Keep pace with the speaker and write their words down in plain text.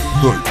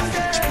Want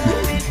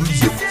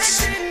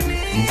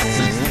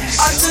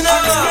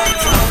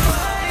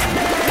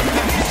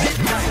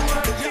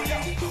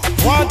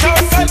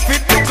yourself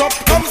it, pick up,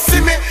 come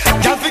see me.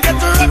 Girl, forget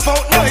to rap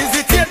out, no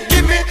hesitate,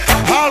 give me.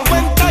 All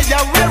when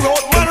tired, wear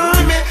out,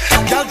 man, me.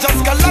 Girl,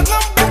 just go along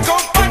and back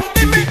up and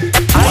give me.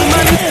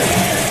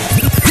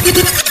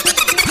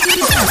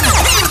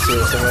 So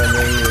someone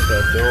when you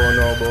don't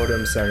know about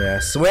them songs, I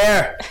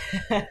swear.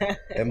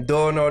 Them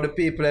don't know the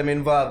people them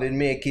involved in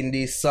making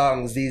these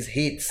songs, these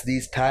hits,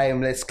 these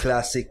timeless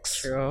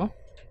classics. True.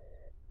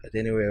 But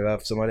anyway, we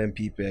have some of them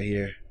people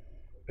here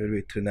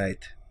with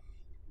tonight.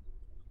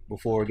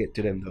 Before we get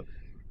to them though,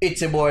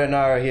 it's your boy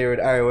Naro here with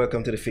Ari.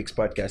 Welcome to the Fix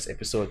Podcast,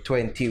 episode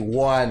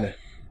 21.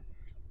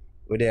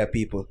 We're there,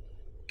 people.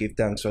 Give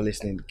thanks for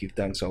listening. Give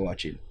thanks for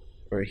watching.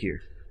 We're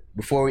here.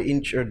 Before we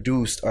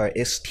introduce our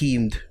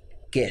esteemed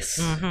guests,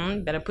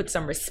 Better put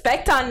some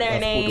respect on their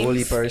names. Put whole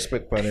heap of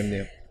respect on them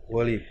name.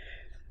 Whole heap.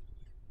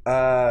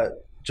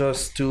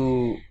 Just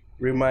to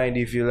remind,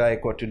 if you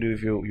like what to do,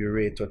 if you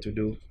rate what to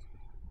do,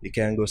 you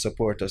can go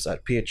support us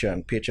at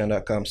Patreon,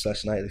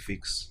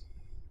 patreon.com/nightlyfix.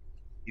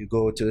 You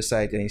go to the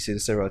site and you see the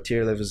several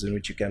tier levels in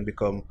which you can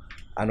become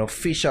an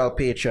official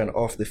patron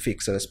of the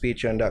Fix. So that's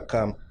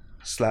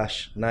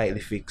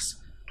patreon.com/nightlyfix.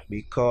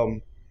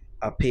 Become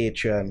a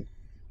patron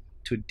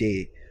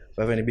today. Do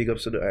you have any big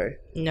ups to do, Ari?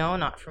 No,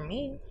 not for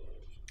me.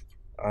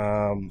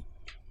 Oh,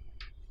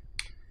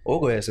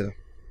 go ahead, sir.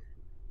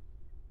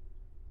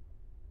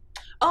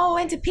 Oh,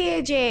 went to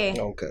PAJ.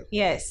 Okay.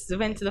 Yes, we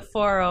went to the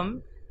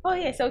forum. Oh,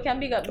 yeah, so we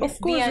can big up Miss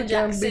Of course Dion you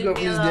can big up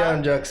Miss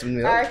Dion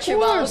Jackson.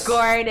 Archibald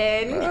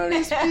Gordon. All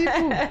these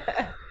people.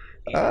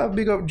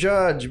 Big up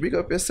George. Big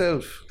up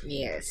yourself.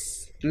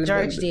 Yes.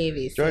 George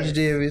Davis. George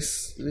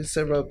Davis. There's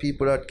several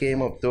people that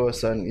came up to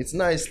us, and it's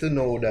nice to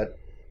know that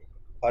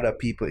other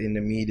people in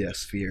the media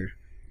sphere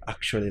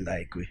actually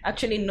like we.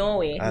 Actually know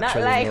we. Not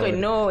Actually like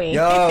know we we.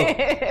 know we. Yo,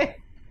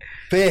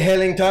 Faye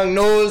Hellington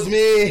knows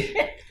me.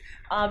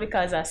 All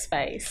because of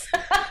Spice.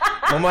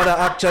 My mother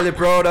actually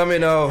proud of me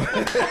now.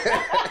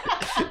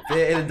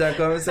 Faye Hellington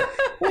come and say,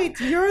 wait,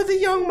 you're the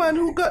young man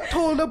who got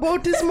told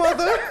about his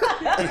mother?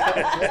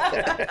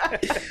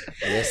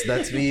 Yes,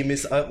 that's me,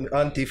 Miss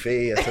Auntie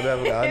Faye. I said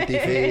I'm Auntie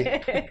Faye.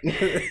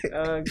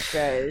 Oh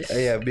gosh.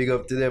 Yeah, big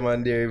up to them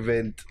on their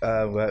event.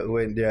 We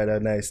went there, had a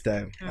nice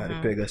time at the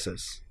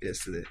Pegasus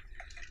yesterday.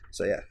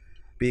 So yeah,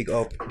 big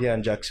up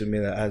Dion Jackson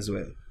Miller as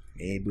well.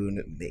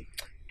 Maybe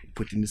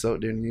putting this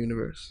out there in the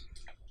universe.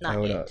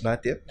 Not yet.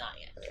 Not yet? Not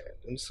yet.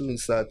 I'm soon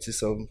start to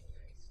see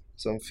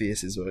some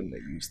faces when I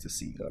used to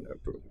see on our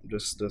program.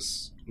 Just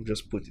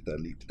put it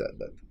and leave it at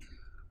that.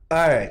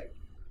 Alright.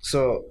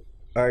 So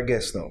our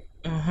guest now.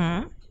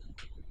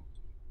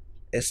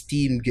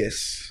 Esteemed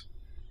guests.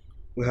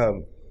 We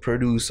have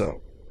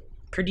Producers.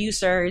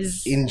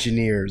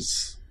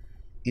 engineers.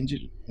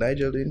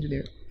 Nigel the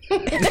engineer.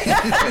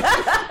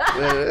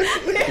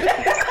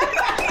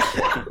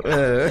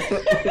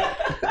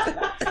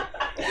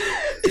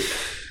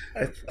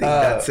 I think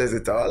that says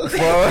it all.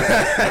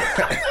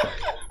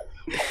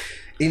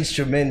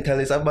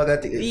 Instrumentalist,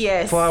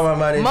 yes. Former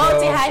manager,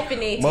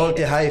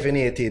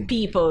 multi-hyphenated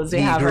peoples we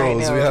have right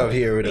now. we have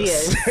here with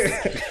us.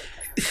 Yes.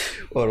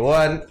 Well,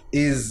 one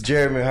is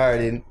Jeremy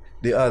Harding,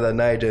 the other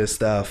Nigel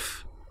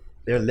staff.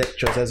 They're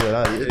lecturers as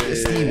well.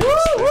 Esteemed.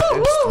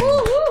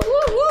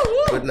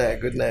 Good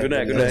night.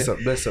 Bless up.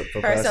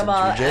 First of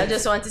all, I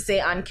just want to say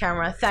on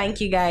camera,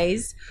 thank you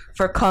guys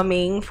for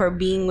coming, for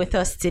being with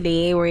us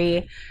today.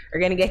 We're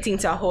going to get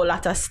into a whole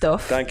lot of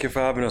stuff. Thank you for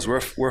having us.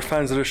 We're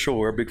fans of the show.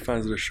 We're big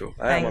fans of the show.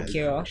 Thank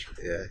you.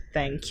 Yeah.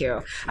 Thank you.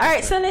 All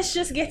right, so let's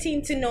just get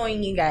into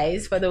knowing you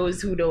guys. For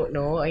those who don't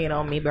know,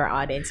 maybe our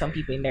audience, some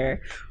people in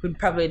there who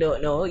probably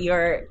don't know,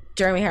 you're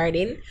Jeremy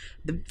Harding,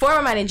 the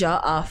former manager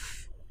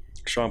of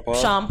Sean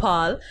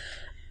Paul.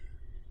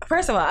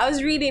 First of all, I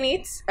was reading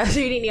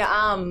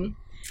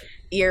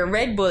your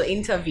Red Bull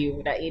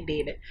interview that you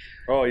did.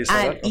 Oh, you saw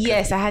that? Okay.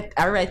 Yes,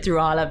 I read through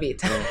all of it.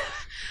 Yeah.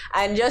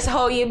 And just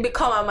how you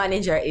become a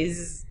manager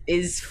is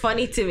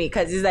funny to me,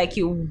 because it's like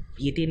you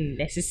didn't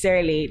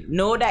necessarily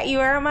know that you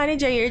were a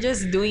manager. You're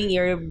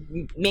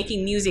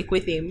making music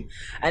with him,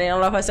 and then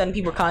all of a sudden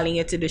people calling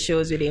you to the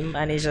shows with him,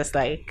 and it's just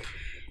like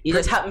you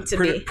just happen to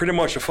be. Pretty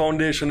much the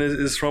foundation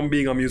is from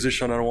being a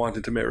musician and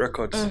wanting to make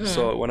records.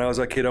 So when I was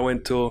a kid, I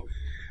went to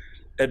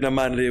Edna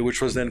Manley, which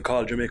was then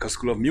called Jamaica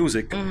School of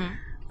Music,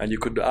 and you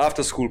could do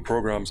after school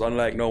programs,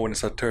 unlike now when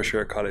it's at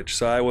tertiary college.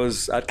 So I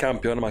was at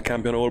Campion. I'm a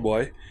Campion old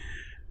boy,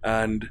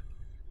 and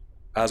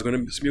I was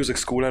going to music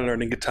school and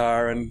learning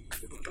guitar and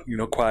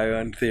choir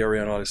and theory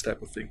and all this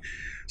type of thing.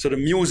 So the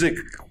music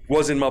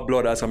was in my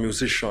blood as a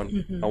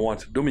musician. I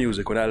wanted to do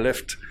music. When I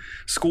left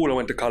school, I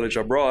went to college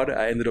abroad.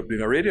 I ended up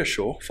doing a radio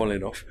show, funnily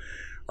enough,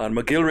 on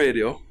McGill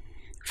Radio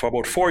for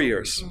about 4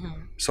 years.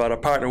 So I had a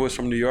partner who was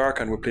from New York,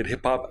 and we played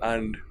hip hop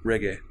and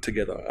reggae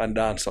together and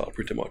dancehall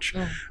pretty much.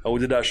 And we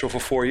did that show for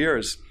 4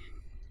 years.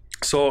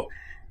 So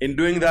in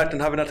doing that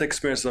and having that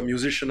experience as a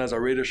musician, as a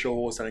radio show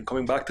host, and then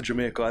coming back to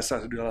Jamaica, I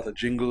started doing a lot of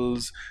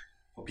jingles,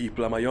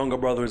 people, and my younger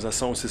brother is a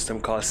sound system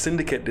called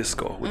Syndicate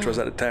Disco, which was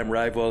at the time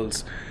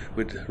rivals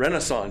with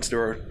Renaissance. They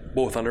were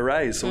both on the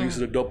rise, so we used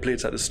to do dub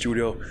plates at the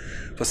studio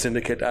for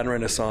Syndicate and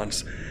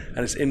Renaissance. And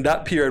it's in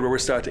that period where we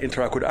start to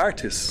interact with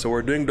artists. So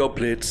we're doing dub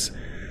plates,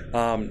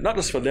 not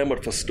just for them,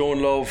 but for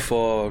Stone Love,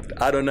 for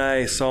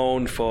Adonai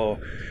Sound, for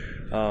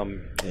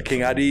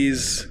King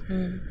Addies,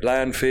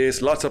 Lion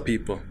Face, lots of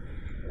people.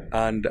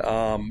 And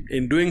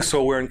in doing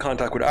so, we're in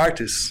contact with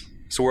artists.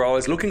 So we're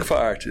always looking for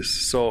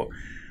artists. So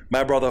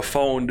my brother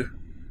found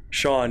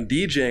Sean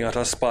DJing at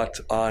a spot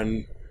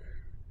on,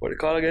 what do you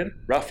call it again?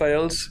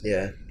 Raphael's?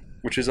 Yeah.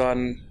 Which is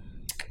on,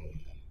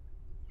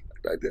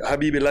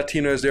 Habibi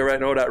Latino is there right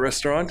now, that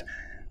restaurant.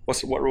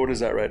 What road is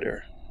that right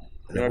there?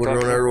 Good on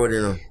the road,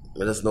 you know.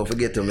 But just don't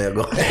forget to me, I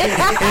go.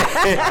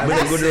 I'm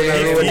going to go down the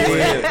road.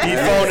 He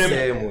found him.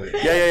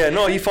 Yeah.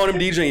 No, he found him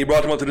DJing. He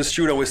brought him out to the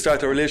studio and we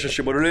started a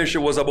relationship. But the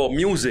relationship was about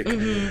music.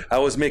 I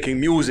was making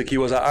music. He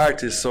was an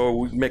artist. So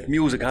we make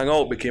music, hang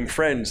out, became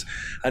friends.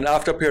 And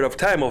after a period of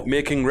time of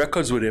making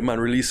records with him and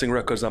releasing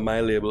records on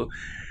my label,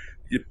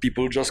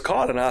 people just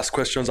call and ask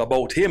questions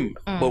about him.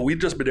 But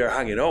we'd just be there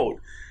hanging out,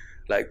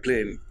 like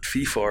playing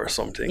FIFA or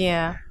something.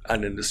 Yeah.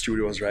 And then the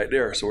studio was right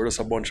there. So we're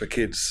just a bunch of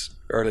kids,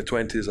 early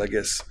 20s, I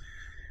guess.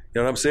 You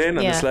know what I'm saying?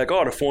 And it's like,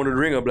 oh, the phone would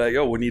ring. I'd be like,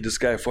 yo, we need this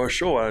guy for a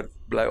show. I'd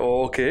be like,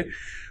 oh, okay.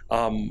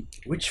 How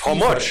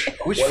much?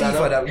 Which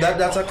FIFA?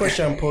 That's a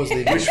question posed.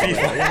 Which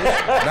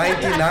FIFA?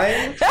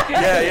 99?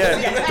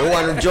 Yeah. The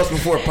one just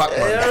before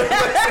Pac-Man.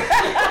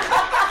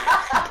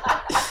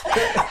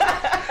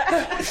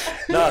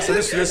 So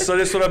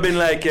this would have been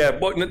like,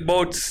 about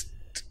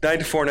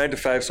 94,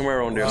 95, somewhere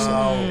around there. So,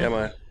 yeah,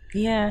 man.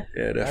 Yeah.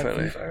 Yeah,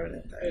 definitely.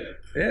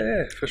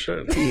 Yeah, for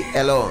sure.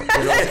 Hello.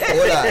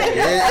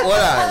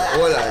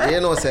 Hold on. You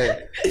know,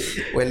 say,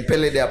 when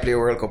Pele they play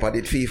World Cup, I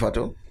did FIFA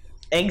too.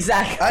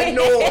 Exactly. I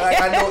know.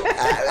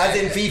 As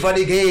in FIFA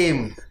the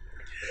game.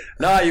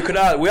 Nah, you could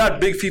have. We had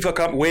big FIFA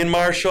camp. Wayne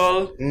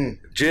Marshall,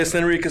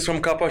 Jason Enriquez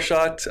from Copper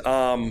Shot. Who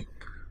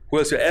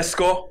else?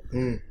 Esco.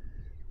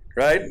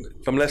 Right?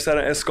 From left side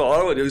of Esco.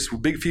 All of those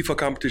big FIFA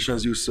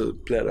competitions used to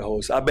play at the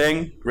house.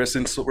 Abeng, rest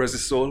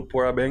his soul,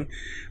 poor Abeng.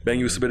 Beng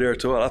used to be there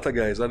too. A lot of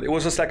guys. And it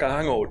was just like a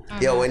hangout.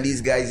 Yeah, when these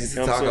guys used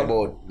to talk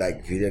about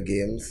like video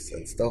games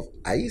and stuff,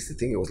 I used to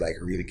think it was like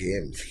real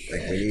games.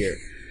 Like when you hear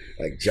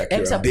like Jackie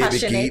and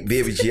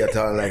Baby G are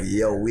talking like,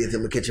 yo, wait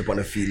till me catch up on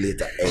the field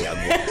later. Hey,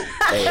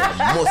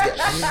 I must get.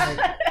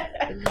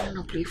 I'm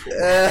not play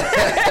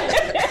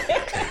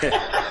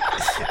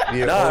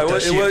It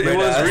was real. It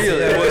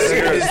was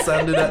serious.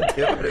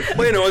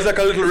 But you know, it was like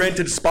a little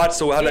rented spot.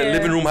 So we had like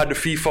living room had the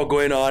FIFA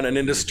going on, and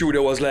then the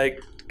studio was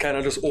like kind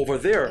of just over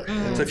there.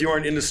 So if you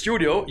weren't in the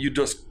studio, you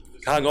just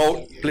hang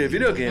out, play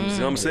video games. You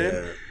know what I'm saying?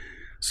 Yeah.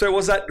 So it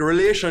was that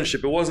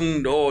relationship. It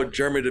wasn't, oh,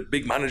 Jeremy, the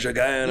big manager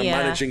guy, and I'm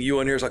managing you,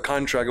 and here's a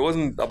contract. It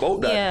wasn't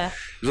about that. Yeah.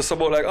 It was just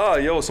about like, oh,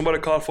 yo, somebody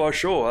called for a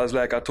show. I was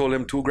like, I told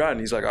him $2,000.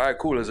 He's like, all right,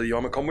 cool. I said, you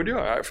want me to come with you?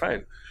 All right,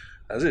 fine.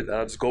 That's it.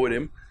 I'll just go with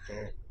him.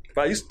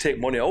 But I used to take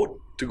money out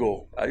to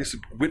go. I used to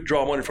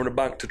withdraw money from the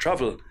bank to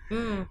travel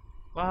to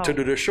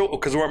do the show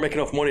because we weren't making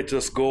enough money to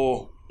just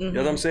go. You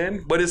know what I'm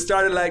saying? But it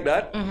started like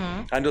that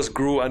and just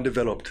grew and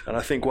developed. And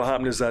I think what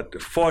happened is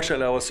that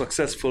fortunately I was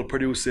successful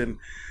producing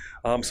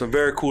some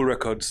very cool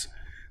records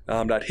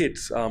that hit.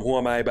 Who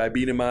Am I by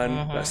Beanie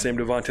Man, that same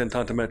Devante and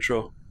Tanta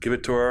Metro, Give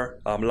It To Her,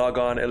 Log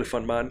On,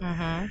 Elephant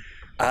Man.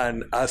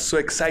 And I was so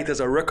excited as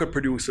a record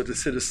producer to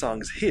see the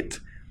songs hit.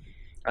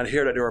 And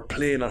hear that they were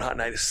playing on Hot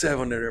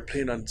 97, they were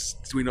playing on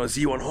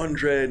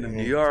Z100 in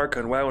New York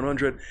and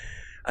Y100.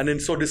 And then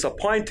so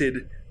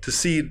disappointed to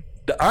see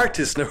the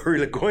artists never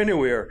really go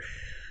anywhere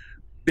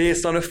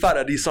based on the fact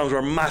that these songs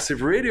were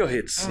massive radio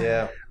hits.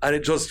 And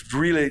it just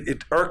really,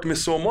 it irked me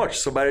so much.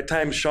 So by the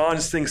time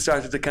Sean's thing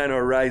started to kind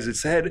of rise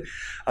its head,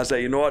 I was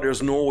like, you know what,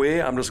 there's no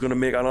way I'm just going to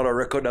make another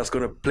record that's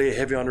going to play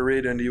heavy on the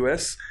radio in the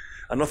US.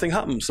 And nothing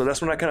happened. So that's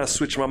when I kind of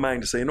switched my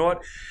mind to say, you know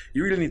what,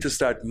 you really need to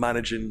start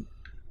managing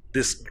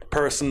this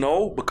person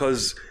now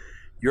because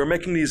you're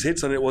making these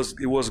hits and it was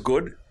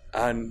good,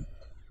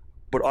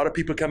 but other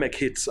people can make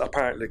hits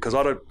apparently because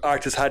other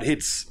artists had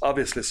hits,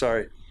 obviously,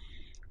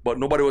 but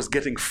nobody was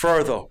getting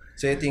further.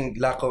 So you think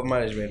lack of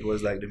management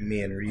was like the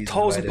main reason?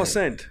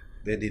 1000%.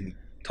 They didn't.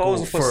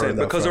 1000%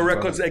 because the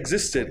records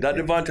existed. That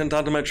Devante and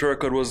Tanta Metro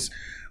record was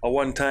a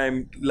one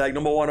time like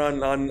number one on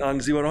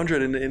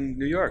Z100 in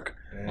New York.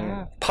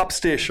 Pop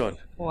station.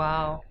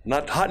 Wow.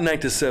 Not Hot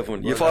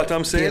 97. You follow what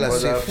I'm saying?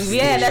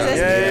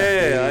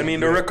 Yeah. I mean,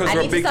 the records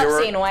were big. I need to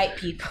stop saying white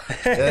people.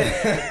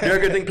 They're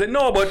getting played.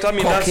 No, but I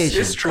mean,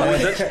 it's true.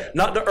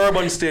 Not the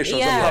urban stations,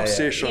 the pop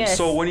stations. Yes.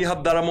 So when you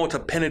have that amount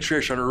of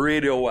penetration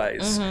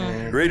radio-wise,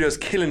 radio is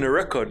killing the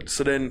record.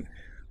 So then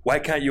why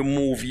can't you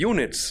move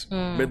units?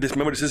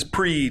 Remember, this is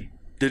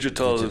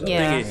pre-digital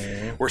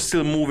thingy. We're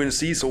still moving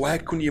C, so why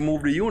couldn't you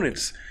move the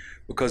units?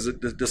 Because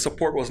the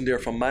support wasn't there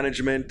from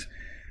management.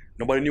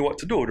 Nobody knew what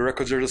to do. The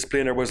records are just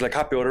playing. Everybody's like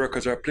happy all the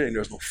records are playing.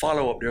 There's no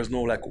follow-up. There's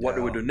no like, what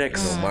do we do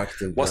next? No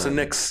marketing What's the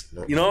next,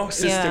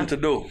 system to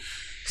do?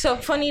 So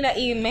funny that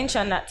you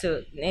mentioned that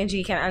too. And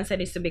you can answer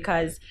this too,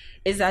 because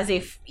it's as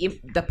if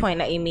the point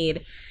that you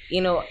made,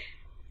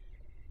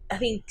 I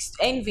think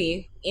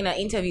Envy in an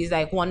interview is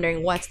like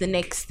wondering what's the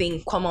next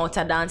thing come out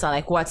of dancer,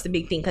 like what's the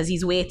big thing, because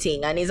he's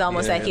waiting and it's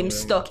almost like him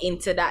stuck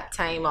into that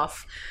time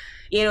of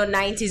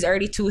 90s,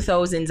 early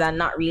 2000s and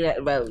not really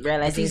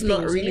realizing he's things.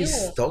 not really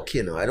stuck,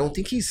 I don't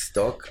think he's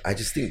stuck. I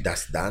just think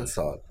that's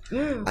dancehall.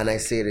 And I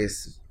say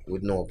this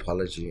with no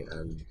apology,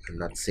 and I'm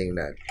not saying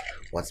that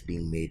what's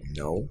being made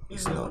now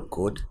is not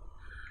good.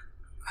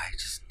 I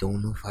just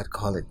don't know if I'd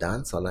call it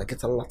dancehall. I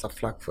get a lot of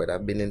flack for it.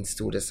 I've been in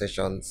studio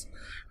sessions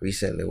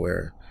recently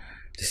where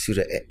the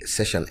studio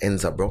session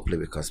ends abruptly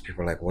because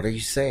people are like, what are you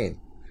saying?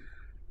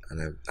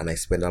 And I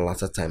spend a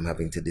lot of time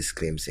having to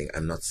disclaim, saying,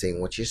 I'm not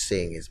saying what you're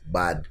saying is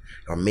bad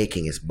or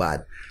making is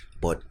bad,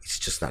 but it's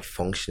just not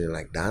functioning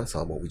like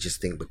dancehall. But we just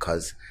think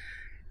because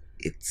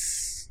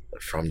it's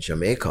from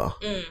Jamaica,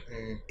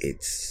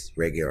 it's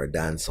reggae or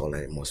dancehall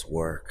and it must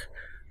work.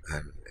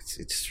 And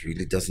it just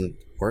really doesn't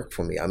work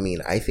for me. I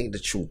mean, I think the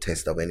true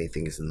test of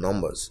anything is the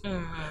numbers.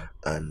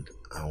 And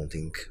I don't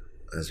think,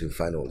 as we'll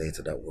find out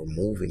later, that we're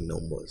moving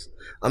numbers.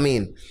 I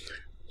mean,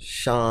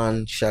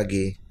 Sean,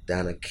 Shaggy,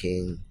 Dana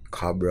King,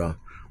 Cabra,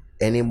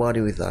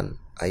 anybody with an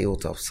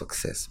iota of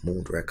success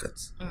moved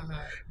records.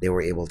 They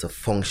were able to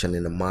function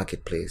in the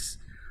marketplace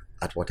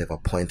at whatever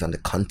point on the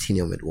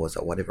continuum it was,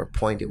 at whatever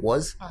point it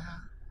was.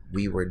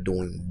 We were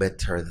doing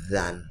better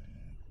than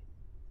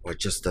or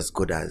just as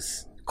good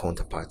as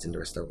counterparts in the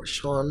rest of the world.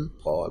 Sean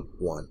Paul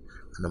won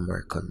an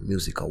American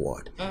Music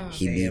Award.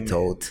 He beat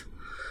out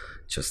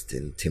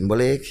Justin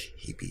Timberlake,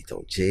 he beat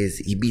out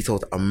Jay-Z, he beat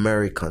out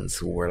Americans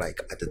who were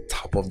like at the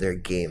top of their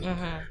game.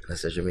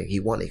 That's Jamaica. He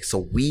won it.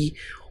 So we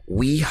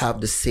have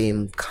the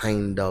same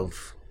kind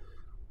of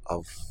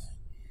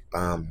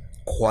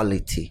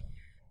quality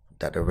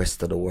that the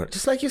rest of the world,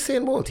 just like you're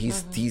saying, Bolt,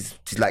 he's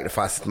like the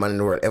fastest man in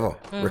the world ever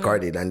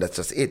recorded, and that's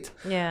just it.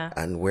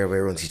 And wherever he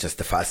runs, he's just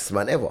the fastest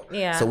man ever.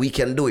 So we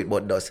can do it,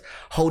 but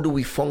how do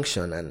we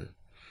function? And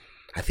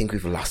I think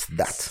we've lost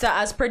that. So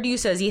as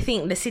producers, you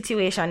think the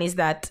situation is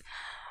that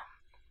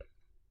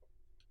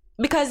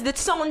because the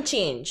sound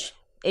change,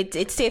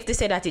 it's safe to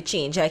say that it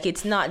changed. Like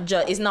it's not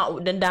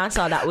the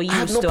dancehall that we used to. I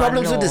have no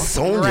problems with the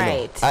sound,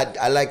 right?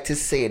 I like to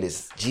say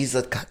this: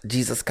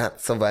 Jesus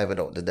can't survive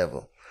without the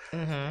devil.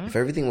 If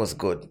everything was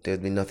good,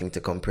 there'd be nothing to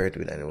compare it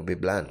with, and it would be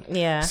bland.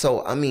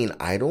 So I mean,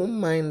 I don't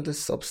mind the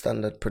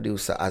substandard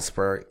producer as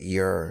per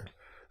your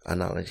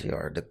analogy,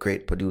 or the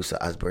great producer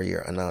as per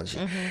your analogy.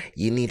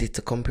 You needed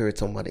to compare it to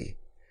somebody.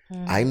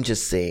 I'm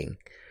just saying,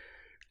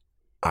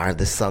 are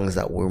the songs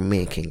that we're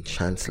making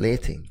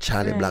translating?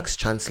 Charlie Black's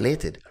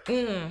translated,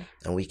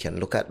 and we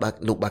can look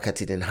back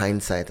at it in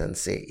hindsight and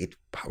say it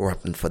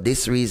happened for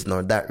this reason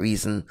or that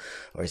reason,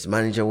 or his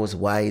manager was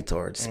white,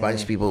 or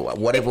Spanish people,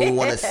 whatever we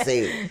want to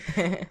say.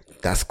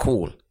 That's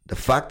cool. The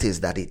fact is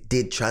that it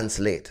did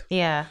translate.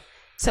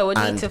 So we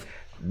need to.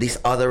 This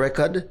other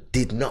record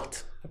did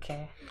not.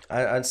 Okay.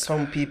 And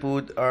some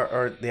people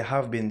they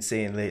have been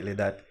saying lately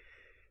that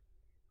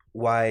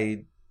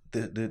why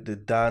the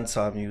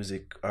dancehall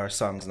music or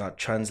songs not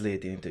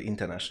translating into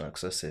international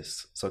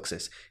success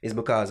is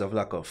because of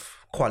lack of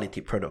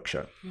quality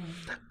production.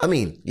 I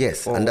mean,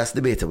 yes, and that's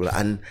debatable.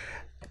 And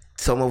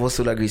some of us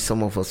will agree,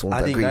 some of us won't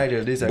agree. I think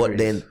Nigel disagrees. But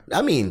then,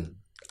 I mean,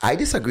 I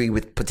disagree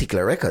with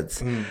particular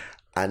records,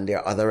 and there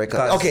are other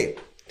records. Okay.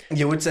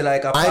 You would say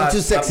like I'm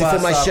too sexy for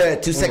my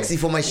shirt, too sexy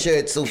for my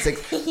shirt, so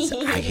sexy.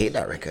 I hate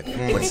that record,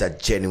 but it's a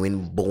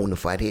genuine bona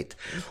fide hit.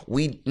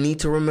 We need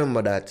to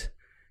remember that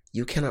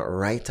you cannot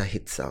write a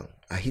hit song.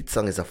 A hit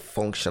song is a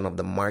function of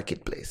the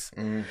marketplace.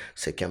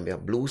 So it can be a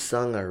blues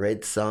song, a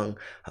red song,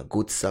 a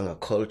good song, a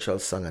cultural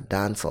song, a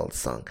dancehall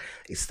song.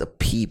 It's the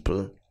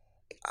people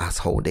as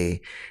how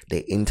they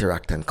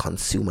interact and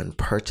consume and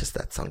purchase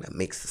that song that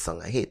makes the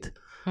song a hit.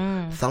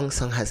 Thong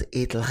Song has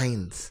 8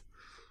 lines.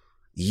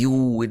 You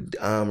with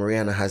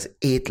Rihanna has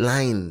 8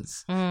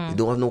 lines. You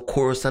don't have no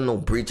chorus and no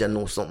bridge and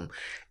no something.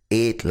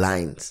 8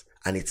 lines.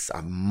 And it's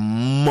a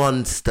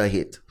monster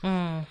hit.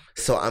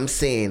 So I'm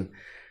saying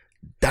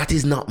that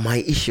is not my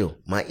issue.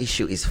 My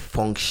issue is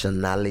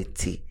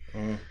functionality.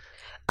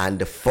 And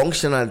the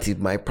functionality,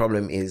 my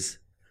problem is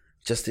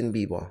Justin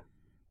Bieber.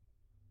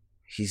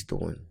 He's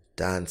doing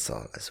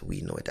dancehall as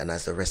we know it, and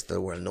as the rest of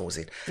the world knows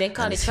it. They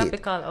call it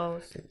tropical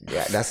house.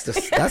 Yeah,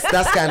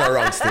 that's kind of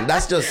wrong still.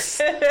 That's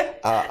just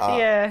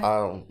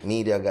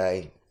media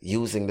guy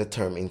using the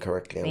term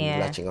incorrectly and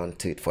latching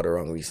onto it for the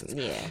wrong reasons.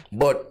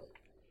 But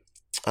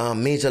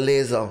Major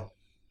Lazer,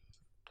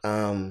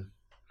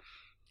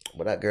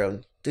 what that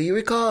girl? Do you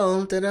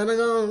recall? That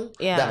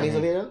Major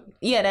Lazer?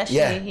 Yeah, that's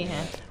she.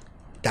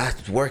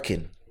 That's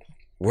working.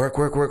 Work.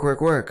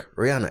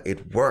 Rihanna,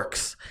 it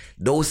works.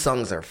 Those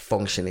songs are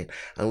functioning.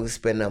 And we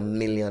spend a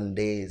million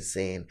days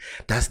saying,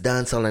 that's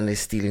dancehall and they're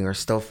stealing our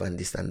stuff and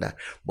this and that.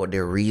 But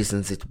there are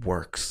reasons it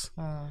works.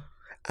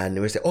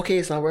 And we say, okay,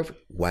 it's not working.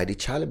 Why did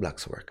Charlie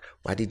Black's work?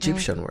 Why did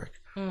Egyptian work?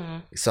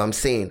 So I'm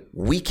saying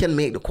we can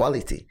make the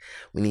quality.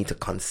 We need to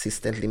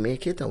consistently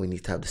make it, and we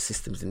need to have the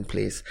systems in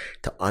place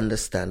to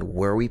understand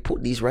where we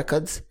put these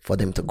records for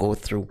them to go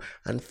through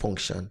and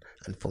function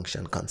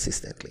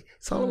consistently.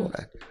 It's all about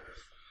that.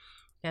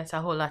 That's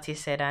a whole lot you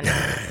said, and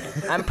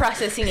I'm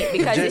processing it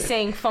because you're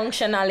saying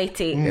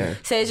functionality.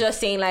 So it's just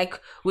saying like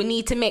we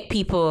need to make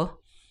people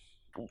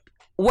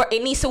work.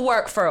 It needs to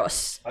work for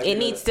us. It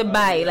needs to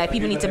buy. Like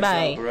people need to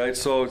buy. Right.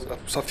 So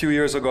a few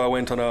years ago, I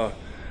went on a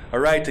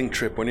writing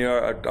trip. When you're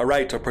a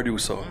writer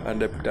producer,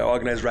 and they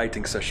organize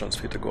writing sessions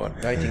for you to go on.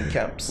 Writing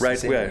camps.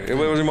 Right. Yeah. It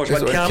wasn't much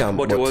of a camp,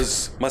 but it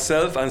was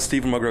myself and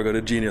Stephen McGregor,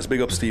 the genius.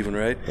 Big up Stephen,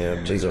 right?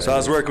 Yeah. So I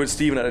was working with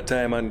Stephen at the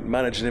time and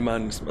managing him,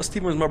 and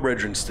Stephen was my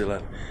brethren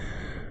still.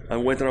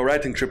 And went on a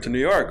writing trip to New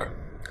York.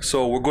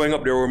 So we're going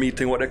up there, we're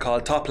meeting what they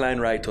call top line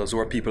writers, who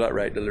are people that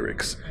write the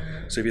lyrics.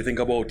 So if you think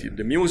about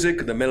the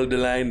music, the melody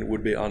line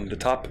would be on the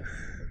top.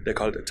 They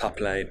call it the top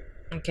line.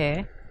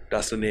 Okay.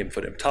 That's the name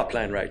for them, top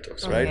line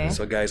writers, right?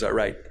 So guys that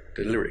write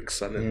the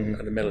lyrics and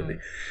the melody.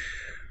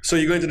 So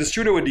you go into the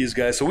studio with these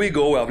guys. So we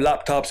go, we have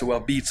laptops, we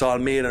have beats all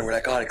made, and we're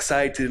like, all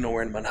excited,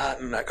 we're in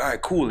Manhattan, like, all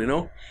right,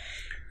 cool,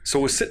 So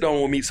we sit down,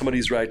 we'll meet some of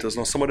these writers.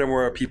 Now, some of them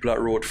were people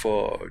that wrote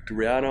for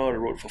Rihanna,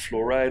 wrote for Flo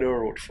Rida,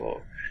 wrote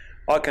for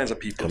all kinds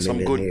of people.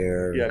 Some good,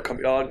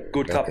 all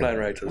good top line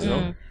writers,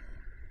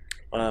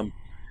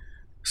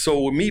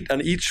 So we meet,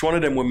 and each one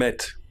of them we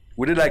met.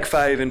 We did like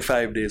 5 in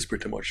 5 days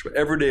pretty much. But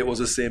every day it was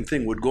the same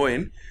thing. We'd go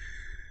in.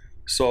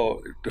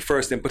 So the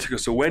first day in particular,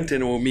 so went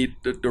in and we'll meet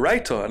the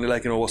writer, and they're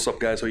like, what's up,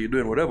 guys? How you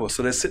doing? Whatever.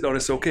 So they sit down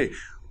and say, okay,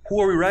 who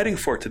are we writing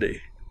for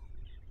today?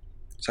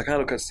 So I kind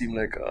of look at Steve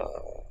like,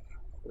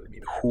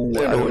 who?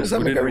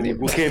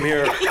 We came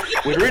here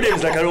with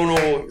rhythms, like I don't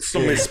know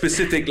something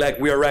specific, like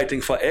we are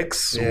writing for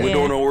X. We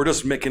don't know, we're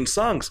just making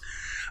songs.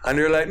 And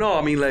they're like, no,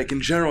 I mean, like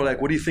in general, like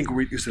what do you think?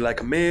 Is it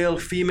like a male,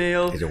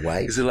 female? Is it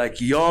white? Is it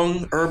like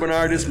young, urban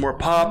artist, more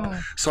pop,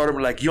 sort of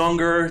like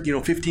younger,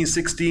 15,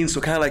 16,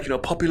 so kind of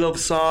like, puppy love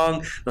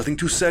song, nothing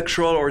too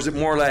sexual? Or is it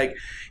more like,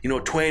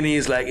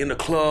 20s, like in the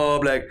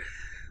club, like...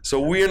 So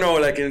we're now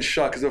like in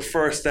shock. It's the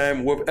first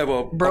time we've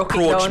ever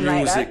approached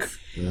music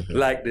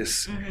like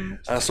this.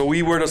 And so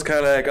we were just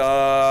kind of like,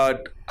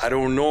 I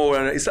don't know.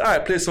 And it's all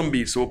right, play some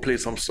beats. So we'll play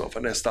some stuff.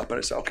 And then stop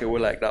and say, okay, we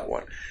like that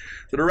one.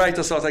 So the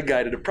writer sort of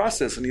guided the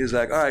process. And he was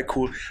like, all right,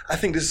 cool. I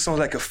think this sounds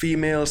like a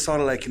female,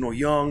 sounded like,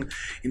 young,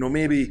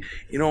 maybe,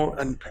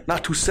 and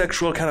not too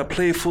sexual, kind of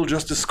playful,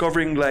 just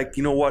discovering like,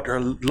 what her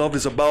love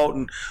is about.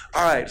 And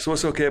all right, so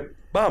it's okay,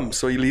 bam.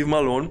 So you leave him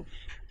alone,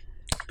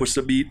 push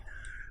the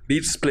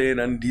beats playing,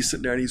 and he's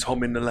sitting there and he's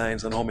humming the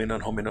lines and humming.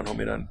 And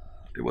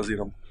it was,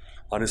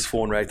 on his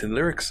phone writing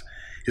lyrics.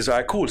 He's like, all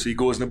right, cool. So he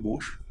goes in the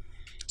booth.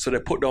 So they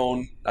put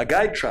down a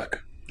guide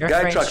track.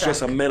 Guide track's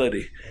just a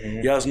melody.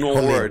 He has no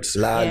words.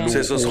 So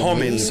it's just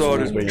humming. So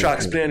the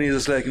track's playing, he's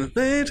just like,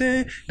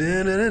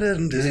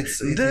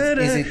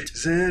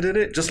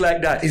 just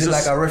like that. Is it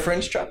like a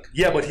reference track?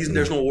 Yeah, but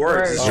there's no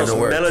words. It's just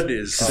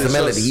melodies. It's the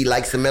melody. He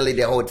likes the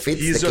melody, how it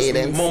fits, he's the cadence.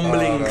 He's just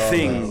mumbling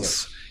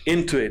things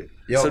into it.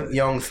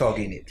 Young thug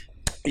in it.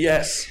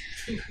 Yes.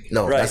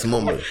 No, that's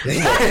mumble.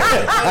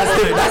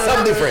 that's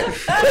something different.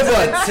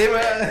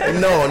 Similar?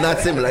 No, not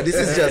similar. This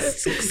is just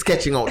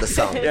sketching out the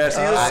sound. Yes,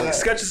 he just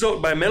sketches out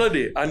by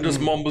melody and just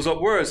mumbles up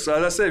words. So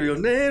as I said,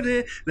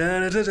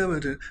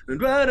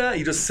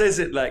 he just says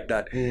it like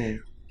that.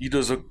 He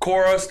does a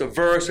chorus, the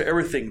verse,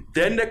 everything.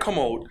 Then they come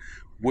out,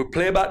 we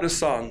play back the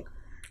song.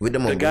 With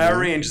the guy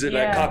arranges it,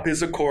 like copies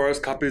the chorus,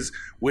 copies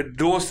with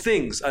those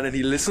things, and then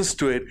he listens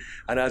to it,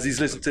 and as he's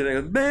listening to it, he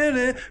goes,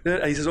 baby,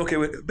 and he says, okay,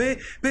 wait,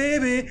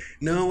 baby,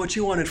 know what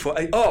you wanted for.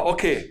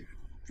 Okay,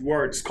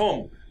 words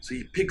come. So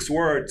he picks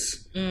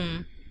words,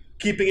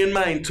 keeping in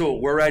mind too,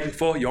 we're writing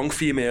for young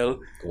female,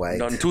 white,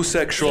 not too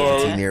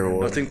sexual,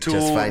 nothing too,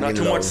 not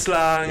too much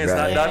slang, it's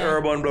not that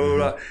urban, blah, blah,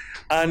 blah.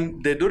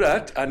 And they do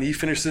that, and he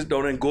finishes it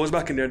down and goes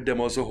back in there and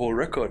demos the whole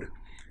record.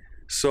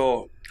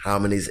 So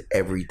harmonies,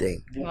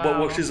 everything. But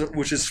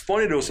which is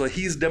funny though, so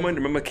he's demoing,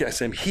 remember I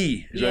said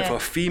he's right for a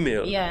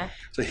female. Yeah.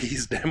 So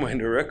he's demoing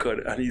the record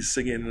and he's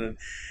singing and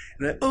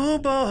like, oh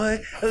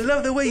boy, I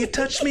love the way you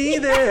touch me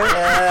there.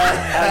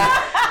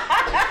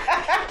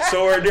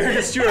 So we're there in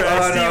the studio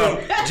and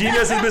Steven,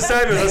 Genius is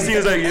beside me, and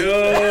Steven's like, yo,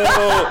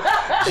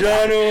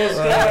 Jono's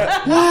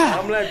that.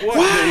 I'm like, what?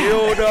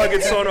 Yo, dog,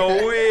 it's on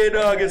away.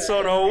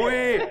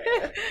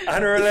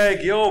 And we're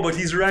like, yo, but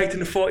he's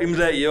writing for him,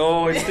 like,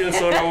 yo, it's still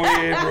on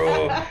away,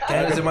 bro.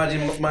 Can you just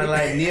imagine, man,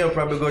 like Neil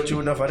probably go through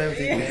enough of them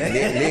things.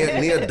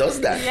 Neil does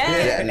that.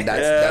 Yeah. And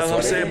that's what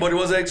I'm saying. But it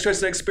was an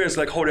interesting experience,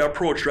 like how they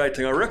approach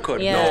writing a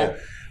record. Yeah. Now,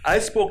 I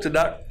spoke to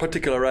that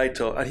particular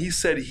writer, and he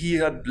said he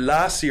had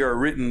last year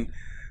written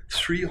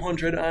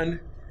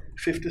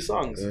 350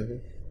 songs.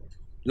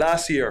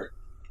 Last year.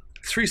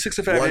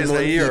 365 days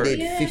a year. He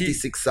did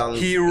 56 songs.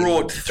 He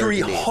wrote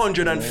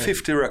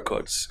 350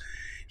 records.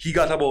 He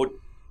got about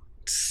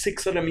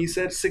 6 of them, he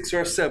said, 6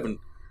 or 7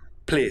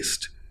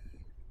 placed.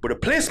 But the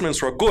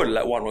placements were good.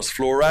 Like one was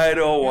Flo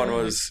Rida, one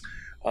was,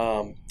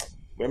 what's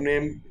her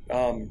name?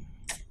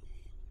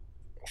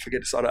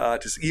 forget this other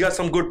artist. He got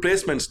some good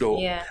placements though.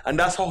 Yeah. And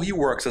that's how he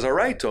works as a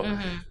writer.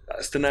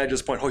 That's to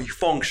Nigel's point, how he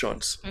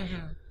functions.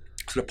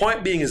 So the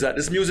point being is that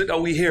this music that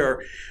we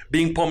hear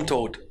being pumped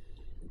out,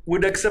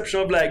 with the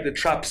exception of like the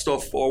trap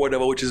stuff or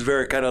whatever, which is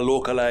very kind of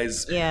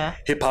localized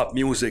hip hop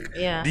music,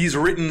 these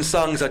written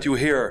songs that you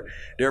hear,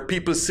 there are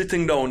people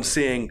sitting down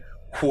saying,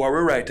 who are we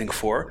writing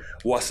for?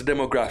 What's the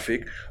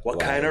demographic? What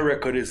kind of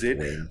record is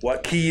it?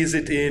 What key is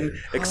it in?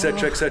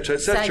 Etc. etc.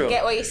 So I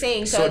get what you're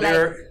saying. So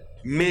they're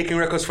making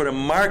records for the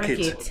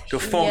market to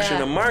function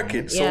the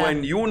market. So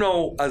when you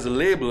know as a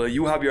labeler,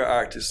 you have your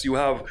artists, you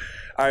have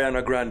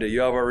Ariana Grande,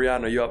 you have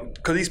Ariana, you have,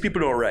 because these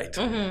people don't write.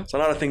 It's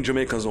another thing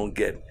Jamaicans don't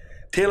get.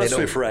 Taylor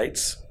Swift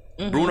writes.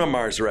 Bruno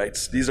Mars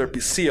writes. These are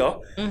Sia,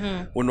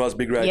 who knows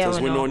big writers.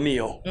 We know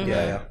Neo.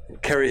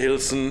 Kerry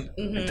Hilson,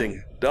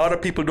 thing. The other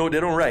people they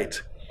don't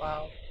write.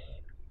 Wow.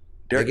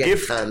 Their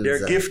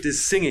gift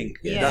is singing.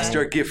 That's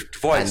their gift,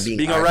 voice.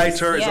 Being a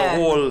writer is a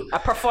whole... A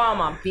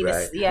performer. Being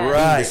being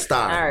the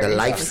star, the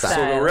lifestyle.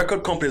 So the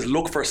record companies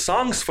look for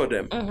songs for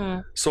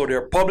them. So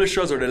their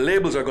publishers or the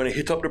labels are going to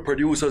hit up the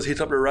producers,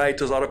 hit up the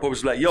writers, other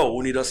publishers like, yo,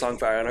 we need a song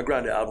for Ariana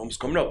Grande, the album's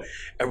coming up.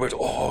 Everybody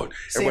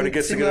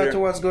gets together. Similar to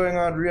what's going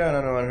on with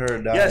Rihanna now and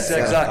her dance. Yes,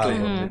 exactly.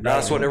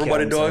 That's what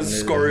everybody does,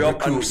 scurry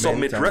up and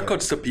submit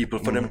records to people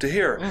for them to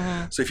hear.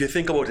 So if you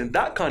think about it in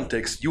that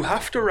context, you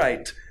have to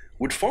write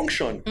would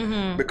function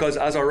because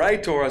as a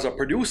writer or as a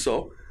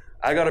producer,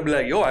 I gotta be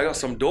like, yo, I got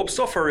some dope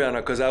stuff for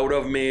Rihanna because I would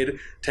have made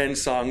 10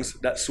 songs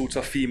that suits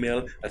a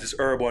female, that is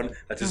urban,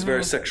 that is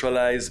very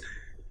sexualized.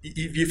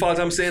 You follow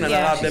what I'm saying? And I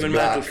have them in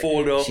my little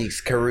folder.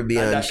 She's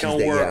Caribbean. And that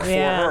can work for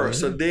her.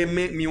 So they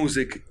make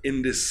music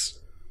in this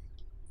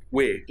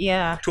way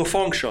to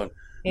function.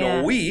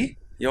 Now we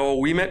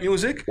make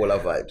music. All our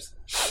vibes.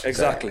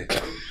 Exactly.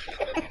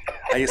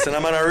 And you send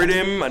them on a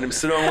rhythm and them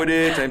sit down with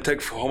it and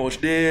take for how much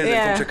days and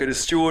come check out the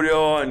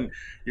studio and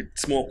you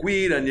smoke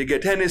weed and you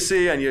get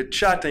Hennessy and you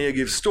chat and you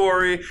give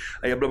story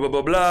and you blah blah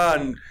blah blah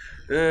and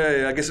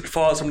I guess it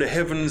falls from the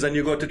heavens and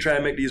you go to try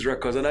and make these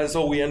records and that's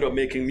how we end up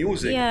making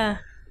music. Yeah.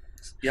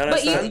 You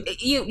understand? But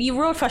you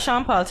wrote for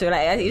Sean Paul too,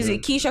 like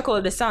Keisha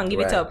called the song, Give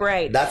It Up,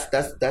 right?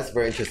 That's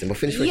very interesting. But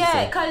finish what you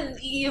saying. Because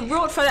you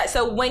wrote for that.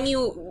 So when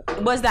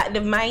was that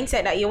the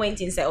mindset that you went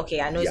in and said,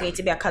 okay, I know it's going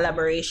to be a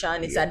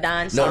collaboration, it's a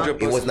dance song? No,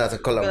 it was not a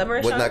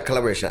collaboration. It was not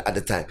collaboration at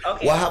the time.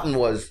 Okay. What happened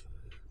was,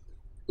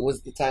 it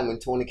was the time when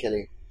Tony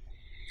Kelly.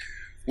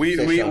 We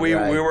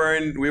were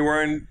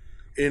in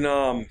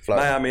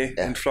Miami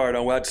in Florida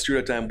and we had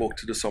studio time booked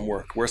to do some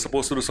work. We're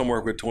supposed to do some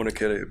work with Tony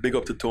Kelly. Big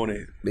up to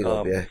Tony. Big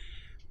up,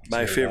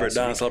 my favorite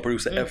dancehall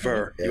producer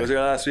ever. He was here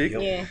last week.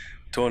 Yeah.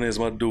 Tony is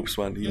my dupes,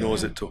 man. He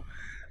knows it too.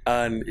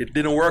 And it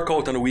didn't work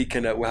out on the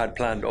weekend that we had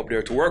planned up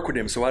there to work with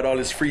him. So I had all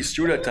this free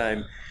studio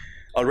time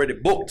already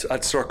booked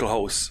at Circle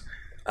House.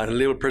 And the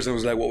label president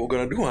was like, what we're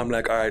going to do? I'm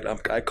like, all right.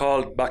 I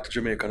called back to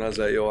Jamaica and I was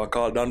like, yo, I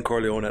called Don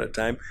Corleone at the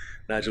time.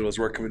 Nigel was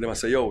working with them. I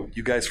said, yo,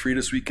 you guys free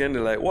this weekend?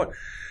 They're like, what?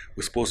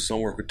 We're supposed to do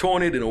some work with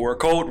Tony. Didn't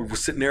work out. We were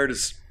sitting there. The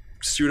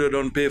studio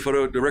don't pay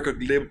for the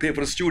record label, pay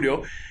for the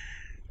studio.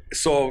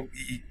 So...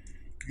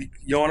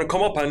 you want to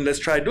come up and let's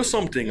try to do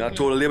something. I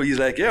told the label, he's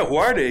like, yeah, who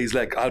are they? He's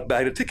like, I'll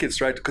buy the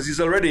tickets, right? Because he's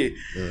already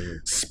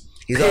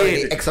he's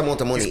already X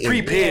amount of money. He's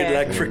prepaid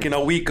like freaking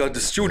a week at the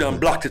studio and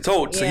blocked it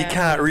out. So he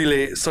can't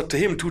really, so to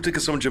him, 2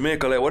 tickets from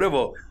Jamaica, like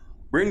whatever,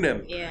 bring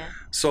them.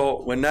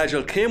 So when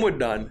Nigel came with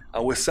Dan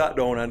and we sat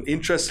down and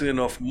interestingly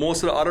enough,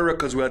 most of the other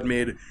records we had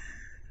made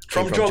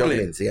from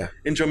juggling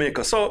in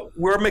Jamaica. So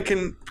we're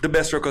making the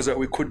best records that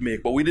we could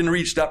make, but we didn't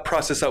reach that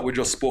process that we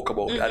just spoke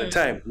about at the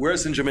time.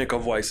 Whereas in Jamaica,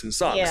 voice and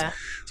songs.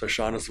 So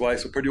Shauna's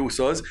voice with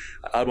producers.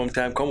 Album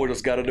time come, we'll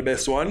just gather the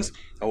best ones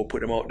and we'll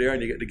put them out there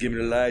and you get to give me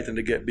the light and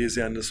they get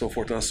busy and so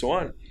forth and so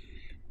on.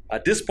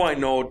 At this point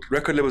now,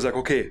 record label's like,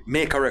 okay,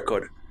 make a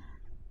record.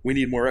 We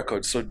need more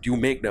records, so you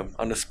make them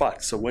on the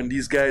spot. So when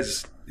these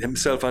guys,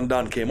 himself and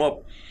Dan came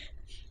up,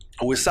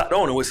 and we sat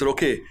down and we said,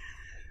 okay,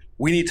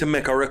 we need to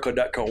make a record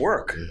that can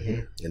work.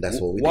 And that's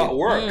what we did. What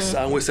works?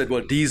 And we said,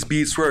 well, these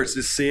beats were it's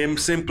the same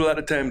simple at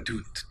the time,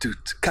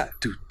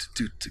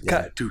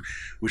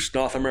 which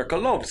North America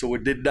loved. So we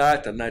did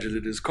that, and Nigel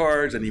did his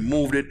chords, and he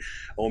moved it,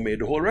 and we made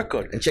the whole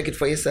record. And check it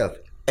for yourself.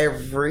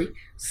 Every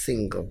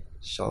single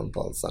Sean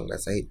Paul song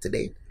that's a hit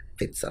today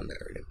fits on the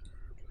rhythm.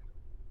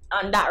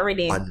 On that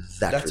rhythm.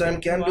 That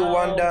time can do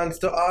one dance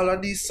to all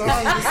of these songs.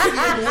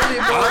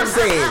 I'm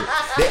saying,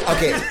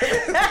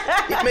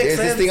 it makes sense. There's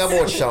this thing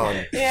about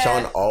Sean.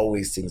 Sean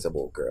always sings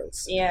about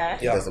girls.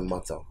 It doesn't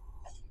matter.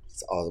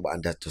 It's all about,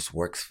 and that just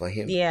works for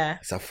him.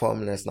 It's a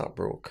formula. It's not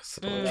broke.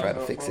 So don't try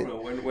to fix it.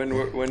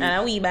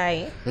 And we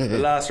buy. The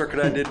last record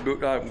I did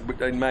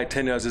in my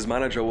tenure as his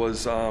manager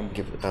was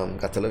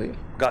Got to Love You.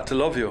 Got to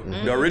Love You.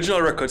 The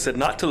original record said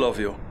Not to Love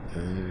You.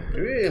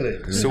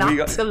 Really? So we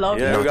got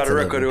a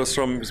record. It was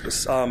from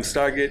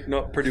Stargate,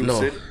 not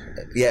produced it.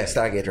 Yeah,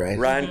 Stargate, right?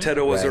 Ryan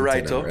Tedder was a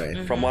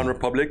writer from One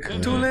Republic.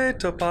 Too late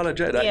to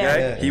apologize. That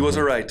guy, he was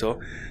a writer.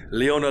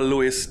 Leona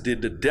Lewis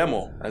did the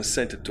demo and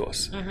sent it to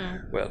us.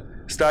 Well,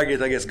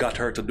 Stargate, I guess, got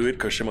her to do it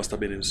because she must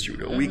have been in the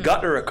studio. We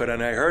got the record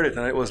and I heard it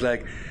and it was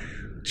like,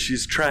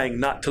 she's trying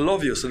not to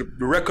love you. So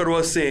the record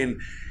was saying,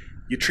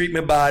 you treat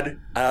me bad,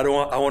 and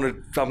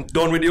I'm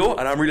done with you,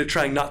 and I'm really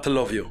trying not to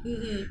love you.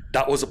 Mm-hmm.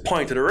 That was the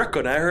point of the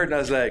record. And I heard, and I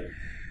was like,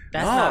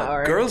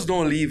 girls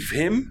don't leave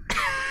him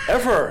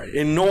ever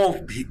in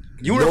no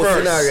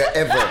universe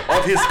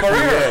of his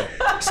career.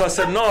 So I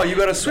said, no, you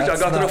gotta switch. I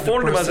got to the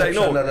phone to him. I was like,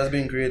 no. That's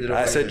been created.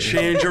 I said,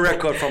 change your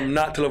record from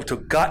not to love to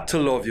got to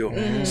love you.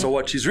 Mm-hmm. So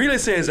what she's really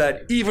saying is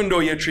that even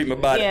though you treat me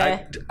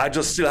bad, I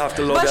just still have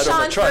to love you. But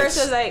Sean's verse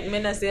was like, me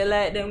not say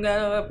like them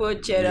gonna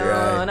put you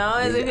down.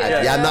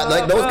 I'm not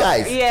like those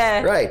guys.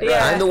 Yeah. Right.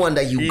 Yeah. I'm the one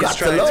that you got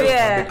to love.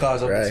 Yeah.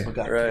 Because of this.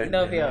 Right.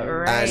 Love you.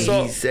 Right. And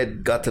so, he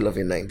said, got to love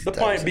you 90 the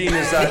times. point being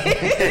is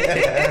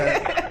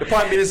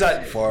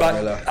that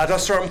but at a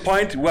certain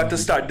point we have to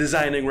start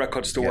designing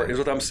records to work, is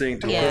what I'm saying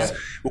to you. Because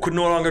we could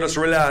no longer just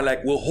rely on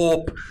like, we'll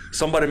hope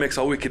somebody makes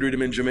a wicked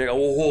rhythm in Jamaica,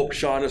 we'll hope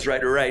Sean is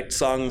write the right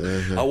song,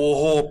 and we'll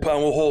hope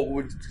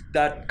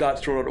that got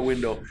thrown out the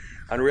window,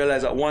 and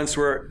realize that once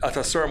we're at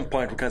a certain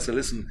point we can say,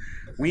 listen,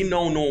 we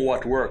now know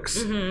what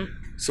works,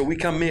 so we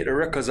can make the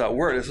records that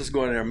work. Let's just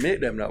go in there and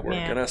make them that work.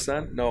 You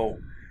understand? No,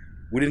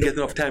 we didn't get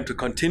enough time to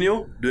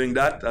continue doing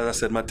that. As I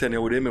said, my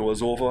tenure with him, it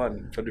was over,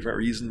 and for different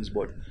reasons,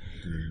 but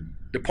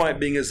the point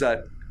being is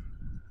that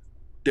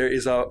there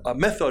is a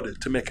method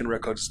to making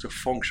records to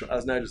function.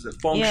 As Nigel said,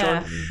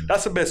 function,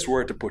 that's the best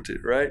word to put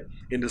it, right,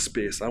 in the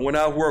space. And when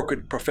I work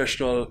with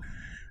professional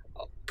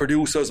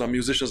producers and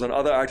musicians and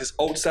other artists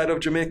outside of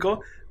Jamaica,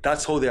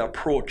 that's how they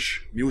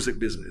approach music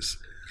business.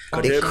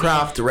 They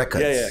craft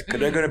records. Because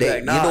they're going to be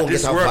like, nah,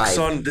 this works,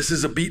 son. This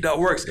is a beat that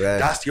works. Right.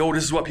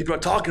 This is what people are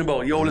talking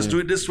about. Let's do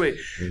it this way.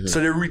 So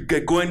they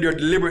go in there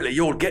deliberately.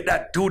 Get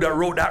that dude that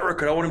wrote that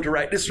record. I want him to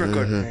write this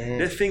record.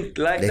 They think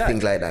like that. They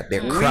think like that.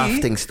 They're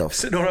crafting stuff.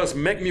 Sit down and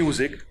make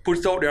music, put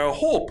it out there and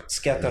hope.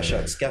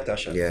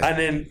 Scattershot. Yeah. And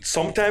then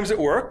sometimes it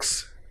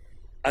works.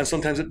 And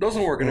sometimes it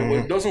doesn't work. And then when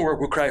it doesn't work,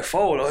 we cry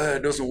foul. Oh,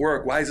 it doesn't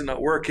work. Why is it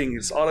not working?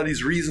 It's all of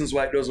these reasons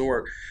why it doesn't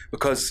work.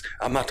 Because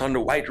I'm not on the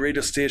white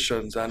radio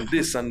stations and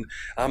this, and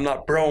I'm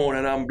not brown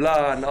and I'm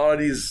blah, and all of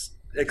these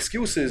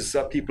excuses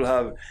that people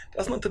have.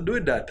 That's not to do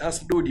with that. It has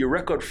to do with your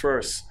record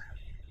first.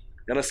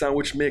 You understand?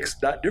 Which makes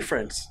that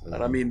difference.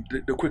 And I mean,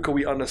 the quicker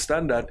we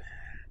understand that,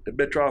 the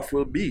better off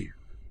we'll be.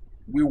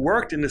 We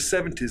worked in the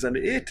 70s and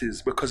the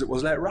 80s because it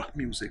was like rock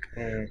music.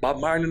 Bob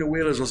Marley and the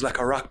Wailers was like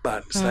a rock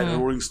band. It's like the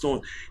Rolling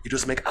Stones. You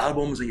just make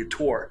albums and you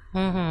tour.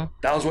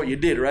 That was what you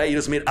did, right? You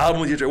just made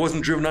albums. It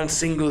wasn't driven on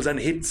singles and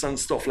hits and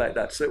stuff like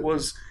that. So it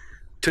was,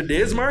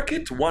 today's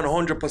market,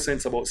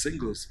 100% about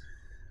singles.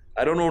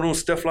 I don't know no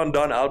Stefflon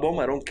Don album.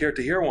 I don't care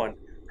to hear one.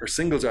 Her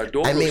singles are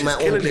dope. I make my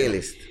own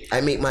playlist.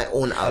 I make my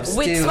own album.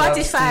 With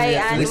Spotify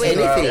and with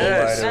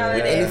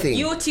anything.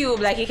 YouTube,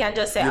 like you can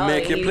just say, you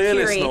make your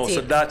playlist now.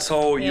 So that's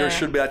how you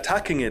should be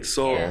attacking it.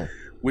 So,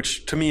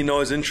 which to me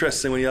now is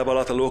interesting when you have a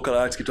lot of local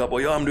artists keep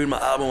talking about, I'm doing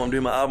my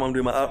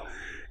album.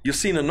 You've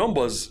seen the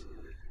numbers.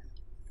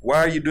 Why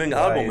are you doing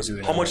albums?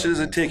 How much does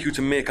it take you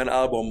to make an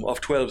album of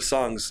 12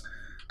 songs?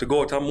 To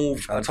go out and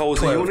move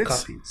 1,000 units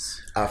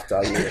copies after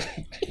a year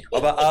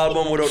of an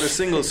album without a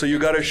single. So you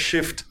gotta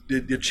shift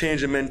the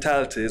change in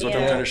mentality is what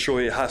I'm trying to show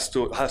you. You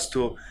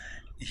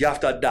have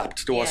to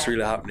adapt to what's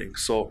really happening.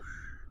 So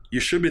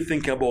you should be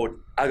thinking about,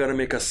 I gotta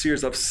make a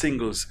series of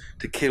singles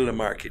to kill the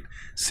market.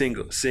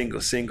 Single.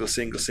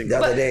 The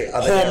other day,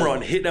 home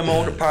run, hit them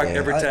out of the park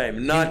every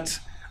time. Not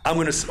I'm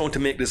gonna want to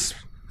make this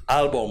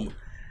album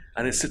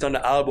and then sit on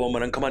the album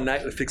and then come on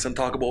Nightly Fix and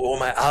talk about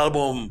my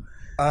album.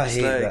 I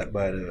hate that,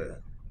 by the way.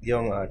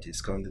 Young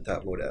artists come to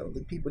talk about that.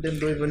 The people them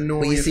don't even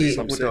know. You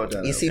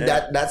see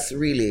that's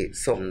really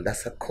something.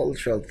 That's a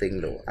cultural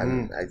thing, though,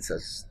 and it's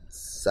just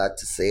sad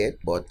to say it,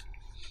 but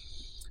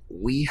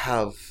we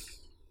have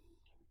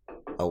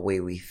a way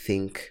we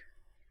think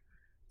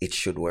it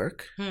should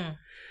work.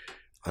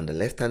 On the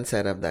left-hand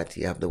side of that,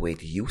 you have the way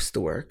it used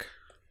to work,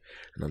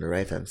 and on the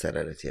right-hand side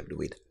of that, you have the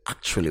way it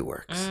actually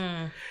works.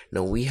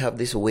 Now we have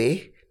this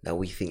way that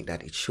we think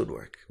that it should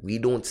work. We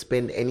don't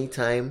spend any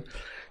time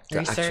to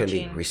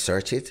actually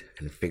research it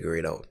and figure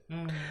it out.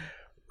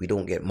 We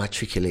don't get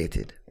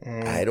matriculated.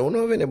 I don't know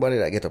of anybody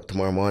that get up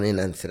tomorrow morning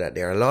and say that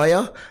they're a lawyer,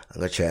 I'm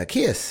going to try a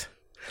case.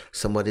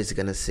 Somebody's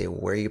going to say,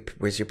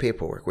 where's your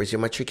paperwork? Where's your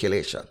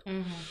matriculation?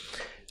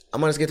 I'm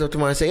going to get up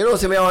tomorrow and say,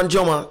 say me on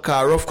drummer,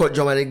 because rough cut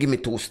drummer, they give me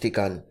 2 sticks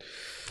and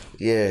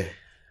I'm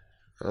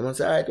going to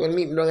say, all right, we'll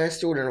meet down at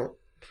studio.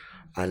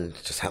 And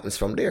it just happens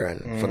from there.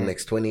 And for the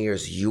next 20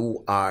 years,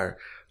 you are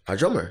a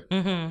drummer.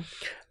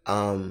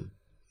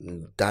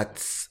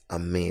 That's a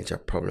major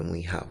problem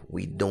we have.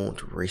 We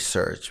don't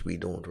research, we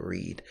don't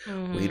read,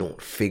 we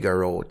don't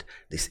figure out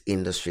this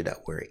industry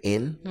that we're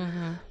in,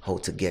 how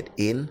to get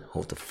in,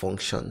 how to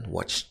function,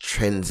 what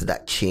trends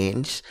that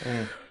change,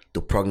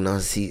 the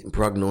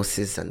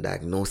prognosis and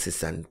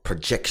diagnosis and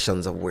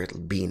projections of where it'll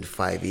be in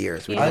 5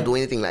 years. We don't do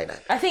anything like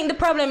that. I think the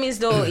problem is,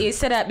 though, is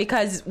that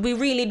because we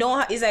really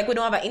don't, it's like we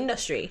don't have an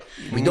industry.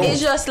 We don't.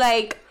 It's just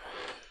like,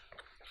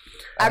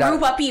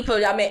 group of people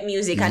that make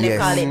music and they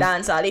call it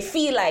dancehall. They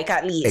feel like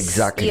at least.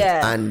 Exactly.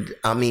 Yeah. And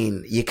I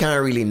mean, you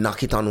can't really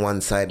knock it on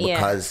one side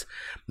because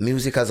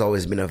music has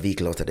always been a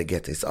vehicle out of the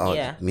ghetto. It's all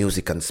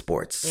music and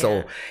sports. Yeah.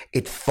 So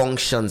it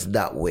functions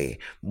that way.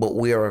 But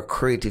we are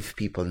creative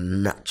people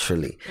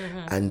naturally.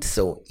 And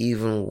so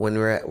even when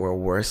we're at our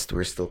worst,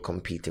 we're still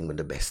competing with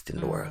the best in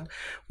the world.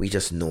 We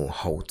just know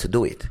how to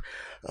do it.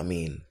 I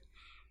mean,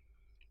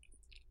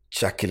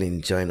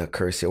 Jacqueline, Jahnya,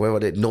 Kersey, whatever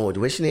they know.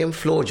 What's her name?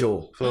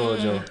 Fuljoy.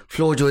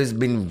 Fuljoy has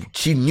been,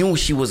 she knew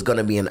she was going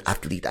to be an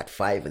athlete at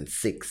 5 and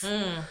 6.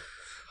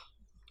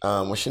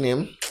 What's her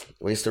name?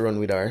 We used to run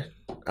with her.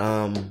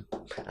 And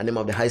name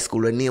of the high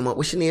school, her name,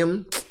 what's her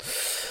name?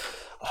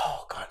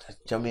 Oh, God,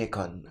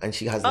 Jamaican. And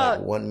she has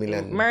like 1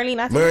 million. Merlin,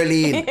 I think.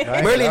 Merlin.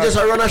 Merlin just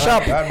run a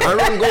shop and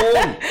run go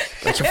home.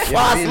 And she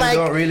fast like.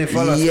 Don't really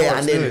follow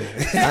sports,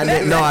 and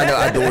then no,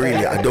 I don't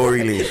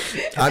really.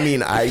 I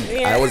mean,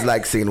 I was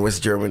like saying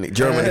West Germany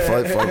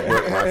for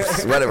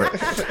whatever.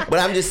 But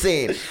I'm just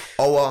saying,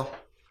 our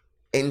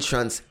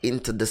entrance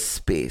into the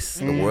space,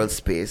 the world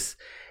space,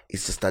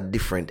 is just a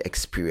different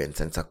experience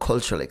and it's a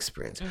cultural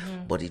experience.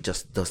 But it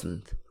just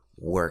doesn't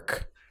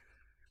work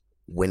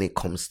when it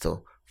comes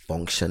to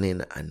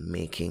functioning and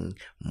making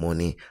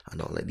money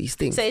and all of these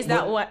things. So is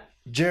that what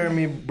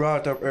Jeremy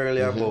brought up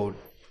earlier about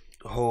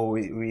how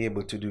we're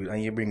able to do it,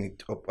 and you bring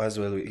it up as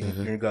well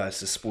in regards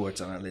to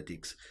sports and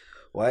athletics.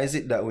 Why is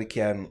it that we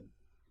can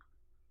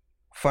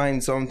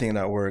find something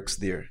that works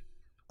there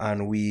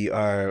and we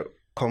are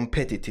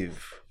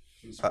competitive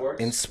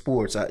in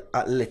sports,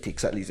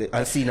 athletics at least,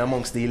 as seen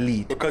amongst the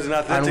elite? Because in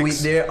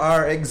athletics, there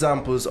are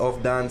examples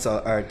of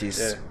dancehall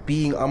artists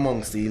being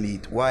amongst the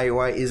elite.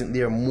 Why isn't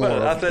there more?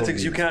 Well,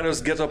 athletics, you can't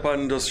just get up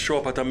and just show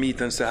up at a meet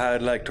and say,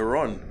 I'd like to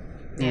run.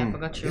 I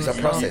forgot you. It's a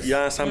process.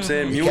 Yes, I'm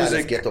saying You can't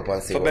music, just get up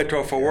and say, for better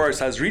or for worse,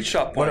 has reached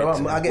that point I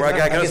where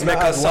I can just make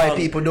a song why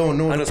people don't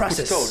know and the just put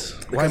it process.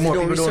 out. Why more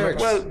people don't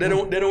know? Well,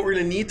 they don't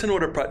really need to know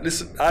the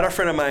process. I had a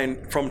friend of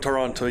mine from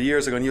Toronto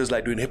years ago, and he was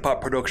like doing hip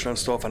hop production and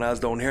stuff, and I was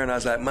down here, and I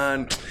was like,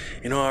 man,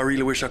 I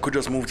really wish I could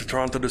just move to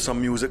Toronto to do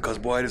some music, because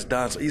boy, this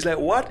dance. He's like,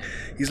 what?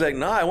 He's like,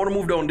 nah, I want to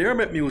move down there and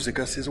make music.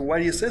 I says, why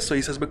do you say so?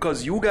 He says,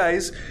 because you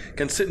guys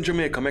can sit in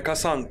Jamaica, make a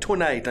song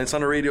tonight, and it's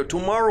on the radio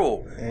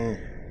tomorrow.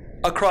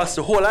 Across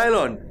the whole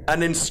island,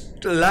 and then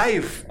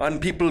live, and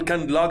people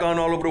can log on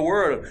all over the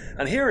world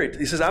and hear it.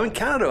 He says, I'm in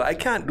Canada, I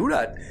can't do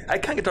that. I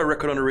can't get a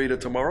record on the radio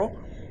tomorrow.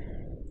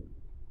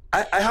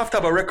 I have to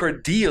have a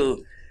record deal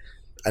with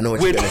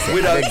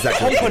a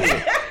company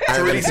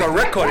to release a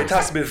record. It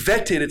has to be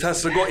vetted, it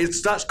has to go,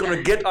 it's not going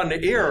to get on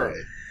the air.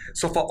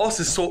 So for us,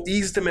 it's so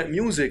easy to make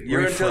music.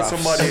 You're going to tell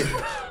somebody...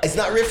 It's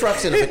not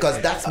riff-raff,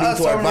 because that's been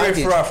to our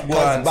advantage.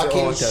 Because back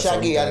in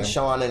Shaggy and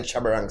Sean and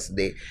Chabarank's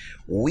day,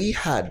 we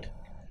had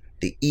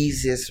the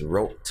easiest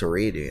route to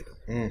radio.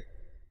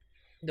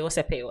 Don't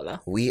say payola.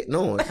 We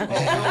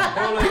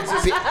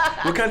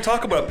can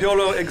talk about it.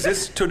 Payola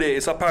exists today.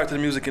 It's a part of the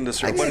music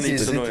industry. One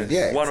needs to know it.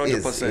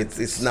 100%.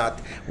 It's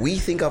not. We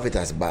think of it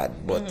as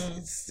bad, but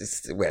it's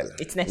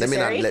necessary. Let me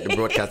not let the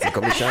Broadcasting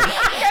Commission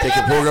take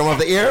the program off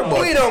the air. But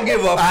we don't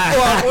give a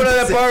fuck. We're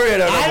not a parade.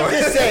 I'm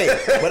just saying.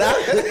 But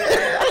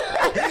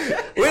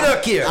we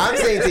don't care. I'm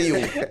saying to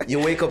you, you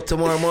wake up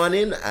tomorrow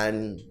morning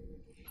and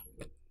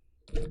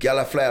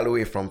Gala fly all the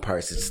way from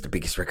Paris. It's the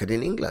biggest record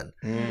in England.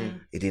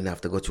 It didn't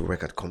have to go to a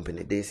record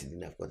company this, it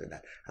didn't have to go to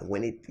that. And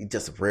when it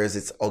just rears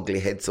its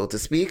ugly head, so to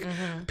speak,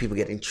 people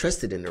get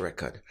interested in the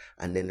record,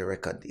 and then the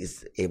record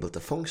is able to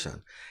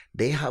function.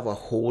 They have a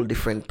whole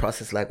different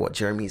process, like what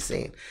Jeremy is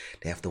saying.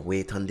 They have to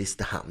wait on this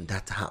to happen,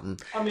 that to happen.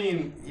 I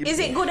mean, is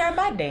it good or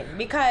bad then?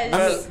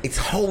 Because it's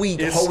how we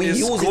use it.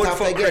 It's good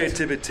for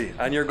creativity,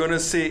 and you're gonna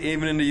see,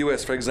 even in the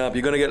US, for example,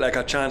 you're gonna get like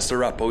a Chance the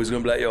Rapper who's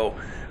gonna be like, yo,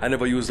 I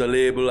never used a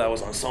label, I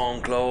was on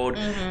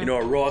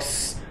SoundCloud.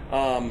 Ross,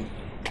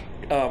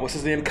 what's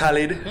his name,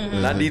 Khaled,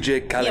 not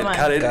DJ Khaled,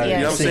 Khaled, you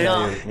know what I'm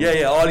saying?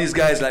 Yeah, all these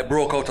guys like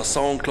broke out of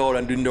SoundCloud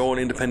and doing their own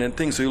independent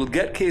thing. So you'll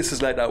get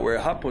cases like that where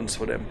it happens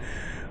for them.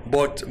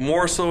 But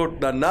more so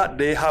than that,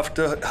 they have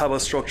to have a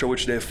structure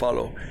which they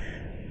follow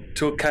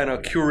to kind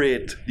of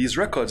curate these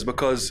records,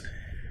 because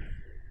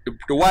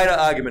the wider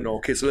argument now,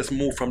 okay, so let's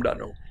move from that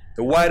now.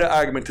 The wider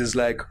argument is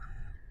like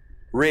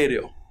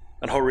radio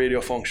and how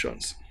radio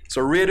functions.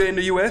 So radio in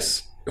the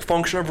US, the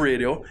function of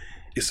radio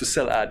is to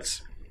sell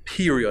ads,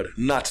 period.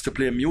 Not to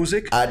play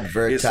music.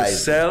 Advertising. It's to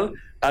sell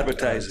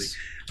advertising.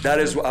 That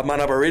is, a man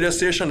of a radio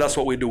station, that's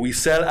what we do. We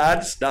sell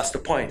ads, that's the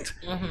point.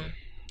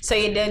 So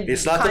you did.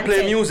 It's not to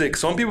play music.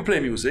 Some people play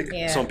music.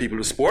 Some people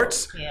do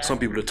sports. Some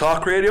people do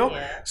talk radio.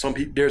 Some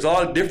people, there's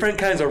all different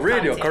kinds of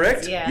radio,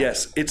 correct?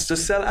 Yes, it's to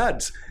sell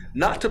ads,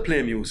 not to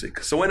play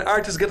music. So when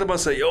artists get up and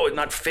say, yo, it's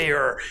not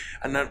fair,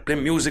 and not play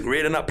music,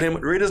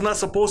 radio's not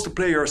supposed to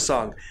play your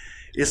song.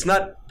 It's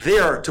not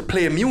there to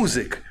play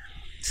music.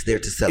 It's there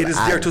to sell ads. It is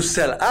there to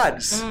sell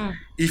ads.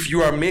 If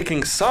you are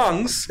making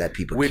songs that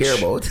people care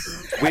about,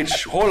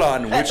 which your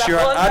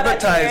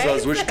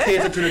advertisers, which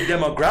cater to the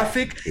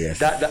demographic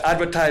that the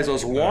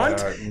advertisers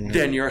want,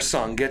 then your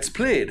song gets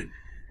played.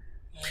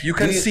 You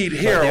can see it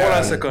here. Hold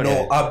on a second.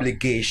 No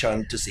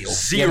obligation to say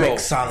zero.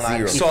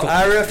 Zero. So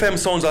RFM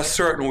sounds a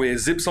certain way,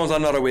 Zip sounds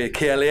another way,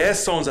 KLAS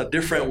sounds a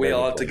different way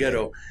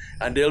altogether.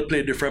 And they'll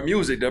play different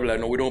music. They'll be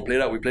like, no, we don't play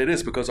that. We play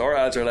this because our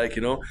ads are like,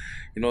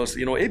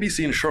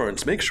 ABC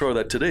Insurance. Make sure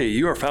that today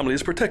your family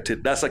is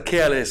protected. That's a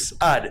KLS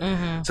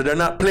ad. So they're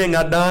not playing a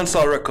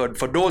dancehall record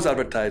for those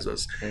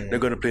advertisers. They're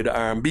going to play the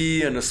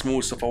R&B and the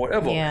smooth stuff or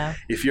whatever. Yeah.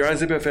 If you're on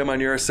Zip FM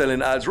and you're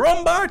selling ads,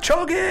 Rumba,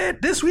 Chug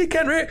It, this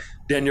weekend, right?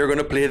 Then you're going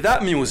to play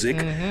that music.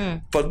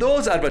 For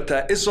those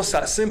advertisers, it's just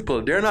that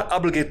simple. They're not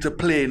obligated to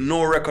play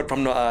no record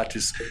from no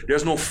artist.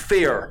 There's no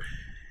fear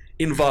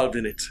involved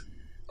in it.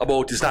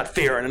 About it's not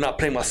fair and they're not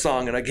playing my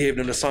song and I gave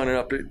them the song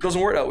and it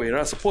doesn't work that way. They're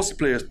not supposed to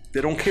play it.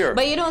 They don't care.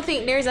 But you don't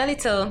think there's a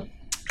little...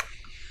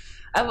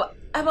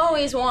 I've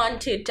always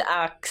wanted to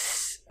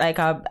ask like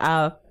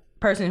a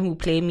person who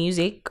play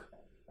music,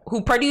 who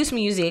produce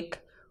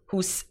music,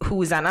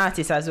 who's an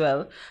artist as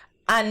well,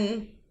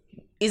 and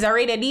is a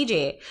radio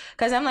DJ.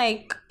 Because I'm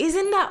like,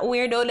 isn't that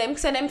weird though? Them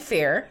say them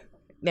fair.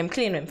 Them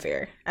claim them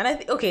fair. And I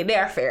think, okay, they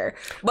are fair.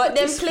 But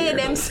them play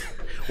them...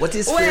 What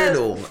is fair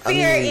though?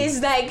 Fair is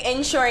like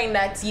ensuring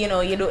that, you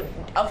don't...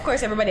 Of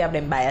course, everybody have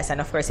them bias and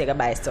of course you can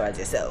bias towards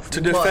yourself.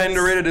 To defend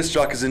the radio disc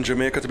jockeys in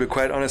Jamaica, to be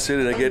quite honest with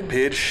you, they get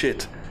paid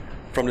shit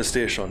from the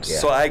stations. Yeah.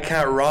 So I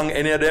can't wrong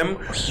any of them.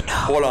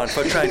 Hold on,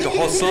 for trying to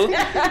hustle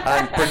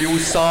and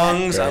produce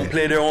songs and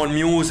play their own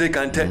music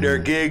and take their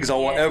gigs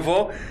or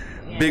whatever.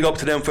 Big up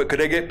to them because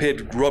they get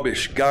paid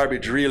rubbish,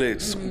 garbage, really.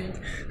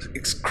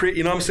 It's crazy,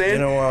 you know what I'm saying?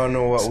 You don't want to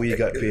know what we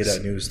got paid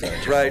at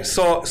newsstand. Right,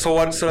 so that's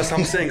what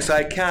I'm saying.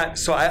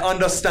 So I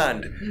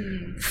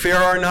understand.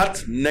 Fair or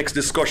not, next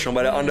discussion,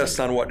 but I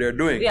understand what they're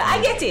doing. Yeah,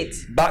 I get it.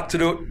 Back to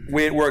the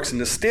way it works in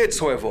the States,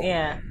 however.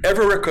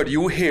 Every record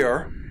you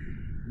hear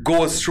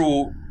goes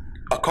through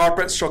a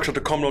corporate structure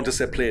to come down to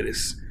say, play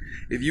this.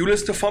 If you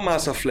listen to Fun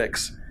Master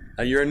Flex,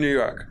 and you're in New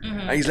York,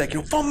 and he's like,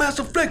 yo, Fun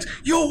Master Flex,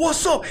 yo,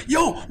 what's up?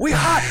 Yo, we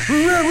hot.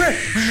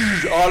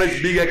 All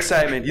this big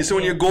excitement. You see,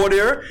 when you go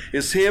there,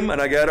 it's him and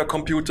I got a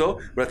computer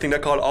with a thing they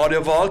call Audio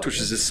Vault, which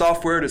is the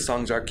software. The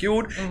songs are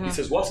queued. He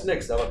says, what's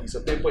next? I have a piece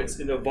of paper. It's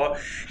in the vault.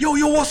 Yo,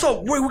 what's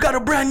up? We got a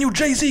brand new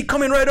Jay-Z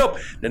coming right up.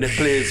 Then it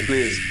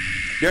plays.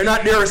 They're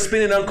not there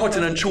spinning and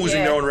cutting and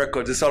choosing their own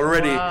records. It's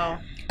already... Wow.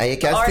 And you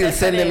can still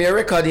send them your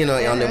record,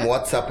 on them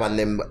WhatsApp and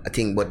them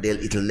thing, but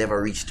it'll never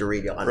reach the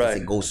radio unless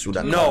it goes through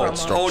that corporate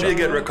structure. How do you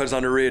get records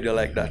on the radio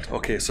like that?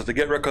 Okay, so to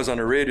get records on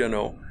the radio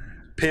now,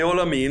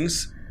 payola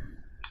means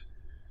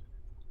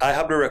I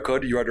have the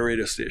record, you are the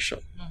radio station,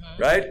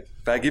 right?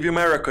 If I give you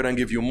my record and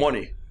give you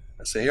money,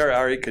 I say, here,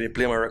 Ari, can you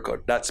play my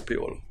record? That's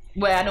payola.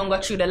 Well, I don't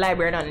go through the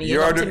library,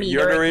 you're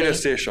the radio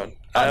station.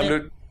 I am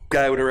the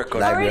guy with the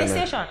record. The radio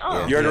station.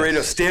 Oh. You're the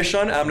radio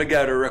station. I'm the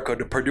guy with the record,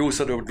 the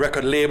producer, the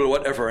record label,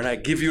 whatever, and I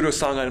give you the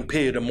song and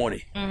pay you the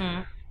money.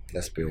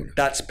 That's payola.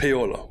 That's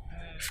payola.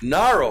 If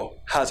Naro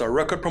has a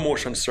record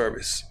promotion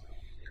service,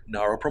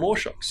 Naro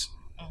Promotions.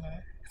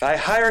 If I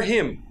hire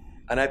him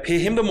and I pay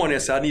him the money, I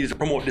say I need to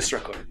promote this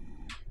record.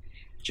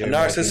 And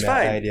Naro says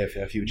fine.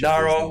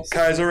 Naro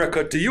carries a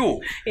record to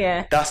you.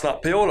 Yeah. That's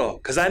not payola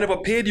because I never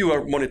paid you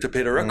money to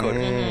pay the record.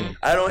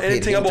 I don't know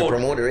anything about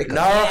it.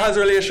 Naro has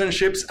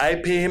relationships. I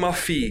pay him a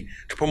fee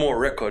to promote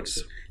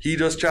records. He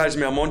just charges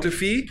me a monthly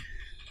fee.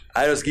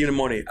 I just give him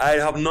money. I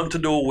have nothing to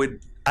do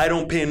with. I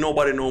don't pay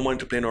nobody no money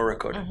to play no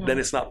record. Then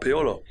it's not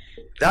payola.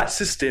 That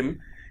system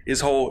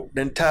is how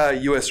the entire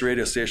US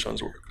radio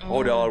stations work.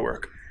 How they all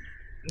work.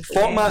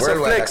 Funk Master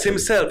Flex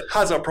himself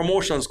has a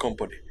promotions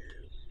company.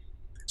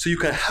 So you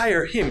can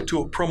hire him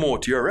to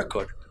promote your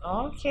record.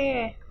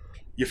 Okay.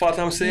 You follow what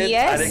I'm saying?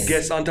 Yes. And it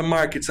gets onto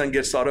markets and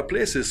gets to other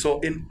places. So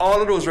in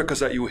all of those records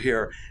that you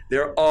hear,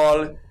 they're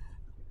all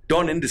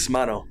done in this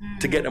manner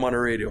to get them on the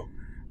radio.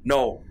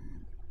 No,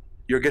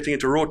 you're getting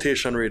into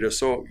rotation radio.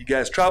 So you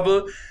guys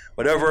travel,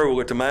 whatever, we'll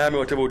go to Miami,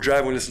 whatever, we'll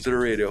drive and listen to the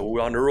radio. We're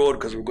on the road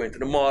because we're going to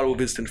the mall, we're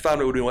visiting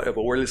family, we're doing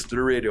whatever. We're listening to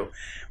the radio.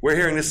 We're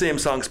hearing the same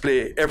songs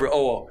play every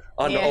hour,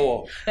 on the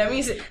hour. That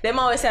means, them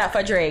always say that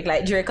for Drake.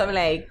 Like, Drake coming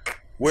like...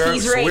 We're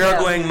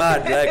going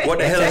mad. Like, what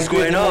the hell is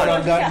going on?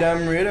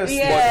 Goddamn radio. But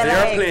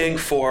they're playing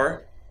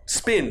for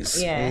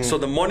spins. Yeah. So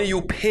the money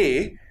you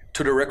pay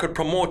to the record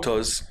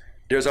promoters,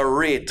 there's a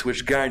rate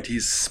which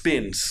guarantees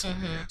spins.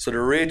 So the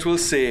rate will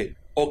say,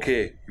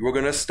 okay, we're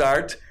going to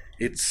start.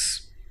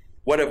 It's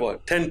whatever,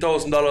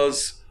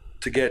 $10,000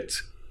 to get.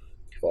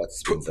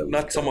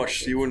 Not so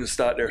much. You wouldn't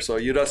start there. So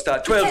you just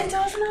start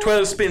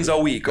 12 spins a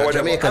week or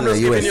whatever. I'm just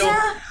giving you.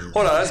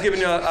 Hold on, I was giving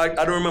you. I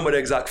don't remember the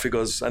exact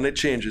figures, and it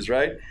changes,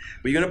 right?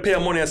 But you're gonna pay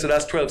money, and so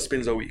that's 12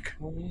 spins a week.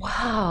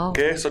 Wow.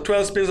 Okay, so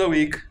 12 spins a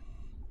week.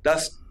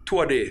 That's 2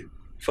 a day.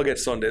 Forget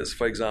Sundays,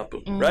 for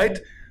example, right?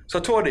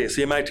 So 2 a day.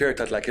 So you might hear it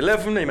at like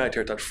 11, you might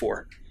hear it at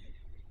 4.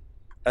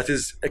 That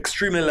is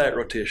extremely light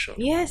rotation.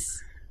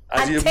 Yes.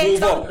 As you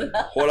move up,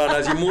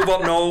 as you move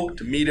up now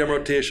to medium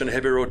rotation,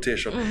 heavy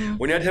rotation.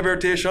 When you're at heavy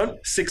rotation,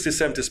 60,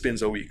 70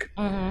 spins a week.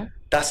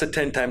 That's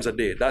 10 times a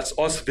day. That's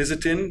us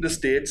visiting the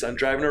States and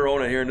driving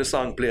around and hearing the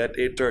song play at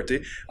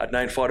 8:30, at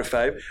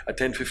 9:45, at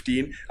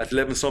 10:15, at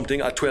 11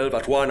 something, at 12,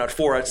 at 1, at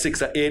 4, at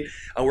 6, at 8,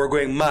 and we're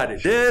going mad.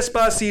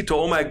 Despacito,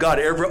 oh my God,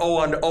 every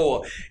hour on the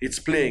hour, it's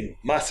playing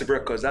massive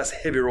records. That's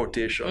heavy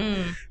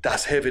rotation.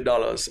 That's heavy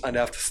dollars, and they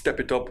have to step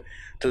it up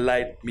to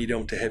light,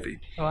 medium to heavy.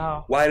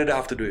 Wow. Why did I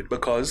have to do it?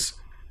 Because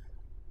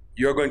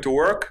you're going to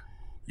work,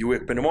 you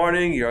wake up in the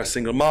morning, you're a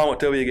single mom,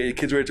 whatever, you get your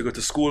kids ready to go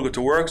to school, go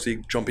to work, so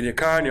you jump in your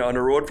car and you're on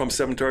the road from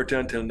 7:30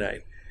 until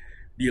 9.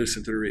 You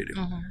listen to the radio.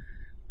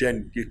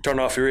 Then you turn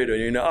off your radio,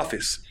 you're in the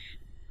office.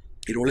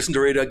 You don't listen to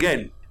the radio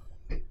again.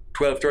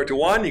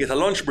 12:31, you get a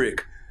lunch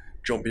break.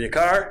 Jump in your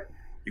car,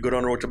 you go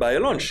down the road to buy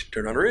your lunch,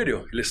 turn on the radio,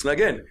 you listen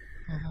again.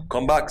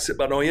 Come back, sit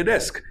back on your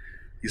desk.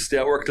 You stay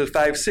at work till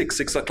 5,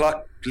 6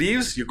 o'clock,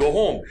 leaves, you go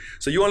home.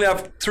 So you only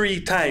have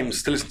 3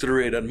 times to listen to the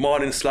radio,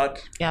 morning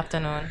slot. The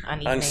afternoon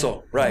and evening. And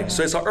so, right.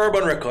 So it's an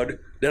urban record.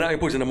 They're not going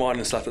to put it in the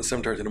morning slot at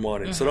 7:30 in the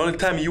morning. So the only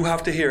time you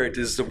have to hear it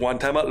is the one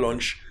time at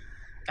lunch.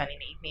 And in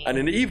the evening. And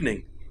in the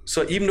evening.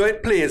 So even though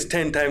it plays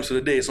 10 times for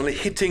the day, it's only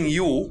hitting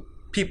you,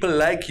 people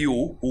like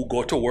you who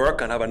go to work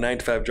and have a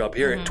 9-to-5 job,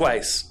 hear it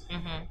twice.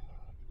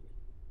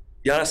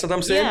 You understand what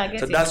I'm saying? Yeah, I get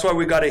so it. that's why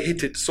we got to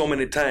hit it so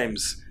many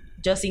times.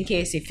 Just in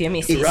case if you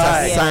miss it. It's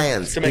a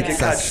science. To make it It's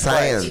a catch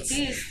science.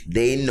 It is.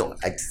 They know.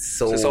 It's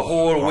so. So it's a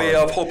whole way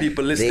of how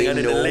people listening. They And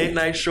in the know. late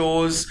night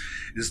shows,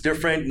 it's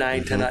different.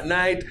 9, 10 at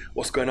night.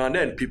 What's going on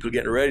then? People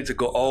getting ready to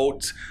go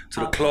out to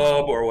the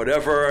club or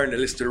whatever, and they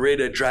listen to the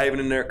radio,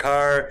 driving in their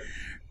car.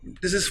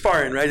 This is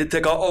foreign, right? It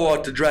take an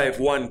hour to drive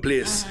one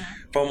place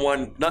from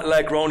one, not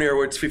like around here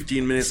where it's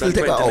 15 minutes Still and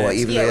take 20 an hour, minutes.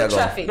 even Yeah, though you with go.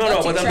 traffic.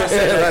 No, but I'm just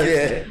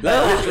saying,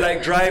 Yeah.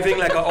 like driving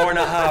like an hour and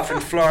a half in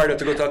Florida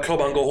to go to a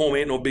club and go home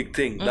ain't no big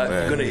thing.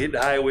 You're gonna hit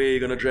the highway, you're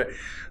gonna drive.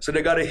 So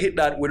they gotta hit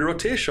that with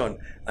rotation,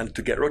 and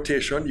to get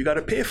rotation, you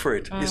gotta pay for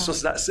it. It's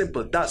just that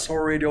simple. That's how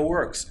radio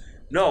works.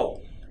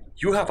 No,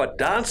 you have a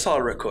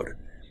dancehall record,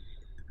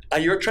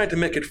 and you're trying to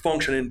make it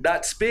function in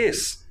that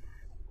space.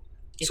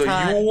 So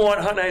hard. you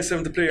want Hot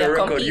 97 to play a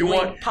record. You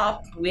want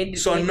pop with.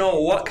 so with,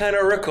 no, what kind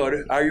of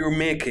record are you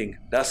making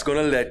that's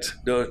gonna let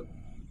the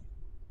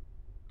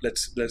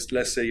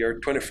let's say you're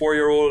a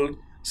 24-year-old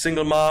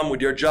single mom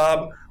with your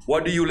job.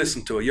 What do you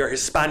listen to? You're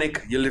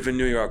Hispanic, you live in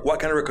New York. What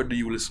kind of record do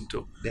you listen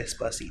to?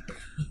 Despacito.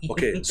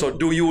 Okay, so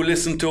do you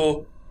listen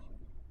to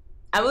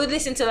I would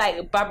listen to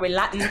like probably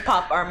Latin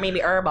pop or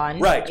maybe urban.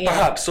 right, Yeah.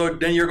 perhaps. So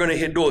then you're gonna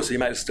hit those. So you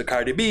might listen to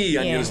Cardi B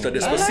and you Yeah. listen to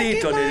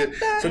Despacito.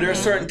 So there are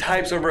certain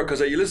types of records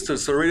that you listen to.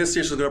 So radio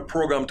stations are gonna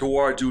program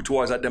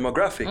towards that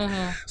demographic.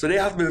 So they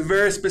have to be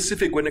very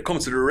specific when it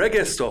comes to the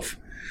reggae stuff.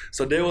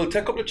 So they will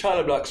take up the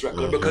Charlie Black's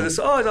record because it's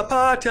a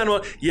party and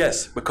all.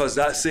 Yes, because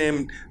that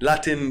same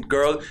Latin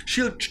girl,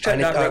 she'll check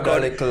And that it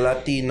got record. like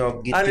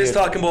Latino guitar. And it's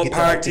talking about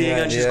guitar partying thing,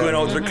 and she's yeah. going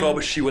out to the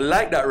club. She will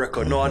like that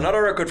record. No,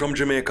 another record from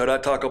Jamaica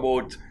that talk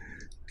about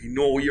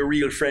who your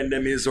real friend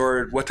them is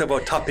or whatever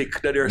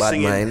topic that they're Bad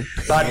singing. Mind.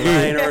 Bad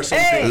Mind or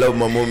something. Love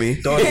my mommy.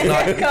 Does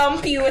not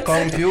Computer.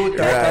 computer.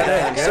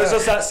 Right. So it's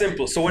just that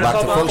simple. So when Back I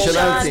to talk about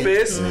functionality.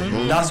 space,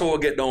 that's what we'll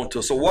get down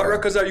to. So what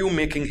records are you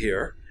making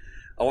here?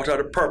 And what are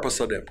the purpose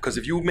of them? Because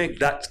if you make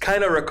that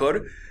kind of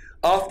record,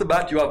 off the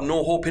bat, you have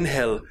no hope in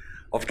hell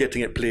of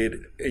getting it played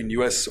in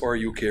US or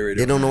UK radio.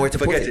 They don't know where to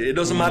Forget put it. It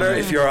doesn't matter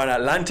if you're on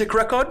Atlantic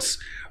Records,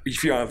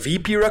 if you're on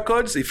VP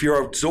Records, if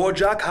you're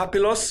Zojak,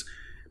 Happilus,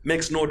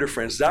 makes no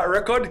difference. That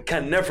record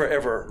can never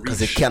ever reach.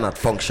 Because it cannot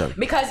function.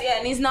 Because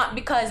and it's not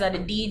because of the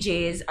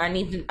DJs and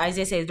even as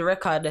they say the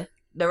record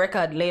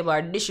label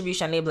or the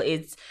distribution label,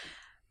 it's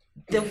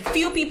the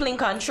few people in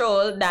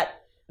control that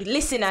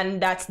listen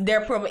and that's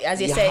their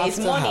as you say have it's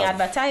to money have-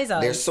 advertisers.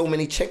 There's so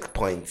many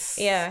checkpoints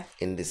Yeah.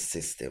 in this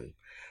system,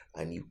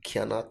 and you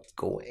cannot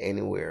go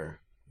anywhere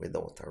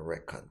without a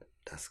record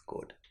that's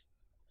good.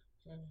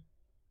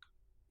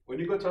 When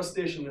you go to a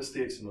station in the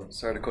States,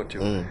 sorry to cut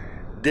you,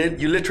 then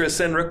you literally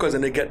send records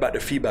and they get back the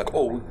feedback.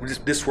 Oh,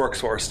 this works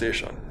for our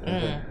station.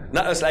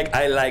 Not as like,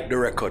 I like the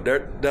record.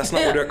 That's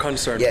not what they're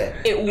concerned. Yeah.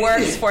 It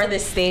works for the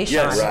station.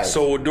 Yes. Right.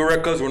 So we'll do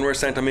records when we're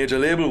signed to a major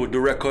label. We'll do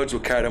records.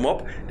 We'll carry them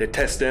up. They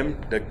test them.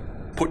 They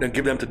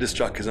give them to disc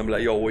jockeys and be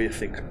like, yo, what do you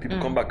think? People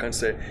come back and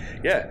say,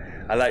 yeah,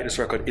 I like this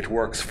record. It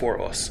works for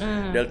us.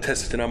 They'll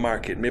test it in a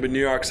market. Maybe New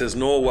York says,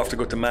 no, we'll have to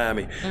go to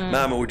Miami.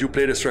 Miami, would you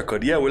play this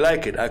record? Yeah, we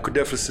like it. I could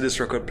definitely see this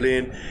record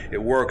playing.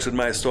 It works with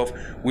my stuff.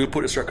 We'll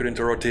put this record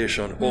into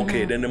rotation.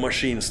 Okay, then the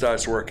machine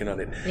starts working on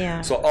it.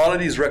 Yeah. So all of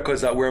these records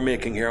that we're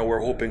making here,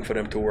 we're hoping for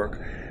them to work.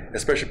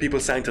 Especially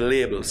people signed to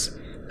labels.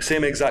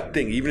 Same exact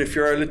thing. Even if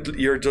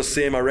you're just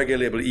saying a reggae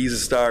label, Easy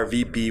Star,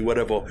 VP,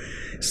 whatever.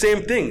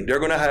 Same thing. They're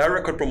going to hire a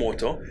record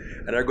promoter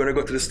and they're going to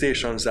go to the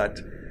stations that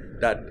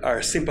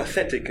are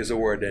sympathetic, is a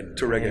word then,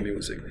 to reggae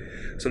music.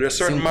 So there are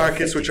certain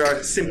markets which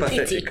are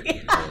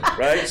sympathetic,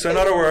 right? So in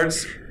other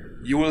words,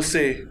 you will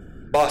say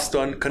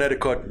Boston,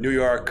 Connecticut, New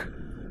York,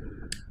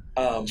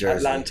 Jersey.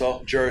 Atlanta,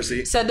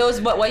 Jersey. So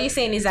those, but what you're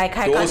saying is like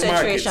high Those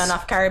concentration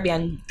markets. of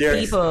Caribbean There,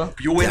 people.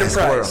 you win the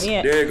prize.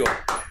 Yeah. There you go.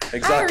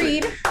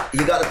 Exactly. I read.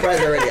 You got the prize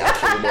already,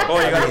 actually. Oh,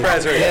 you got the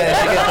prize already. Yeah,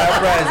 she got that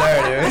prize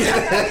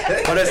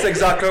already. But that's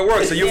exactly how it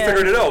works. So you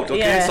figured it out, okay?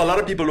 Yeah. So a lot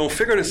of people don't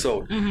figure this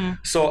out.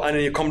 So, and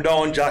then you come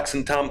down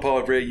Jackson,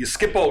 Tampa, you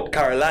skip out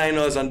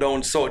Carolinas and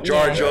down South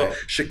Georgia,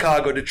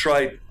 Chicago,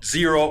 Detroit,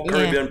 zero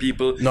Caribbean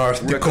people.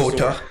 North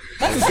Dakota.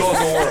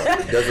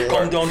 Doesn't work.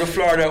 Come down to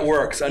Florida, it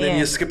works. And then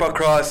you skip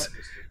across.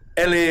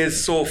 LA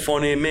is so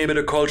funny, maybe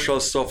the cultural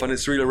stuff, and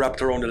it's really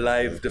wrapped around the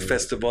live, the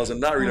festivals, and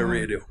not really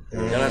radio. You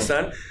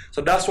understand?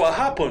 So that's what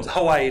happens.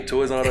 Hawaii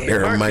too is another big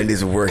Her market. mind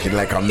is working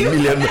like a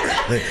million. You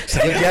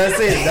can't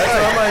say it. That's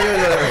what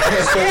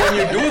I'm So when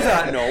you do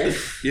that now,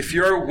 if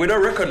you're with a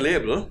record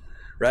label,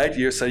 right?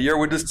 You're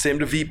with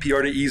the VP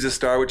or the Easy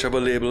Star,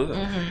 whichever label.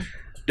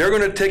 They're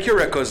going to take your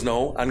records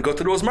now and go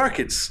to those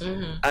markets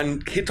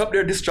and hit up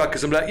their disc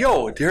jockeys and be like,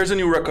 yo, here's a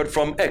new record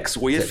from X.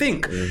 What do you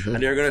think?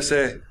 And they're going to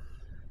say,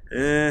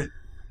 I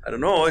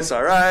don't know, it's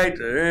all right.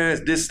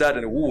 It's this, that,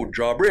 and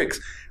draw bricks.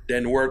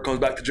 Then word comes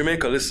back to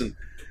Jamaica. Listen,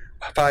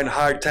 I find a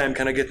hard time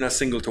kind of getting a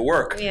single to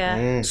work.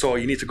 So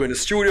you need to go in the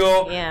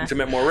studio, you need to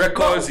make more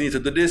records, you need to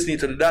do this, you need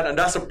to do that. And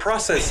that's a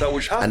process that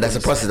which happens. And that's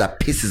a process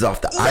that pisses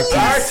off the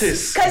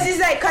artist. Because it's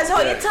like, because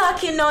how you're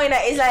talking now,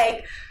 it's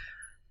like,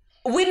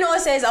 we know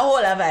it says a whole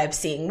lot of vibe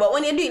thing, but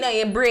when you do it now,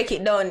 you break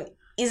it down.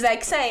 It's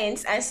like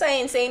science, and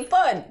science ain't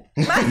fun.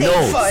 Math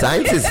ain't fun.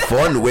 Science is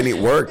fun when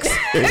it works.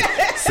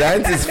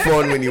 Science is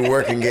fun when you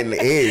work and getting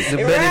A's. The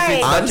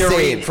benefits that you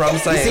read from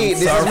science. You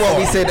see,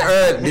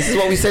 this is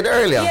what we said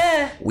earlier.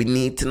 Yeah. We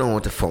need to know how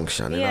to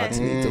function. In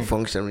order to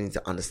function, we need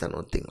to understand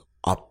how things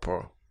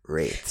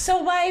operate.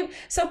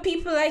 So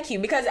people like you,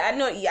 because I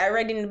know I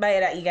read in the bio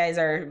that you guys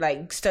are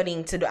like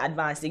studying to do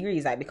advanced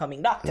degrees, like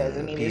becoming doctors.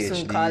 I mean, they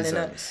soon calling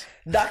a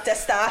Dr.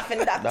 Staff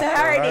and Dr.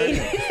 Hardy.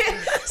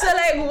 So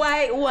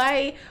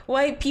like,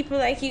 why people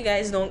like you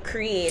guys don't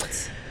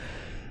create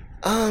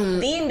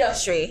the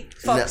industry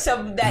so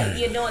that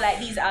like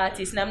these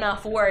artists, them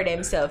not for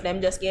themselves.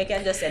 Them just you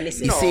can just say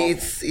listen. You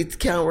see, it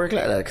can't work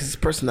like that because it's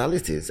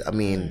personalities. I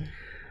mean,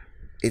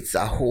 it's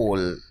a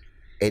whole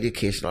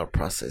educational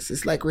process.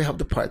 It's like we have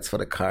the parts for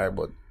the car,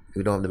 but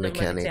we don't have the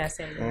mechanic.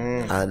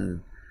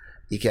 And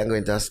you can't go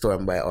into a store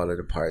and buy all of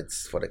the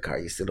parts for the car.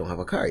 You still don't have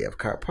a car. You have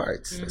car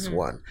parts. That's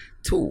one.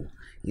 Two,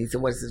 you need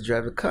somebody to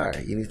drive the car.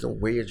 You need to know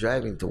where you're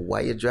driving to,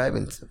 why you're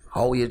driving to,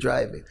 how you're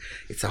driving.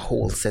 It's a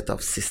whole set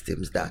of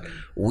systems that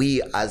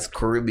we as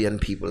Caribbean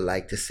people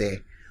like to say,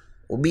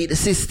 we beat the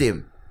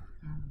system.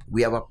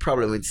 We have a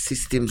problem with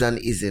systems and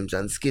isms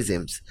and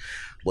schisms,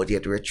 but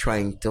yet we're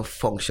trying to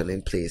function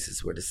in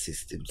places where the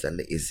systems and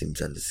the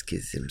isms and the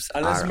schisms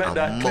and let's make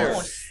that clear.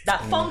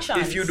 That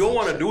functions. If you don't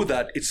want to do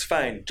that, it's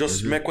fine.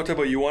 Just make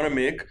whatever you want to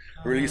make,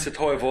 release it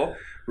however,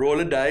 roll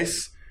the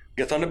dice,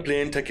 get on the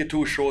plane, take your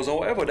 2 shows or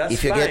whatever. That's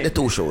if you fine. get the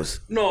 2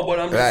 shows. No, but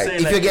I'm just saying,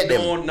 if like, you get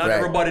them, not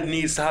everybody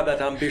needs to have that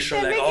ambition.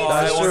 Like,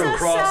 I that's want so to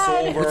cross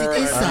sad. over. But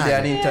it is sad. They're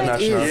an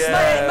international.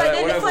 Yeah, but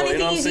then whatever, the funny you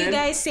know thing is, what I'm you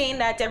guys saying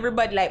that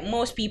everybody, like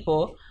most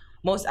people,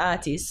 most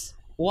artists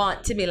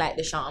want to be like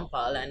the Sean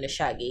Paul and the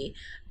Shaggy,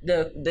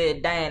 the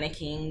Diana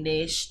King,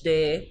 the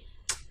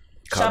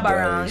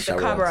Shabarang,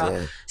 the Cabra.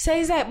 Yeah. So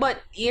it's like,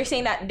 but you're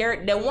saying that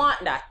they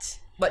want that,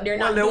 but they're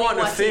not. Well, they doing want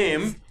the what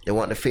fame. They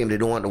want the fame, they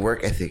don't want the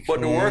work ethic.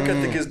 But the work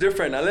ethic is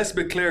different. And let's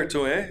be clear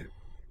too,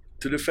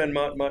 to defend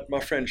my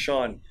friend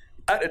Sean.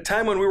 At the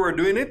time when we were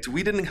doing it,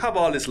 we didn't have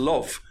all this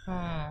love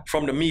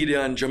from the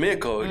media in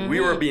Jamaica. We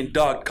were being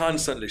dogged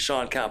constantly.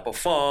 Sean can't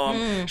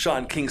perform.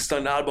 Sean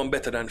Kingston album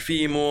better than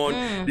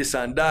Femon. This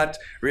and that.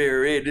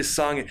 Ray, this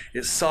song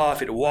is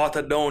soft. It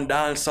watered down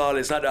dancehall.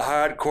 It's not the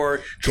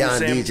hardcore. Can't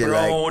Same DJ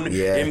brown. like,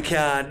 yeah. Him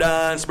can't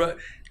dance. But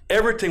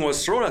everything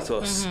was thrown at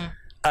us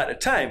at the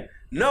time.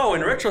 Now,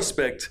 in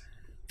retrospect,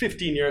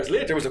 15 years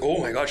later, it was like, oh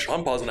my God,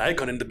 Sean Paul's an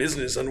icon in the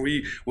business, and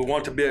we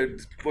want to be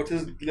what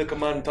is little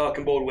man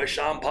talking about where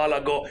Sean Paul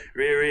go,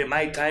 Ray,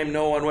 my time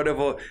now, and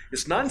whatever.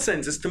 It's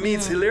nonsense. To me,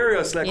 it's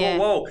hilarious. Like, oh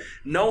wow,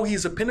 now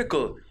he's a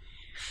pinnacle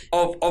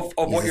of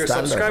what you're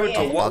subscribing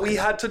to. What we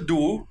had to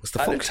do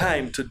at the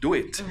time to do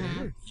it.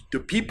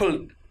 The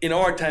people in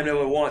our time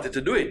never wanted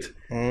to do it.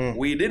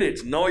 We did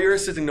it. Now you're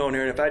sitting down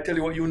here, and if I tell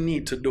you what you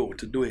need to do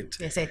it,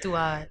 They say too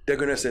hard. they're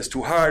gonna say it's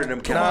too hard, and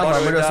them can't I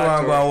bother with just want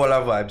that. to go all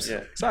our vibes.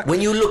 Yeah, exactly.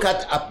 When you look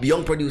at a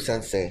young producer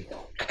and say,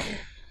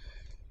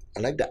 I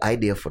like the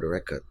idea for the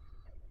record,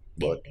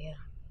 but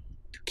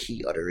the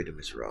key of the rhythm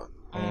is wrong.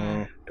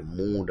 The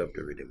mood of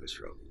the rhythm is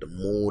wrong. The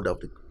mode of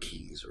the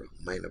key is wrong.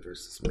 Minor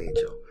versus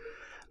major.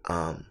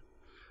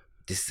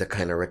 This is a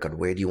kind of record.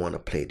 Where do you want to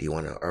play? Do you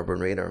want an urban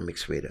radar or a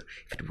mixed radar?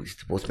 If it was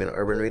supposed to be an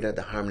urban radar,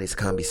 the harmonies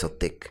can't be so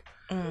thick.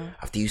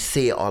 After you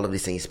say all of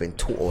this and you spend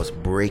 2 hours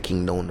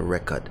breaking down the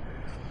record,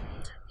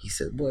 he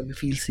said, boy, I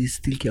feel he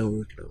still can't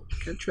work now.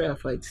 Can't try to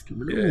fight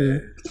still.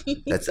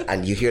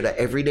 And you hear that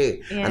every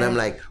day. And I'm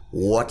like,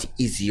 what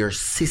is your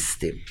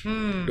system?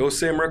 Those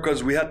same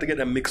records, we had to get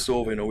them mixed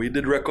over. You know, we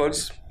did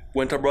records,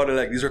 went abroad,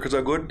 like, these records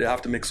are good, they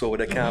have to mix over.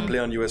 They can't play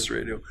on US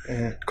radio.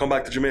 Come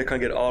back to Jamaica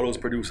and get all those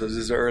producers.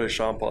 This is the early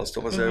Sean Paul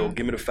stuff. I said, oh,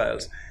 give me the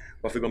files.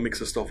 But we're going to mix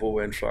the stuff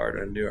over in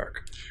Florida and New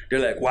York. They're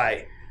like,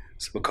 why?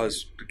 It's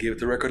because they gave it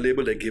to the record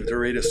label, they gave it to the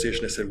radio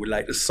station, they said, we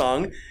like the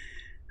song.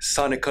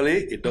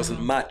 Sonically, it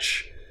doesn't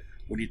match.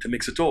 We need to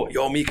mix it over.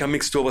 Yo, me can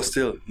mix it over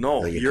still.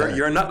 No,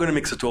 you're not going to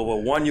mix it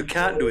over. One, you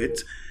can't do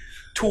it.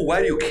 Two, why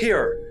do you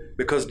care?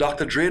 Because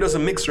Dr. Dre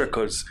doesn't mix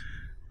records.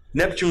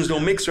 Neptunes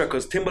don't mix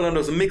records. Timbaland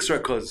doesn't mix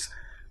records.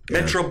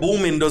 Metro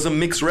Boomin doesn't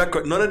mix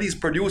records. None of these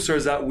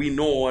producers that we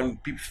know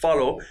and people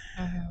follow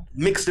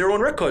mix their own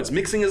records.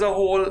 Mixing is a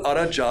whole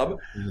other job.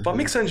 For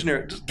mix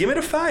engineer, just give me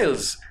the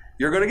files.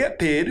 You're going to get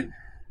paid.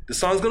 The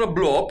song's going to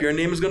blow up. Your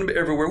name is going to be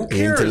everywhere. Who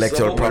cares?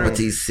 Intellectual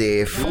property is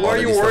safe. Who are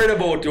you worried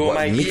about? Oh,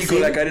 my ego,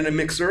 like I didn't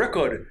mix the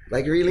record.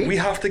 Like really? We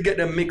have to get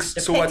them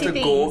mixed so what to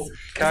go.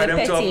 Carry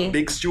them to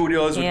big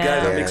studios with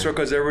guys that mix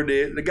records every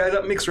day. The guys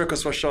that mix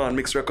records for Sean,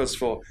 mix records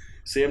for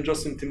same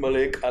Justin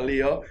Timberlake,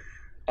 Aaliyah,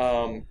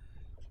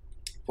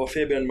 for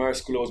Fabian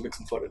Marskull I was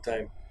mixing for at the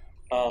time.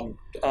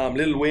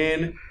 Lil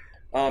Wayne,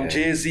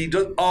 Jay-Z,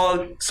 just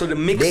all, so the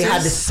mixes. They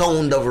had the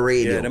sound of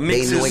radio. Yeah, the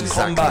mixes they know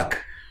exactly. come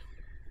back.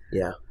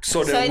 Yeah.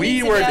 So it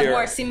we needs were to be a there.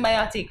 more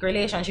symbiotic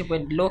relationship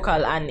with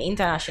local and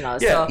international.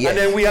 Yeah, So and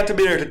then we had to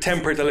be there to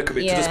temper it a little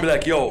bit. To just be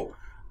like, yo,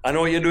 I know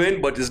what you're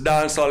doing, but this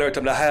dance all every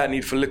time the higher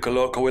need for liquor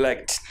low, because we're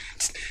like,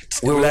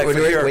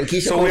 when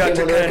Keisha so we had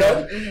to kind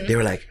of, they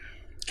were like,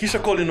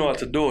 Keisha Cole didn't know what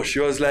to do. She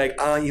was like,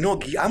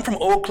 I'm from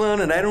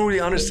Oakland and I don't really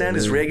understand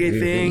this reggae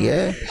thing.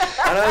 Yeah.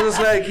 And I was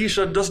like,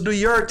 Keisha, just do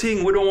your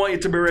thing. We don't want you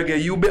to be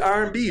reggae. You be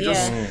R&B.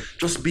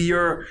 Just be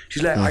your...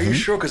 She's like, are you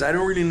sure? Because I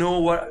don't really know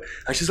what...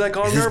 And she's like,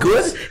 Is this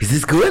good? Is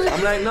this good?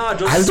 I'm like, nah,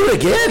 just... I'll do it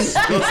again. Just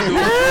do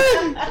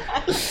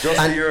it. Just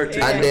do your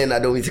thing. And then, I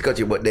don't mean to cut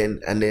you, but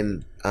then,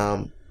 when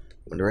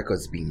the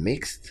record's being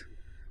mixed,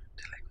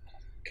 they're like,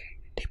 okay,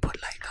 they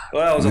put like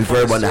well, that was a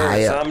reverb fun on the story.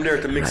 higher. So I'm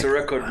there to mix a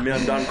record, me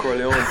and Don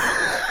Corleone.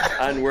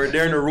 And we're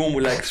there in a room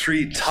with like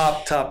three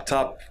top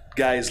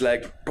guys,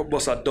 like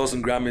almost a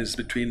dozen Grammys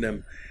between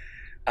them.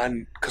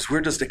 And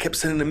because they kept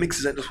sending the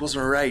mixes that just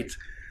wasn't right.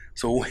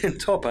 So we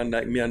went up and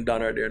like me and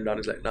Don are there and Don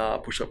is like, nah,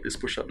 push up this,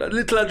 push up that.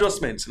 Little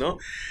adjustments, you know?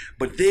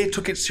 But they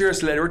took it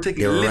seriously. Like,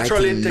 they were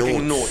literally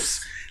taking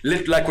notes.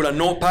 Like with a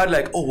notepad,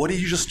 like, oh, what did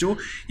you just do?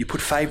 You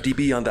put 5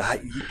 dB on the high.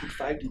 You put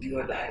 5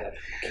 dB on the high.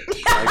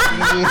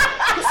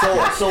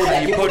 So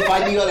that you put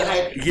 5 dB on the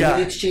high. Yeah.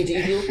 You need to change the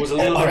EQ? Was a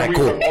little all right,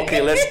 cool.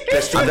 Okay, let's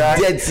do that.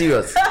 I'm dead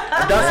serious.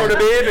 That's for the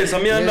baby. So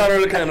me and Naro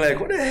look at him like,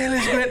 what the hell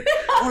is going?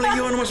 Only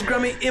you and must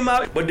Grammy him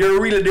out. But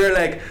they're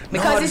like,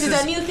 because this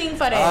is a new thing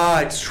for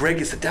them. It's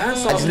reggae, it's a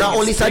dancehall. It's not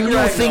only a new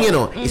right thing, now. you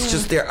know. It's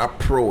just their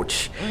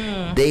approach.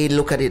 They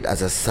look at it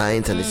as a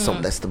science, and it's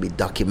something that's to be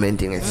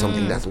documenting, and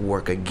something that's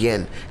work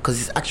again, because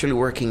it's actually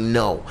working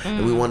now,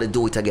 and we want to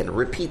do it again.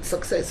 Repeat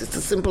success. It's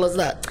as simple as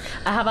that.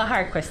 I have a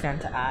hard question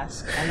to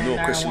ask. No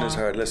question is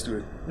hard. Let's do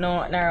it.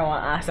 No, Naro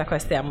want to ask a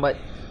question, but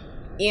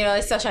you know,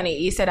 it's such an.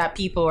 You said that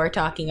people were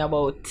talking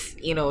about,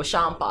 you know,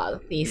 Sean Paul.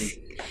 He's,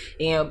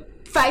 you know,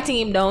 fighting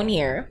him down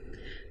here.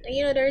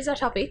 You know, there is a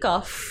topic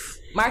of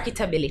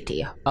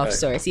marketability of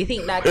sorts. You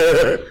think that?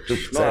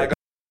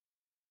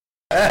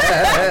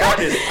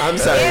 I'm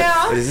sorry. You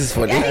know, this is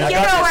funny. I think you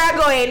know where I'm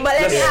going, but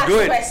let me ask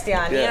the question.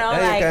 Yeah. You know,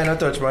 You kind of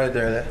touch on it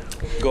there.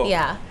 Go.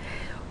 Yeah.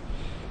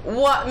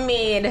 What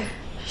made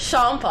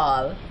Sean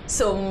Paul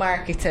so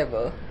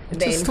marketable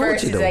then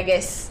versus, I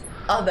guess,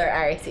 other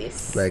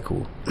artists? Like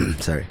who?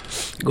 Sorry.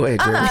 Go ahead,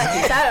 Jeremy.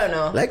 I don't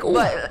know. Like who?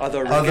 But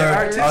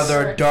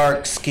Other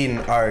dark skin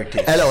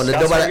artists. Hello, the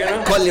That's double.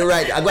 regular? Call you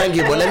right. I'm going to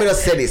give you. Let me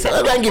just say this.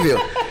 I'm going to give you.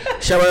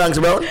 Shabba Ranks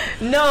Brown?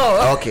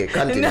 no. Okay,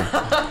 continue.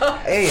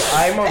 Hey,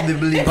 I'm of the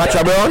belief Pacha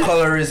that Brown?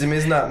 colorism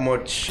is not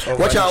much of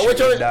Watch an out. issue Watch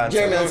with out. dancehall.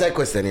 Jeremy, answer that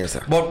question here,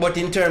 sir. But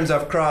in terms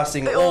of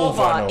crossing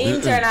over now,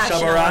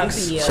 International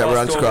Shabaranks. appeal. Shabba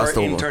Ranks crossed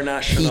over.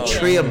 International. He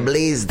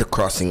trailblazed the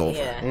crossing over.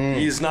 Yeah.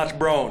 He's not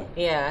brown.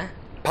 Yeah.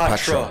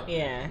 Patra.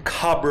 Yeah.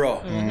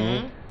 Cabra.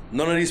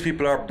 None of these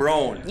people are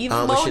brown.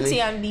 Even Machine. Bounty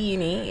and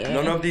Beanie. Yeah.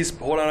 None of these.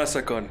 Hold on a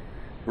second.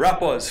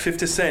 Rappers.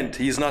 50 Cent.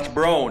 He's not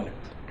brown.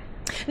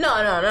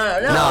 No.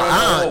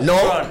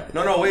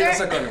 No. Wait a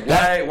second.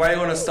 Why you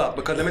wanna stop?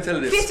 Because let me tell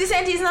you this. 50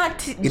 Cent is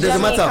not It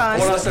doesn't matter. Hold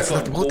on a It's not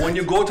second. about But when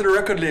you go to the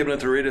record label and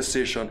to the radio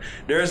station,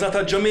 there is not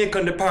a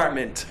Jamaican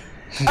department.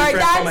 Or Different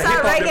from a dancehall hip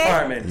hop reggae.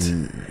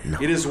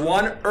 department. It is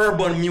one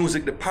urban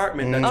music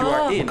department that you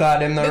are in. because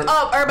them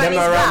Urban is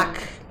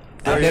black.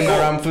 There you them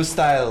go. are to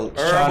style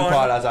Sean Urban.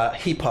 Paul as a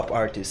hip hop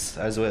artist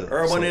as well.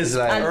 Urban So is it's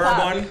like, And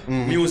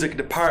urban music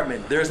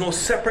department. There is no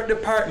separate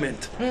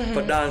department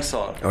for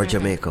dancehall. Or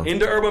Jamaica. In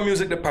the urban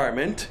music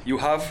department, you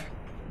have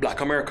black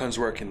Americans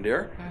working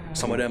there.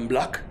 Some of them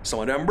black,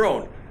 some of them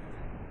brown.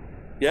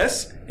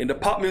 Yes? In the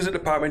pop music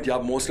department, you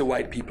have mostly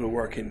white people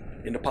working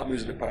in the pop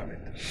music department.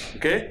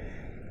 Okay?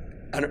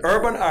 An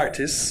urban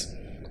artist,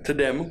 to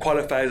them,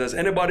 qualifies as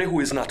anybody who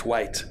is not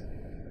white.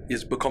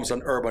 Becomes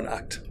an urban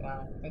act.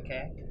 Wow.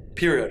 Okay.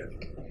 Period.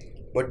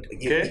 but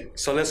Okay,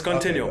 so let's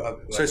continue.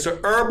 Okay. So it's the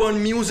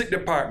urban music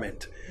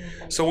department.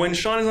 So when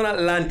Sean is on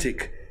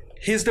Atlantic,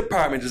 his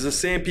department is the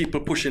same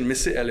people pushing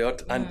Missy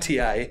Elliott and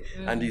T.I.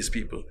 and these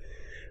people.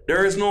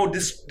 There is no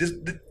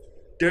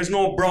there's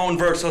no brown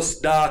versus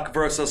dark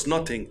versus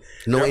nothing.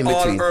 No They're in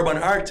all between. urban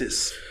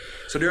artists.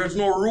 So there's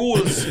no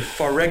rules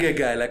for reggae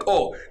guy. Like,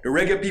 oh, the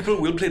reggae people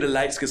will play the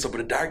light skin stuff, but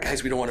the dark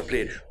guys we don't want to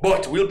play it.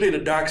 But we'll play the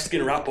dark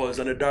skin rappers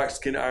and the dark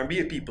skin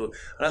R&B people. And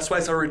that's why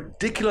it's a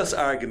ridiculous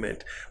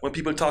argument when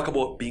people talk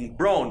about being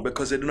brown,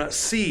 because they do not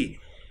see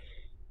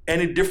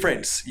any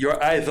difference.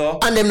 You're either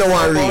and them no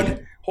one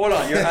read. Hold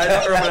on, you're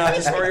either urban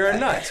artist or you're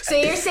not. So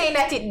you're saying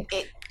that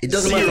it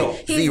doesn't matter.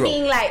 He's Zero.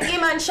 being like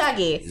him and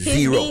Shaggy. He's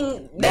Zero.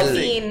 being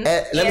nothing.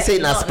 Let me say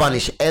it in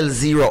Spanish. El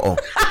zero.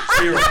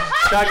 Zero.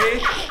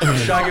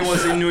 Shaggy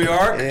was in New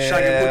York. Yeah.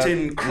 Shaggy put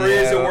in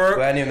crazy work.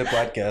 We're in the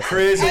podcast.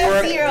 Crazy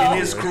work L0. in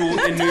his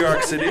crew in New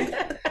York City.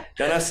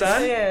 You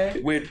understand? Yeah.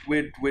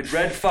 With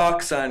Red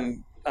Fox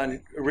and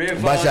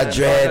Raven Basha and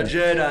Dread. Basha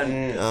Dread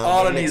and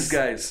all of these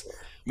guys.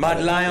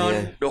 Mad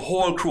Lion, the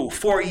whole crew.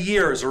 4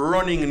 years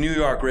running New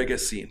York reggae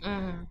scene.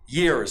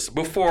 Years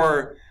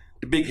before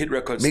the big hit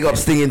records. Big up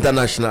Sting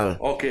International.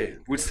 Okay,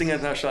 with Sting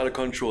International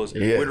controls.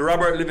 Yeah. With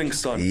Robert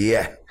Livingston.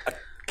 Yeah. A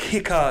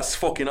kick-ass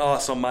fucking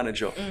awesome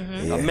manager.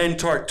 A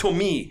mentor to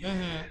me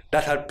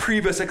that had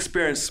previous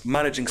experience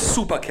managing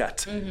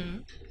Supercat.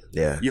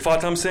 Yeah. You follow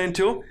what I'm saying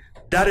too?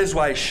 That is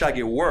why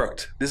Shaggy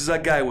worked. This is a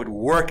guy with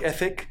work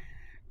ethic.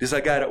 This is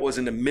a guy that was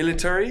in the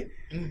military.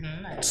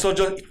 So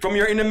just from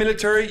you're in the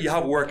military, you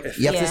have work ethic.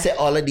 You have to say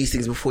all of these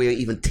things before you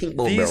even think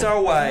about These brown.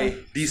 are why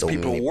these So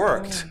people many.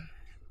 worked.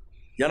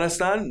 You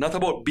understand? Not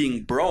about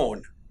being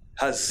brown.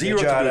 Has zero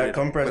You to try do to with it.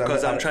 compare them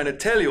Because with I'm other- trying to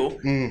tell you,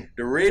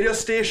 the radio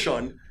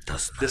station,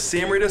 the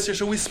same radio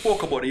station we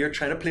spoke about that you're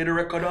trying to play the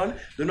record on,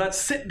 do not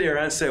sit there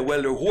and say,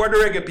 well, who are the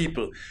reggae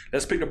people?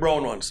 Let's pick the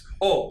brown ones.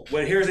 Oh,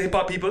 well, here's the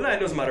hip-hop people. Nah, it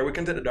doesn't matter. We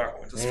can take the dark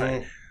ones. It's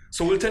fine.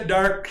 So we'll take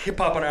dark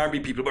hip-hop and R&B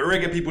people, but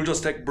reggae people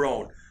just take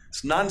brown.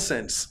 It's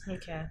nonsense.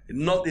 Okay.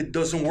 It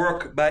doesn't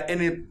work by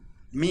any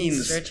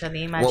means. Search on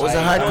the What was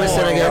the hard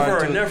question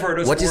again?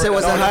 Never. What you say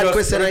was the hard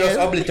question Just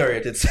again?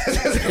 obliterate it.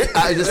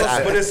 I just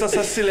But it's just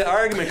a silly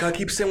argument. 'Cause I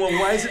keep saying, well,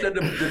 why is it that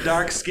the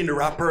dark-skinned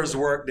rappers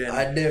work then?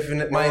 I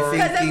definitely, my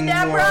Because thinking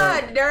they're more.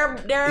 broad. They're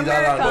It's all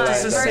American. about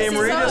It's the same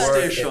versus radio us.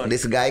 station.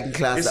 this guy in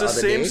class It's the the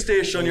other same day.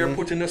 station you're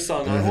putting the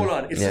song on. Hold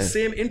on. It's the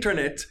same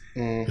internet.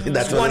 That's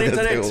It's one what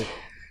internet.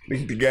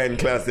 The guy in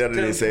class the other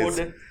day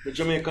says, The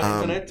Jamaican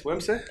internet. What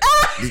I'm saying?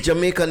 the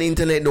Jamaican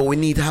internet, no, we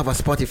need to have a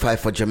Spotify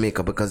for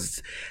Jamaica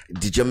because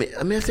the Jamaica,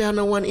 I mean, I say I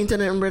know one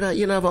internet, brother,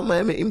 you know, have a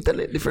Miami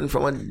internet different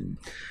from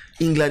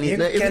a England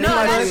internet. can- No,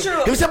 that's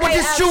true. He said, but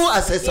it's true. I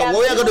said, so what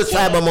are you going to do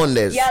Cyber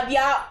Mondays? You have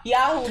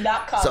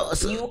Yahoo.com,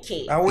 So-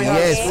 UK. And we have,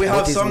 Yes, we have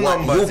but it's some what-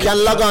 numbers. You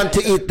can log on to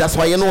it. That's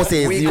why you know say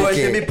it's We going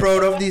to be UK.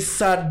 proud of these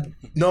sad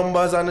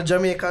numbers on the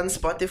Jamaican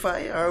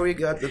Spotify, or we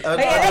got? Are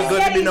let's going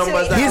get to be into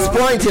numbers it. that His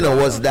point, you know,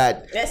 was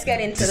that Let's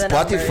get into the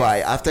Spotify,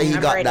 numbers. after he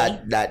I'm got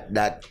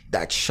ready.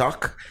 that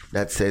shock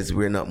that says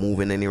we're not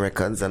moving any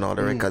records and all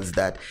the records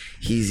that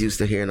he's used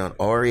to hearing on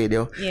our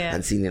radio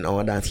and seeing in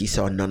our dance, he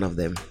saw none of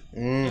them.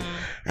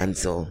 And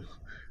so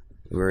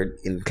we were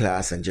in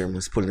class and Jeremy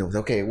was pulling up,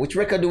 okay, which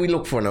record do we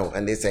look for now?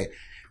 And they say,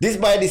 this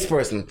by this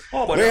person.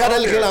 Oh, but we had a they're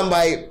little out and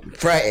by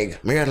Fry Egg.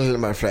 We had a little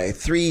by Fry Egg.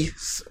 3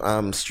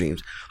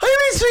 streams. How you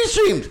mean 3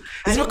 streams?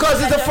 It's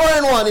because it's a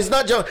foreign one. It's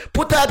not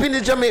put that in the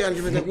Jamaican.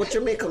 Jamaican. Like, what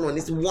Jamaican one?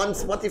 It's one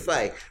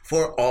Spotify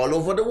for all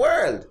over the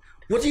world.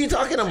 What are you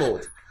talking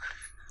about?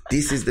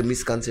 This is the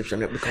misconception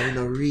that we're going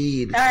to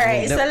read. All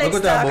right, so let's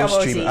talk about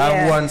streaming. it. I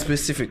have Yeah. one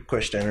specific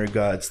question in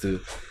regards to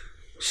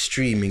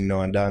streaming now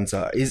and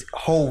dancehall. Is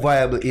how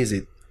viable is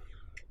it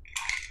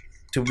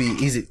to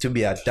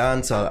be a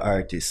dancehall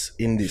artist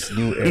in this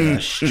new era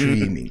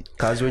streaming?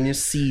 Because when you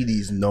see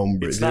these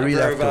numbers, It's they not really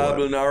very have to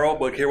viable work. now,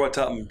 but here what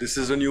happened. This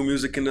is a new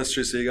music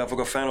industry, so you got to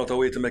go find out a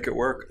way to make it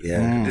work.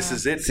 Yeah. This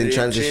is it. It's in They ain't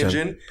transition.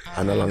 changing.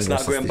 And along It's the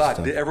not going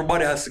system. back.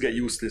 Everybody has to get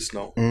used to this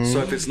now. So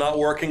if it's not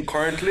working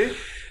currently,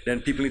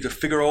 then people need to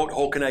figure out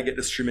how can I get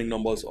the streaming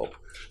numbers up?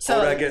 So-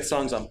 how do I get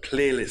songs on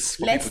playlists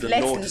for people to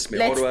notice me?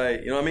 How do I,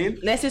 you know what I mean?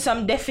 Let's do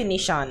some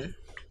definition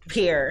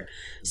here.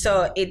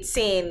 So it's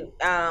saying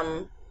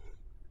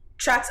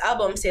tracks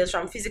album sales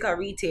from physical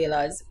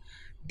retailers,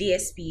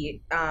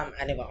 DSP, I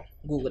never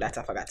Google that,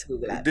 I forgot to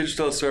Google that.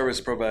 Digital service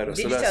provider.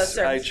 So Digital that's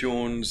service.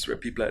 iTunes,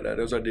 people like that.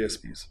 Those are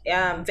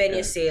DSPs.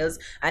 Venue sales,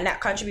 and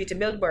that contribute to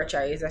Billboard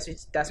charts.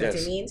 That's what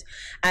Yes. it means.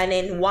 And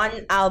then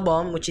one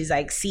album, which is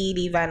like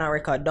CD, vinyl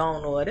record,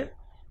 download,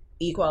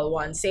 equal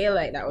one sale.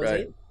 Like that was Right.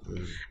 it.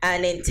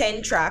 And then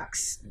 10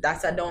 tracks,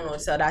 that's a download.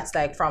 So that's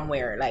like from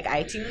where, like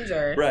iTunes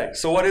or Right.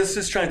 So what is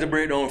this trying to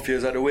break down for you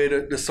is that the way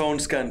the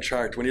SoundScan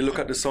chart, when you look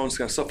at the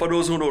SoundScan, so for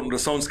those who don't know,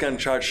 the SoundScan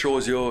chart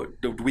shows you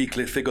the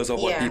weekly figures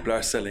of what Yeah. people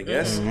are selling,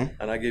 yes?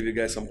 And I gave you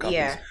guys some copies.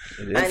 Yeah.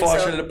 And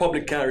Unfortunately, so- the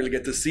public can't really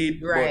get to see it.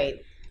 Right.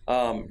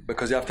 But,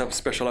 because you have to have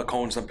special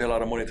accounts and pay a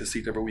lot of money to see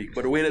it every week.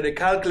 But the way that they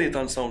calculate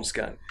on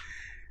SoundScan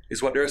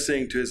is what they're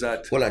saying to is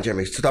that Hold on,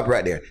 Jeremy. Stop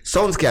right there.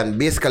 SoundScan,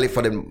 basically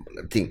for the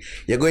thing.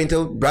 You go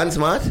into Brand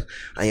Smart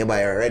and you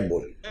buy a Red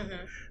Bull.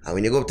 And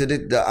when you go up to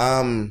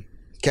the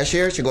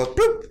cashier, she goes,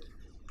 bloop.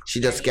 She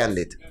just scanned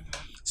it.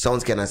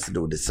 SoundScan has to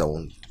do the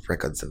sound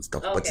records and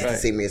stuff. But it's Okay. the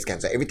same way it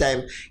scans. So every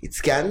time it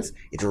scans,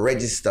 it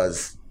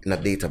registers in a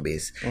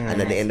database,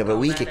 and at the end of the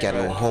week you can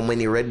know how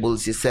many Red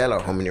Bulls you sell, or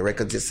how many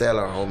records you sell,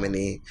 or how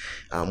many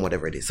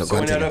whatever it is. So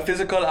when you have a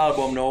physical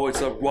album now,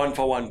 it's a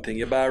 1-for-1 thing.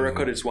 You buy a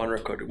record, it's one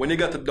record. When you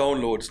got the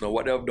downloads now,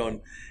 what they've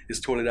done is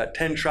told you that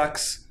 10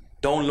 tracks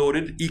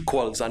downloaded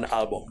equals an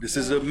album. This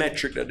is a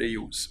metric that they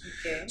use.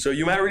 Okay. So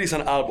you might release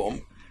an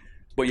album,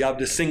 but you have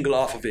the single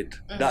off of it.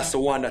 That's the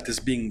one that is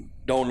being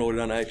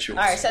downloaded on iTunes.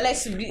 Alright, so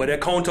let's... But they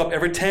count up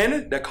every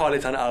 10, they call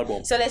it an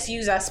album. So let's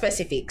use a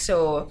specific.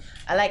 So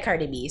I like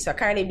Cardi B. So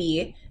Cardi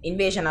B,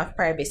 Invasion of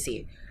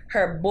Privacy.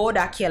 Her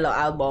Bodak Yellow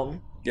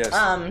album. Yes.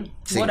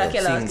 Bodak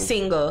Yellow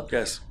single.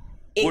 Yes.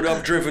 Would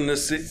have driven to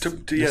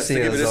give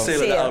it a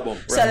sale of the album.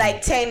 Right. So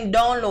like 10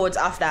 downloads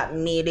of that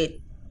made it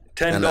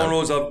 10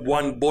 downloads of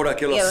one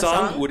Bodak Yellow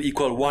song would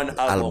equal one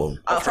album.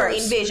 For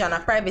Invasion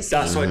of Privacy.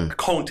 That's why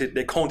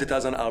they count it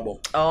as an album.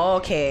 Oh,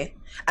 okay.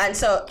 And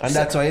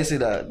that's why you see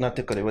that, not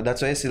to cut it, but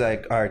that's why you see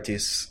like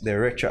artists, they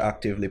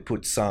retroactively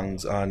put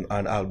songs on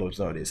albums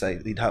nowadays.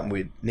 Like it happened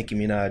with Nicki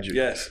Minaj.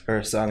 Yes.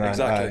 Her song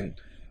on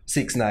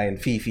 6ix9ine,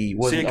 Fifi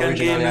wasn't so you can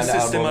game the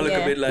system a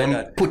little bit like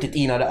that. Put it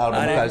in on the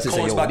album and it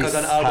comes back as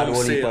an album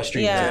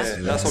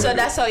sale.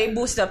 That's how you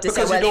boost up to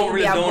because say, you don't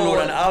really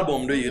download an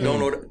album, do you?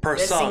 Download per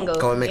song.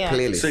 Come and make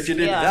playlist. So if you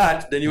did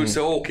that, then you would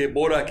say, okay,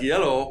 Bodak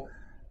Yellow,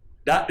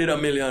 that did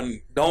 1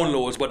 million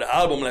downloads, but the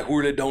album, like who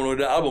really downloaded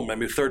the album?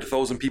 Maybe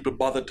 30,000 people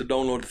bothered to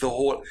download the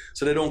whole.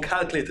 So they don't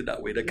calculate it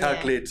that way. They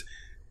calculate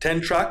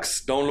 10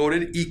 tracks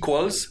downloaded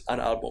equals an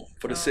album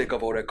for the sake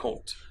of how they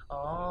count.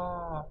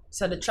 Oh,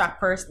 so the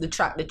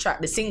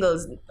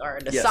singles or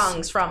the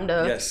songs from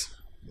the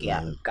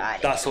got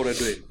it. That's how they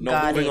do it.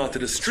 Now moving on to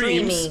the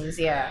streams,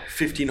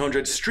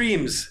 1,500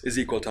 streams is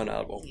equal to an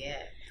album.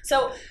 Yeah.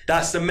 So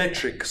that's the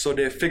metric. So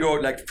they figure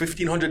out like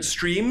 1,500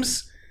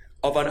 streams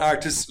of an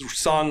artist's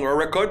song or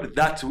record,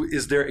 that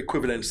is their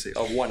equivalency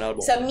of one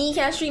album. So me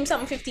can stream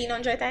something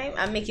 1,500 times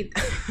and make it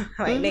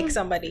make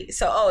somebody.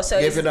 So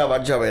if you don't have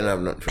a job and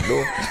have nothing to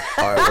do,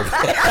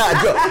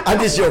 I'm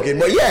just joking,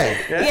 but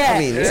I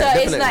mean, so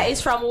definitely.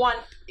 it's from one.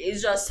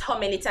 It's just how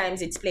many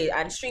times it's played,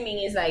 and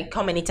streaming is like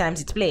how many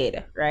times it's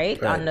played, right?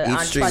 On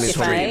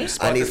Spotify.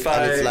 And it's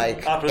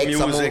like Apple X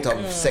Music,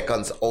 amount of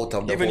seconds out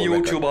of the even whole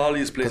YouTube, record. all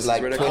these places.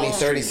 Like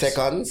 20-30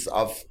 seconds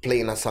of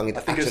playing a song,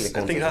 I think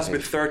it has to be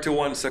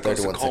 31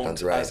 seconds to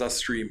count as a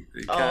stream.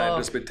 It can't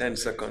just be 10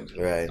 seconds.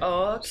 Right.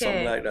 Oh, okay.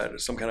 Something like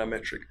that, some kind of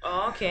metric.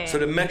 Oh, okay. So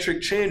the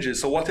metric changes.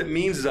 So what it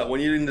means is that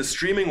when you're in the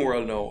streaming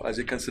world now, as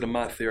you can see the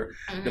math there,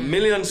 the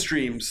million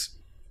streams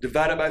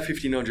divided by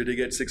 1,500, you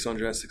get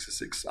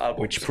 666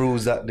 albums. Which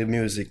proves that the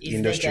music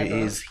industry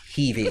is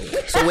heaving.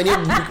 So when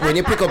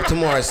you pick up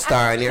Tomorrow's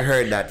Star and you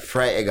heard that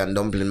Fry Egg and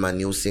Dumpling, my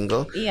new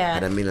single,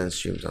 had 1 million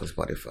streams on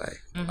Spotify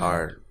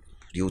or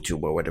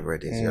YouTube or whatever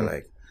it is, you're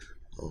like,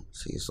 oh,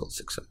 so you sold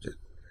 600.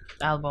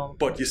 Album.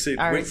 But you see,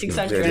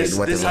 600.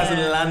 This hasn't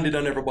landed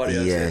on everybody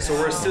else yet. So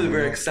we're still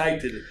very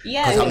excited.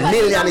 Yeah, because $1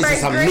 million is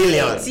just $1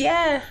 million.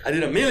 Yeah. I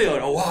did $1 million.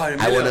 Oh wow, $1 million.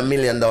 I won $1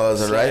 million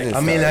on Rising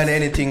 $1 million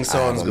anything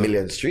sounds good. $1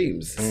 million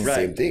streams. Right.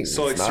 Same thing.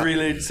 So it's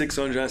really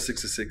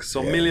 666.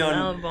 So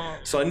million.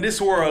 So in this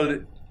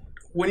world,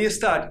 when you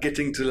start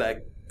getting to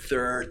like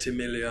 30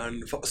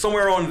 million,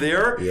 somewhere around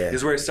there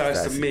is where it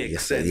starts to make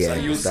sense.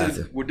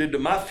 We did the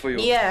math for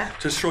you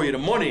to show you the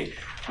money.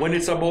 When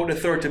it's about the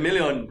 30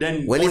 million,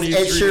 then when it's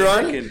Ed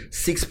Sheeran,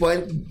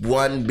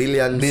 6.1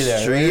 billion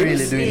streams,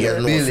 really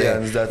doing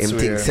billions. That's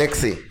where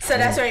sexy. So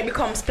that's where it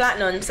becomes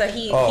platinum. So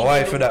he.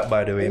 Why for that?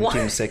 By the way,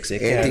 him sexy.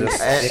 You can't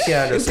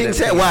just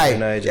why?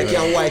 You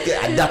can't white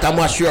it. That I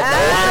must show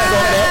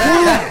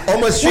up.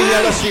 Almost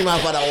stream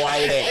after the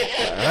white.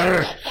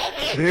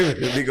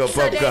 Big up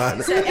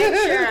popcorn. So Ed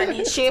Sheeran,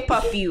 in Shape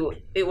of You,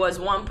 it was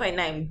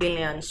 1.9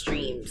 billion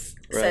streams.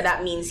 Right. So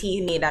that means he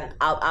made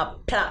a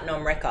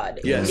platinum record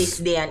in this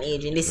day and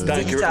age, in this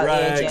digital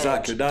age.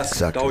 Exactly.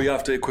 That's how you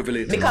have to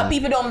equivalent. Because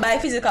people don't buy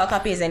physical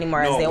copies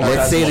anymore as they want.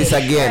 Let's say this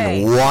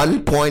again.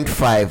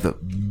 1.5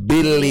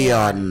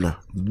 billion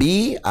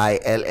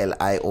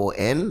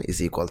BILLION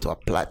is equal to a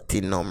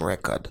platinum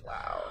record.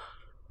 Wow.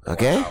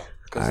 Okay?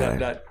 Because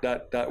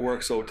that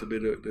works out to be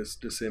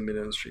the same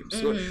million streams.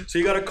 So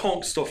you got to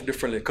count stuff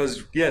differently.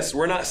 Because yes,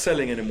 we're not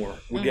selling anymore.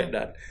 We get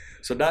that.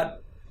 So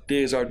that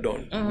days are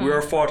done. We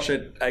are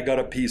fortunate. I got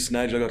a piece.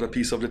 Nigel got a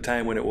piece of the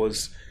time when it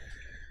was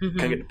can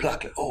get the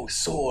plaque. Like, oh,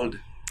 sold.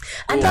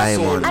 And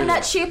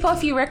that Shape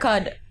of You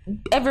record,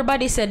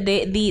 everybody said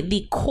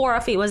the core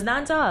of it was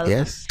dancehall.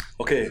 Yes.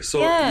 Okay, so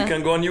you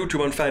can go on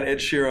YouTube and find Ed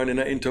Sheeran in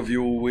an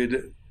interview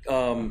with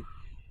same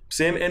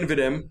Envy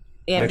Them.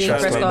 Yeah, I think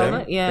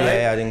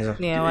so.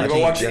 You ever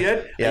watch it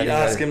yet? Yeah, and you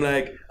ask him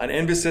like, and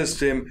Envy says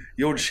to him,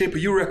 "Yo, the Shape of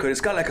You record,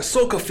 it's got like a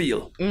soca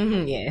feel."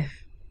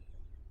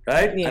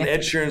 Right? Yeah. And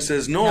Ed Sheeran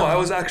says, no, I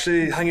was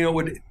actually hanging out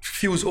with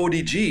Fuse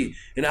ODG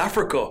in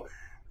Africa.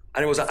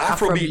 And it was an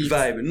Afrobeat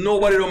vibe.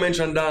 Nobody don't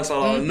mention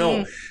dancehall.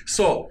 No.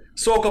 So,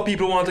 soca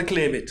people want to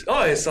claim it.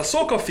 Oh, it's a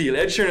soca feel.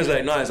 Ed Sheeran is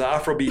like, no, it's an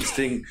Afrobeats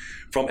thing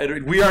from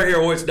Ed. We are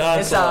here, it's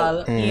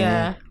dancehall.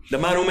 Yeah. The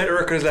man who made the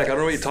record is like, I don't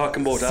know what you're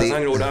talking about. I was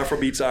hanging out with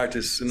Afrobeats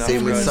artists in Africa.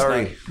 Same with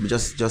Sorry.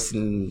 Just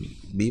in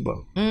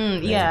Bieber.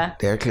 Yeah.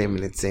 They're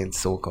claiming it's Saint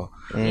Soca.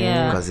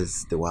 Yeah. Because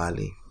it's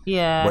Diwali.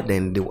 Yeah. But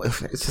then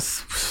it's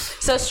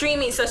just... So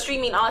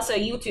streaming also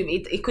YouTube,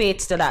 it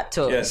equates to that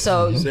too. Yes.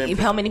 So Same if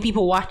how many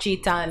people watch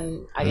it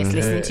and I guess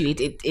listen to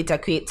it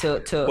equates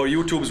to. But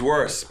YouTube's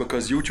worse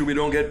because YouTube you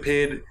don't get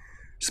paid.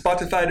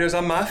 Spotify, there's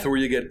a math where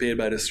you get paid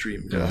by the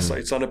stream. So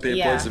it's on the paper.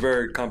 Yeah. It's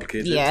very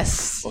complicated.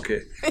 Yes.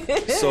 Okay.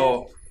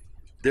 So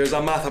there's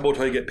a math about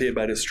how you get paid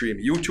by the stream.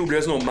 YouTube,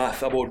 there's no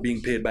math about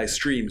being paid by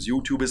streams.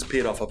 YouTube is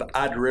paid off of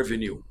ad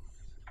revenue.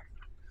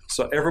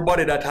 So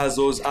everybody that has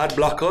those ad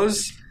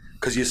blockers,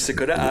 because you're sick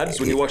of the ads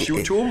when you watch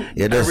YouTube.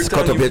 You just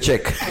cut up your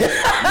check.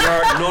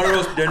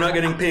 They're not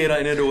getting paid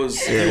any of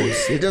those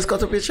views. You just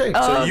cut up your check.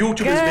 So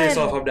YouTube is based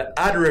off of the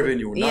ad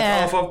revenue,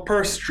 not off of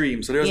per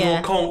stream. So there's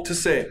no count to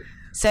say,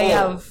 so you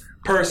have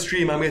per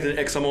stream I'm getting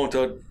X amount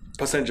of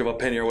percentage of a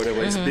penny or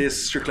whatever. It's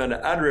based strictly on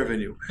the ad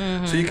revenue.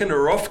 So you can do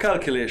rough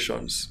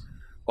calculations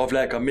of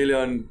like 1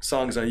 million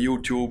songs on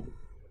YouTube,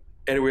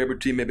 anywhere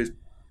between maybe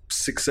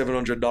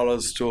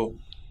 $600-700 to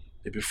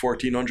maybe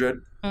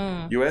 $1,400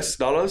 US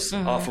dollars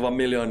off of 1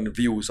 million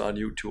views on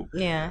YouTube.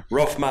 Yeah.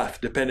 Rough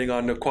math, depending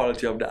on the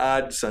quality of the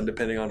ads and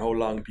depending on how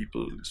long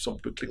some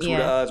people click through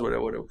the ads,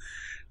 whatever.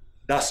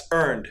 That's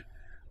earned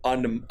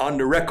on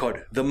the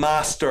record, the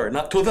master,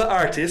 not to the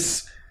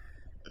artists,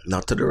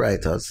 not to the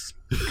writers.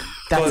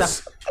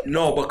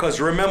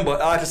 Because remember,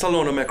 artists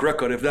alone will make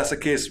record. If that's the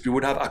case, we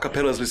would have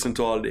acapellas listen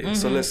to all day.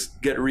 So let's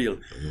get real.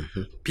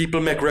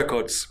 People make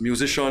records.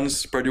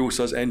 Musicians,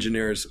 producers,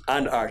 engineers,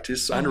 and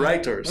artists and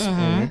writers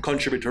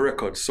contribute to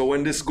records. So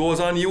when this goes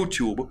on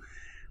YouTube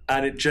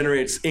and it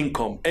generates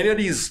income, any of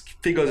these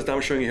figures that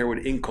I'm showing you here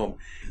with income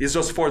is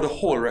just for the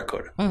whole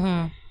record.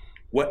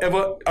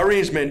 Whatever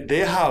arrangement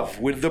they have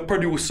with the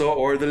producer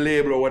or the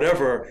label or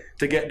whatever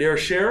to get their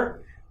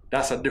share,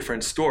 that's a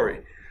different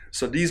story.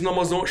 So these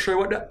numbers don't show you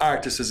what the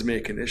artist is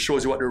making. It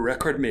shows you what the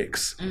record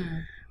makes.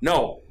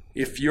 Now,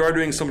 if you're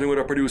doing something with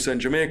a producer in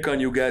Jamaica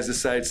and you guys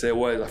decide, say,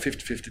 well, it's a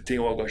 50-50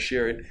 thing, we're going to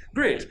share it,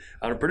 great.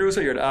 And the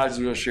producer, you're the artist,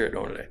 we're going to share it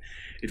only.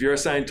 If you're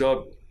assigned to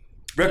a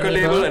record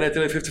label and I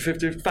tell you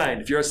 50-50, fine.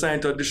 If you're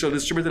assigned to a digital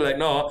distributor, like,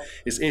 no,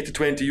 it's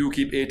 80-20, you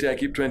keep 80, I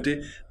keep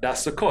 20,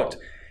 that's the cut.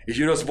 If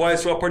you just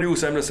voice to a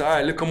producer and just say, all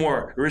right, look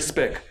more,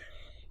 respect,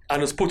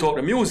 and just put out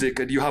the music,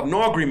 you have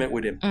no agreement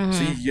with him.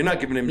 So you're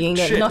not giving him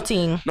shit.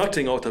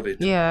 Nothing out of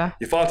it. Yeah.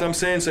 You follow what I'm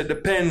saying? So it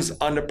depends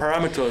on the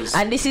parameters.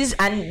 And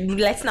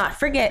let's not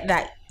forget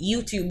that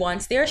YouTube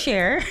wants their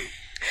share.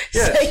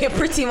 Yes. So you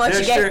pretty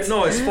much get...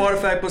 No, it's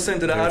 45%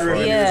 of the ad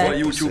revenue is what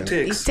YouTube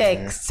takes. It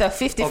takes. So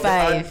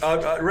 55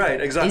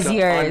 right, exactly. is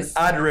yours.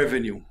 On ad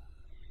revenue.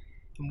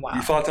 Wow.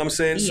 You follow what I'm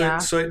saying? Yeah.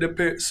 So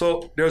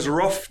there's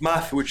rough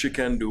math which you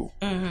can do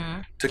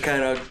to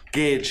kind of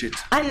gauge it.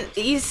 And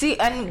you see,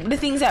 and the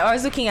things that I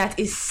was looking at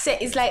is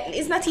like,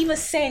 it's not even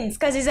cents,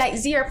 because it's like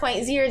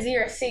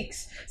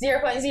 0.006,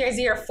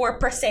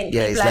 0.004%.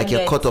 Yeah, it's like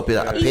you cut up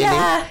a penny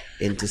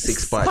into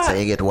 6 parts and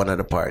you get one of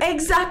the parts.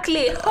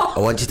 Exactly. I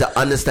want you to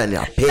understand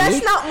that penny.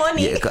 That's not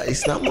money. Yeah,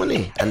 it's not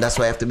money. And that's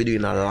why I have to be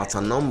doing a lot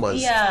of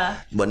numbers. Yeah.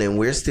 But then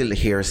we're still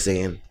here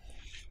saying,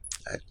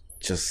 I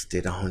just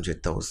did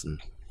 100,000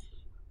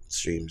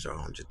 streams or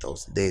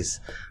 100,000 days,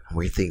 and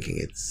we're thinking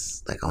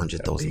it's like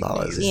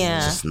 $100,000. It's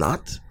just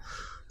not.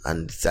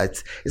 And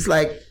it's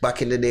like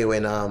back in the day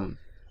when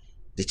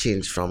they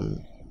changed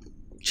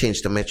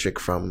the metric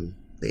from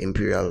the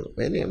imperial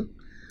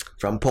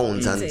from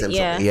pounds and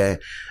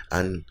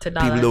and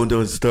people don't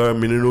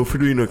understand me. I don't know if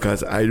you know,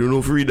 because I don't know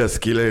if you read a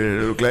skill and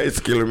it look like a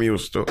skill me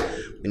used to.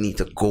 We need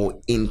to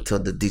go into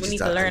the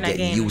digital and get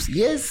used.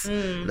 Yes,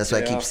 that's why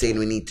I keep saying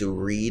we need to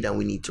read and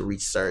we need to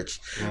research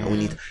and we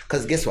need,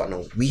 because guess what?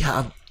 Now we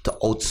have to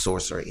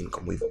outsource our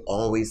income. We've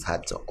always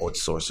had to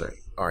outsource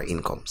our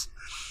incomes.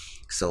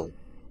 So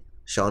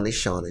Sean is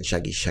Sean and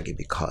Shaggy is Shaggy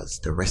because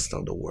the rest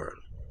of the world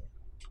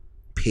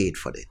paid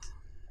for it.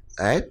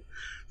 Alright?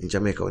 In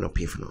Jamaica, we don't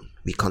pay for none.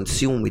 We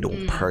consume, we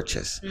don't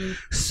purchase.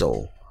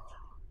 So,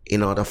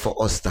 in order for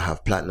us to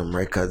have platinum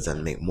records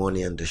and make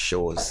money on the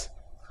shows,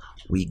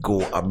 we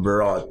go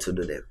abroad to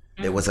do them.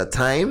 There was a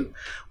time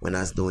when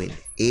I was doing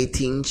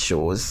 18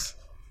 shows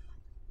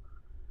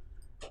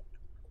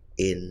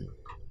in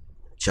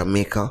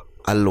Jamaica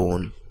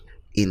alone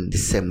in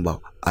December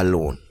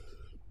alone.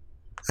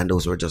 And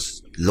those were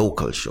just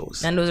local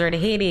shows. And those were the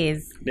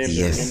heydays.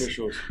 Yes.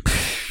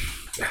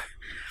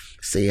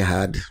 So you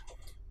had...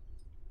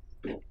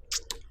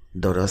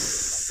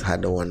 Dodos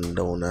had the one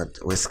down at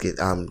Westgate,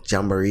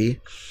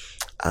 Jamboree,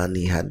 and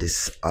he had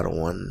this other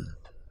one.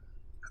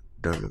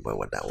 Don't remember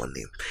what that one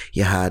name.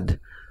 You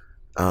had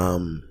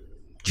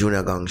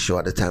Junior Gang show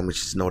at the time,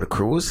 which is now the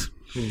Cruise.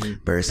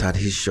 Burris had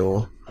his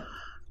show.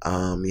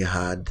 You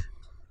had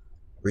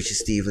Richie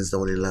Stevens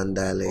down in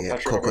Landale,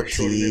 Coco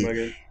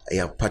T.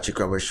 You have Patrick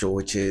Roberts show,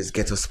 which is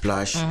Ghetto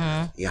Splash.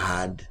 You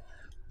had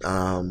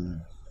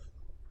Morgan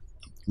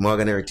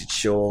Heritage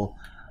show,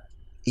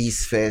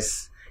 East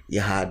Fest. You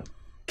had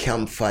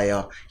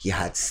Campfire, you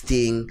had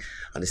Sting.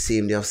 On the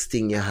same day of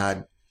Sting, you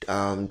had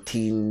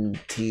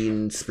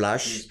Teen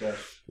Splash.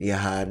 You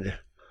had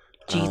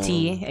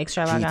GT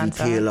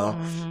Extravaganza. GT Taylor.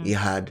 You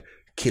had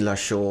Killer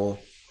Show,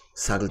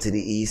 Saddle to the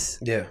East.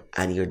 Yeah.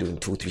 And you're doing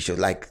 2-3 shows.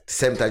 Like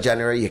 7th of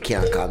January, you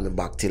can't call me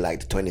back till like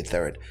the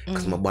 23rd.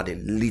 Because my body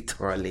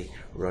literally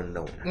run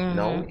down.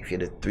 Now, if you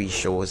did 3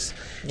 shows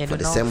for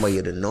December,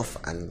 you did enough.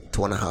 And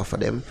 2.5 of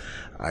them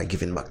are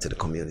giving back to the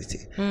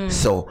community.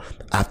 So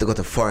I have to go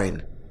to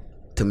foreign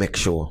to make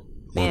sure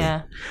money.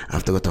 I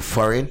have to go to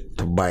foreign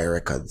to buy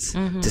records,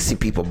 to see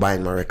people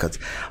buying my records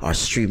or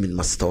streaming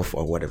my stuff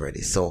or whatever it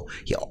is. So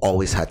you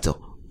always had to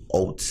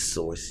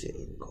outsource your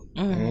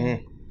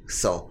income.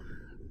 So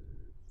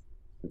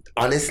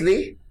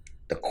honestly,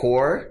 the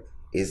core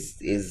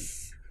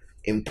is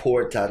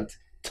important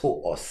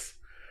to us,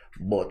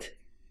 but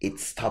it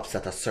stops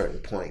at a certain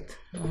point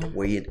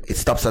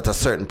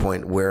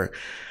where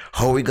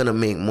how are we gonna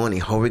make money?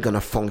 How are we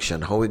gonna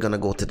function? How are we gonna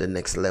go to the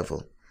next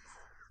level?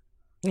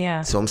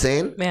 Yeah. So I'm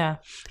saying,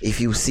 if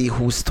you see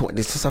who's touring,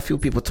 there's just a few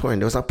people touring.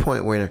 There was a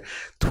point where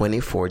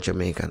 24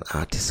 Jamaican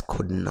artists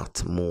could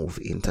not move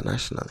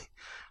internationally.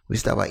 We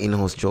used to have an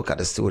in-house joke at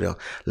the studio.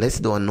 Let's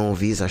do a no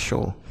visa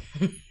show.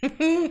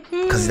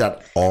 Because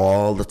that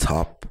all the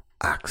top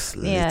acts,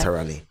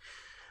 literally.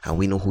 And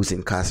we know who's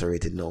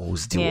incarcerated now,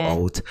 who's due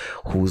out,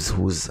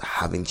 who's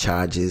having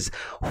charges,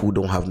 who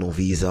don't have no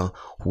visa,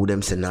 who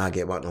them say nah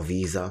get about no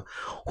visa,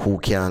 who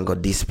can go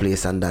this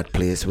place and that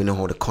place. We know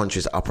how the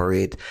countries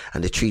operate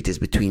and the treaties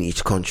between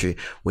each country.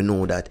 We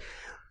know that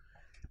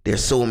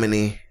there's so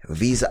many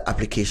visa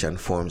application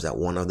forms that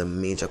one of the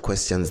major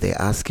questions they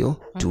ask you,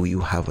 do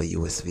you have a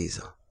US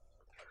visa?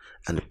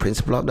 And the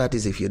principle of that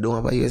is if you don't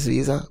have a US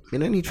visa, you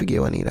don't need to get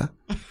one either.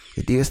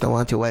 If the US don't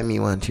want you, why me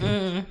want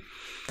you?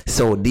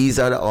 So these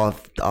are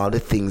all the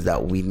things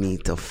that we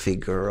need to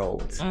figure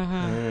out.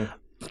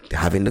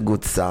 Having the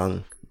good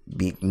song,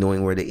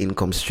 knowing where the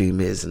income stream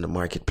is and the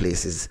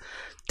marketplaces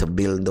to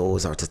build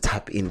those or to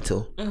tap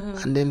into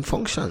and then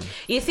function.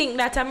 You think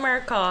that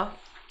America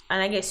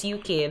and I guess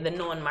UK, the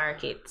known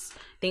markets,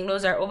 think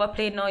those are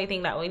overplayed now? You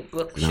think that we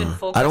should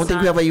focus I don't think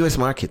on... we have a US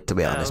market, to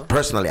be honest.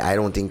 Personally, I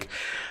don't think...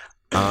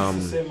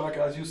 it's the same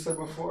market as you said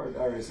before,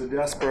 it's a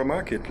diaspora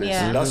marketplace.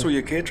 That's what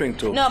you're catering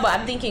to. No, but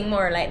I'm thinking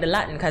more like the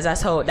Latin, because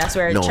that's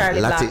where Charlie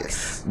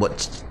Blacks.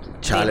 But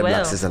Charlie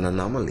Blacks is an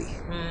anomaly.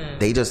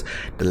 The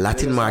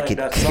Latin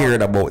market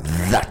cared about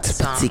that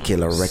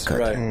particular record,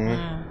 right.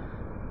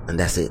 And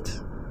that's it.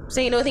 So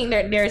you don't think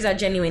there's a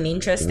genuine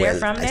interest there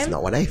from them? That's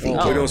not what I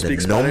think. We don't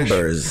speak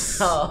numbers.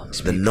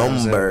 The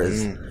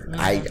numbers.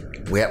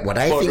 What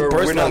I think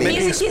personally,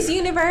 music is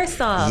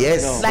universal.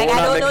 Yes. No. Like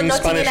I don't know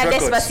nothing in a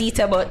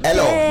Despacito, but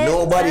hello,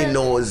 nobody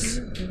knows.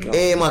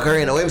 Hey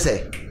Macarena, what I'm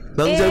saying?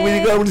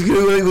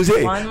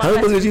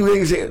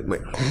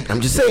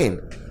 I'm just saying.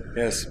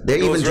 Yes,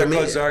 those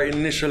records are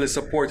initially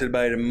supported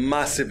by the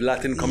massive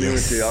Latin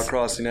community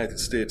across the United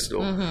States,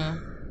 though.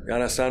 You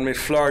understand me?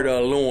 Florida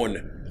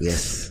alone.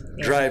 Yes.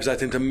 Drives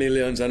that into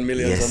millions and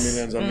millions and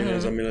millions and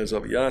millions and millions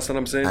of. You understand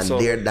what I'm saying?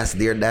 And that's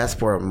their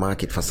diaspora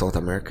market for South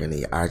America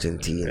and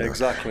Argentina.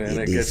 Exactly, and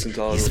it gets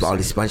into all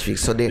the Spanish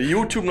speakers. So the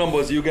YouTube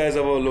numbers you guys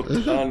have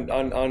looked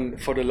on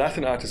for the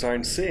Latin artists are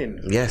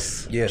insane.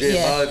 Yes. J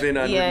Balvin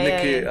and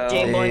Nicky,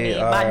 J Bunny,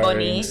 Bad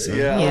Bunny,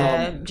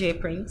 J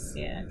Prince,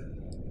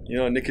 You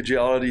know, Nicky J,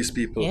 all of these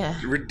people.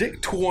 Ridiculous,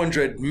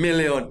 200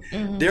 million.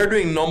 They're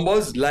doing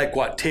numbers like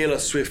what Taylor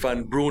Swift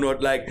and Bruno,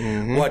 like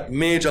what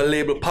major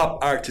label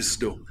pop artists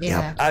do.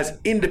 As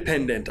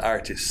independent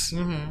artists.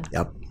 You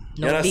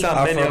understand?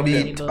 Many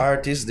of them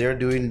artists, they're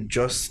doing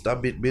just a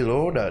bit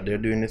below that. They're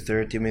doing the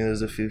 30 millions,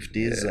 the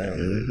 50s.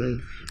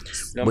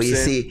 And but you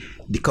see,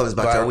 it comes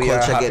back to our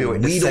culture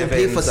again. We don't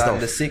pay for stuff.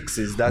 The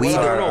 60s.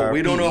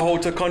 We don't know how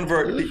to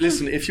convert.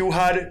 Listen, if you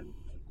had...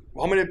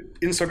 How many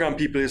Instagram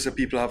people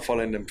have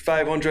following them?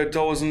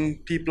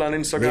 500,000 people on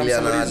Instagram.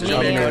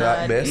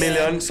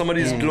 Million. Some of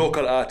these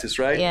local artists,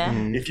 right?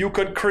 If you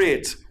could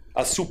create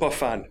a super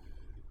fan,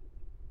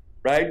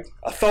 right?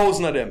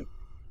 1,000 of them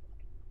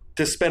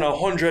to spend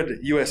 $100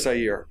 US a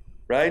year,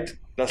 right?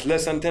 That's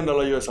less than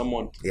 $10 US a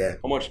month.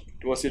 How much?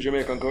 What's your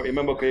Jamaican?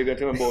 Remember, you're going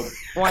to tell me about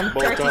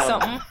 130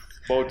 something.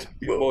 About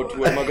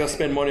what am I gonna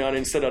spend money on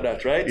instead of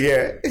that, right?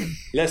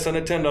 Less than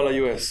 $10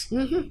 US.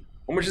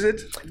 How much is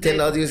it?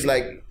 $10 is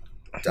like.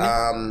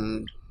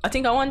 I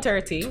think at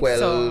 130. 12.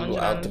 So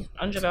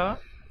 $100.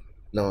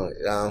 No,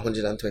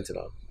 $120.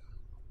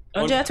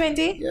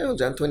 120? Yeah,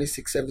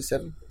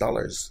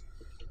 $126.77.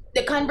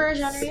 The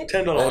conversion rate?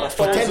 $10.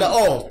 For $10.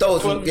 Oh,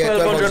 $1,000. Yeah,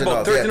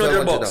 $1,200.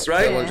 $1,300,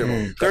 right?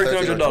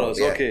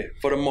 $1,300. Okay,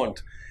 for the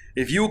month.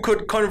 If you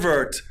could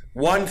convert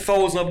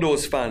 1,000 of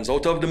those fans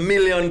out of the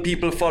million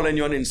people following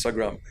you on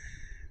Instagram,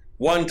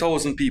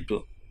 1,000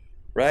 people,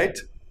 right,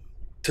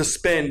 to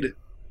spend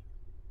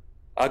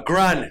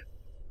 $1,000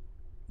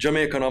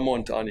 Jamaican a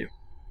month on you.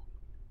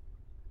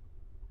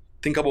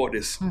 Think about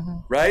this,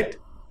 right?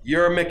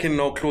 You're making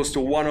now close to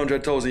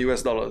 $100,000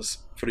 US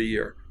for the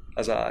year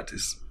as an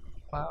artist.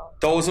 Wow.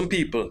 1,000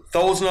 people,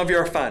 1,000 of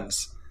your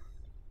fans.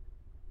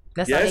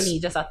 That's all they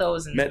need, just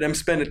 1,000. Make them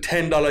spend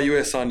 $10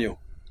 US on you.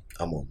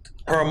 A month.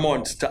 Per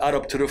month to add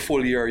up to the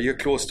full year, you're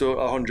close to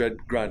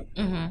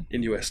 $100,000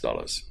 in US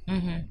dollars.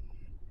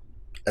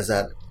 as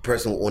a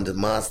person who owns the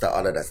master,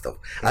 all of that stuff.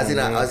 As in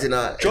a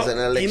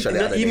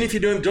lecture. Even if you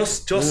don't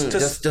just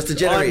to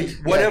generate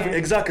whatever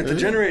exactly to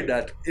generate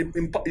that. You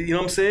know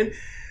what I'm saying?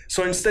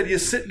 So instead, you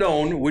sit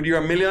down with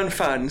your million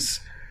fans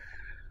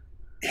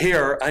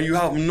here, and you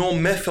have no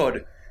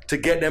method to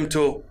get them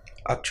to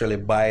actually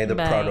buy the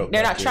product.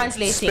 They're not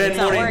translating. Spend it's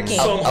not money working.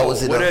 somehow.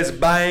 Whether it's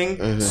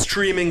buying,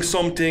 streaming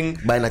something,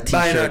 buying a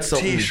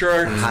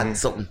t-shirt, hat,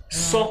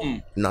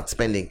 something. Not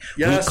spending.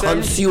 You we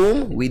understand?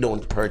 Consume. We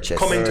don't purchase.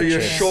 Coming to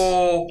your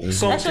show,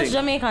 something. That's just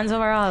Jamaicans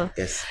overall.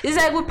 Yes. It's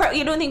like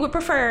you don't think we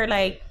prefer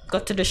like go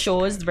to the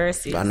shows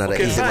versus another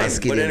okay, easy fine. man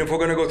But then if we're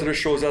gonna go to the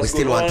shows, that's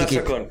still want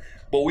ticket. second.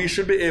 But we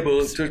should be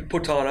able to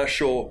put on a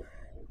show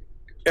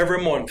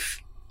every month.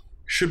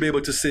 Should be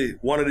able to see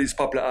one of these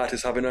popular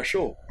artists having a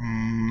show.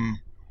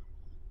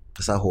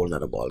 That's a whole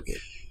nother ball game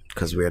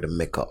because we're the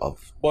mecca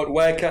of. But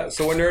why can't?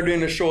 So when they're doing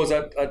the shows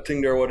at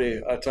think they're what they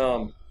at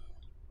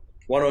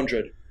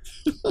 100.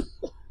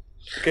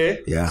 Okay.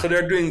 Yeah. So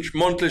they're doing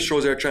monthly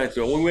shows. They're trying to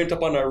do. When we went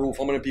up on that roof,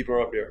 how many people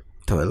are up there?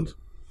 12.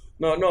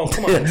 No,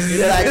 come on. In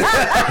the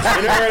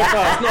early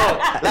past,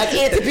 no. Like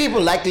 80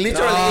 people, like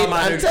literally. No,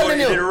 man, I'm telling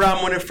you. The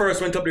Ram when it first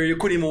went up there, you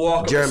couldn't even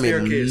walk Jeremy,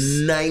 up the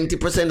staircase.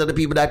 90% of the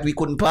people that we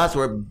couldn't pass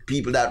were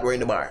people that were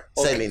in the bar,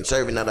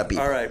 serving other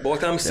people. All right, but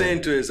what I'm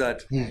saying to you is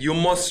that you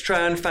must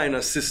try and find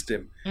a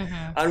system.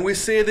 And we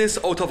say this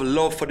out of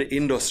love for the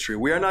industry.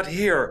 We are not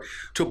here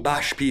to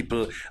bash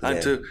people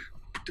and to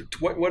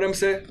what I'm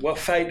saying? Well,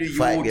 fight the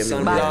youths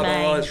and blah,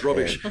 blah, all this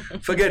rubbish.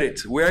 Forget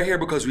it. We're here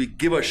because we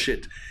give a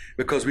shit.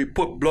 Because we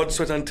put blood,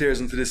 sweat, and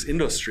tears into this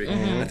industry.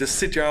 And to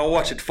sit here and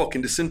watch it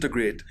fucking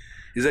disintegrate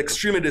is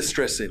extremely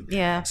distressing.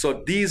 Yeah.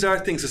 So these are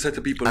things to say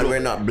to people. And we're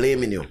not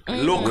blaming you.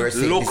 Look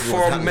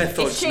for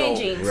methods it's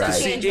changing. now to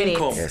see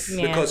income. Yes.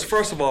 Because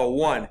first of all,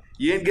 one,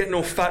 you ain't getting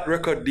no fat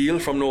record deal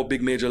from no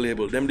big major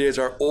label. Them days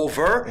are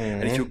over.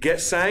 And if you get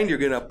signed, you're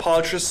getting a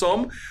paltry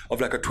sum of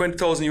like a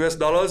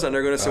 $20,000 and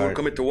they're going to say, we'll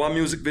commit to one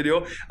music video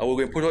and we're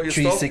going to put out your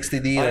 360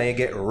 stuff. deal and you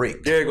get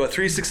rigged. There you go,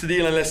 360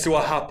 deal and let's see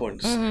what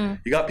happens.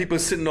 You got people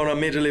sitting on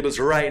major labels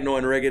right now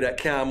in reggae that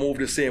can't move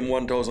the same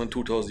 1,000,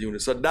 2,000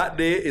 units. So that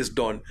day is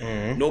done.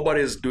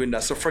 Nobody is doing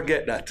that. So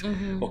forget that.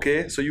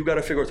 Okay? So you got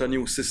to figure out a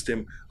new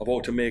system of how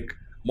to make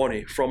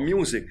money from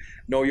music.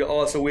 Now you're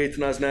also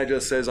waiting, as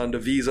Nigel says, on the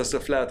visas to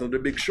fly out on the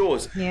big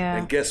shows. Yeah.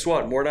 And guess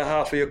what? More than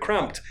half of you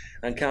cramped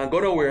and can't go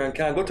nowhere and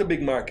can't go to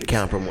big markets.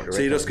 Can't promote the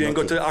So you're just going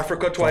to go to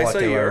Africa For twice a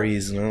whatever year.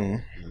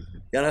 reason.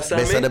 You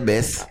understand Best me? of the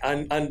best.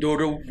 And do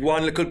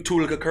the two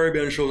little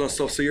Caribbean shows and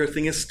stuff. So your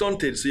thing is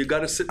stunted. So you got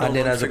to sit down And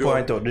then as a figure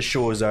point out, the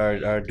shows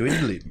are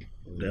dwindling.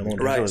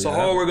 Right, so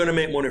how are we going to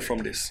make money from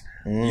this?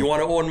 You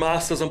want to own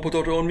masters and put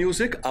out your own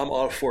music? I'm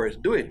all for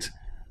it. Do it.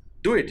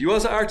 Do it. You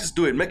as an artist,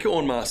 do it. Make your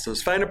own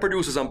masters. Find the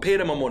producers and pay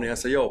them my money and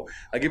say, yo,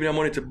 I give you the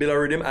money to build a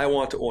rhythm. I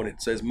want to own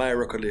it. So it's my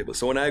record label.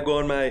 So when I go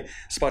on my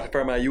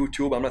Spotify, my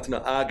YouTube, I'm not in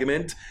an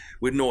argument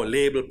with no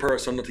label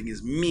person. Nothing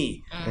is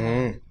me.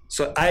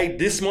 So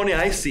this money,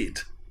 I see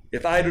it.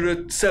 If I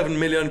do the 7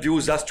 million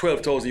views, that's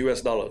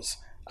 $12,000.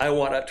 I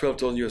want that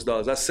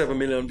 $12,000. That's 7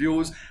 million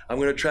views. I'm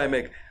going to try and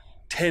make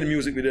 10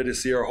 music videos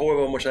this year,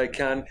 however much I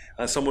can,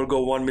 and some will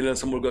go 1 million,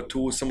 some will go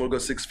 2, some will go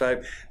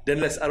 6.5. Then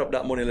let's add up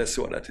that money, let's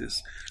see what that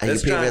is. And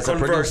let's you pay try me and as a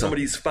convert producer. some of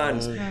these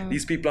fans,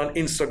 these people on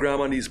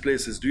Instagram and these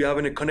places. Do you have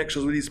any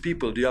connections with these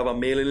people? Do you have a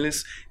mailing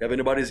list? Do you have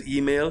anybody's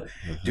email?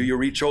 Do you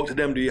reach out to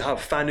them? Do you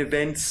have fan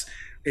events?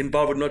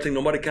 Involved with nothing.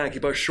 Nobody can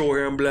keep a show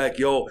here and be like,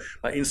 yo,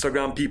 my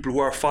Instagram people who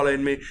are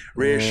following me,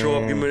 ready to show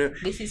up, give me.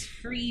 This is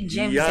free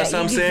gems. You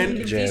understand what I'm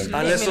saying? Gems. And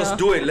let's just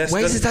do it. Why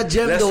is it a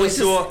gem though? Let's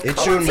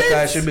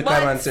It should be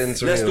common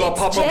sense. Let's do Really. a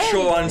pop-up Gems.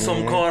 show on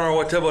some corner or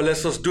whatever.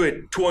 Let's just do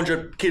it.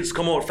 200 kids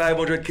come out,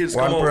 500 kids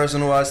One come out.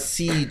 person who I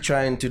see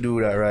trying to do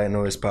that right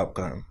now is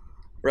Popcorn.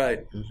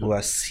 Right. Who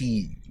I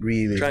see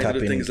really Trying to do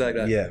tapping things like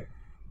that. Yeah.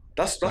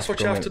 That's what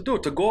you have to do,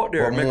 to go out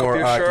there, But make more up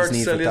your artists shirts,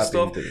 need sell to your tap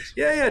stuff. into this.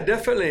 Yeah,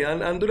 definitely.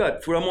 And do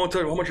that. For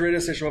how much radio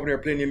station up there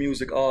playing your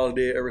music all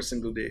day, every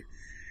single day.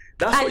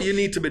 That's what you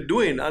need to be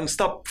doing, and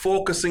stop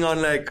focusing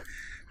on like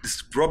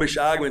this rubbish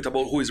argument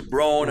about who is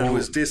brown and who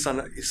is this,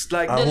 and it's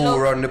like And who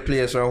run the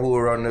place or who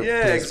run the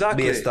place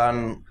exactly. based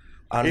on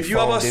if you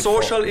have a unfounded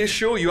social fact.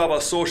 issue, you have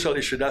a social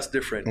issue. That's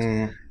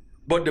different.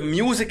 But the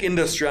music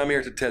industry, I'm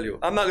here to tell you.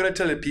 I'm not going to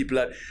tell you people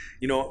that,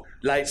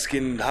 light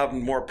skin have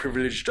more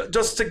privilege.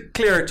 Just to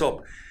clear it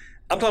up.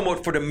 I'm talking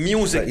about for the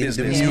music But in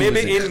the business. music.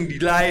 Maybe in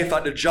life,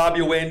 at the job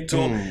you went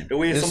to, the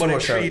way The somebody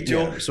social- treat you.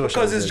 yeah, social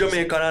Because it's business.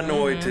 Jamaican, I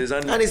know it is.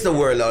 And And it's the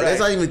world out. Right. That's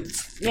not even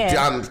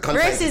confined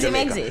to Racism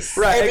Jamaica. exists.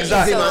 Right, Everything.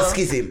 exactly. Schism and So-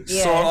 schism.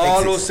 Yeah. So all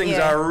Exists. those things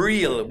Yeah. are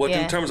real, but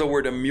Yeah. in terms of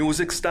where the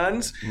music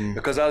stands,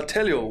 because I'll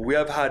tell you, we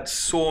have had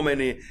so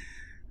many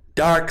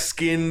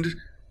dark-skinned,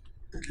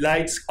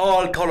 lights,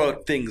 all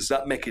colored things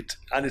that make it,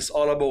 and it's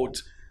all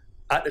about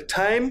at the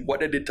time what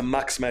they did to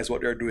maximize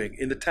what they're doing.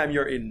 In the time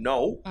you're in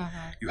now,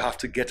 you have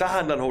to get a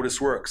hand on how this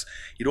works.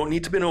 You don't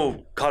need to be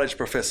no college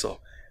professor.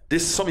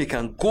 This is something you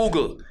can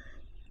Google.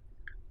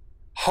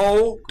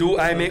 How do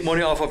I make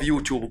money off of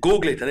YouTube?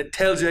 Google it, and it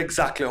tells you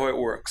exactly how it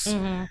works.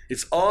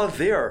 It's all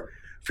there.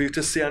 for you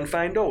to see and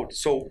find out.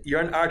 So you're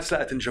an artist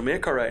like that in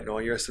Jamaica right now,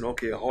 and you're saying,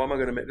 okay, how am I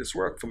going to make this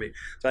work for me?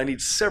 So I need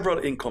several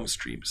income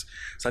streams.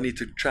 So I need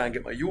to try and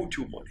get my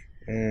YouTube money,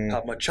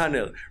 have my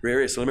channel,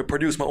 so let me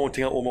produce my own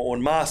thing, I own my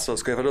own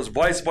masters. Because if I just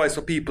voice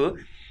for people,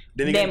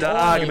 then you get into an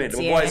argument.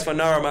 The voice for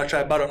Naro, I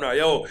try bad up now.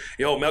 Yo,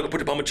 me I go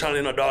put it on my channel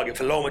in a dog. If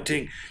I love my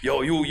thing,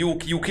 yo, you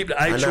keep the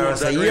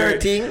iTunes. And your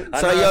thing,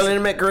 so you only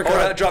make a record. Oh,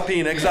 that drop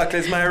in, exactly,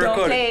 it's my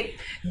record.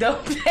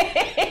 Don't play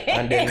it.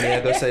 And then me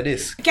I go say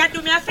this. Can't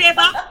do me a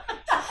favor.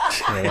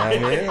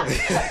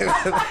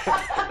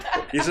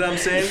 You see what I'm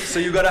saying? So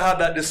you gotta have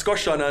that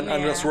discussion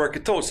and just work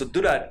it out. So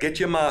do that. Get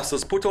your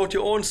masters. Put out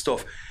your own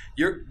stuff.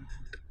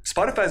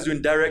 Spotify's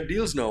doing direct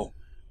deals now.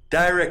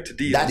 Direct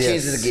deals. That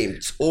changes the game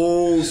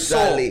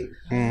totally.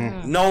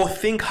 Now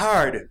think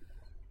hard.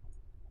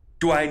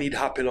 Do I need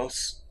Happy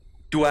Loss?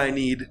 Do I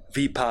need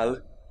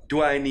VPAL?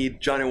 Do I need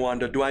Johnny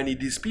Wonder? Do I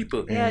need these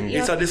people?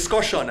 It's a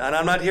discussion, and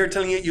I'm not here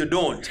telling you you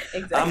don't.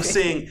 Exactly. I'm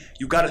saying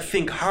you gotta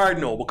think hard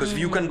now, because if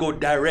you can go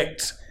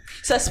direct.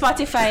 So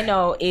Spotify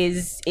now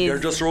is they're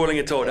just rolling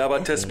it out. They have a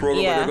test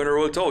program, but they're gonna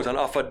roll it out and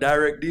offer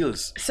direct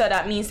deals. So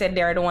that means that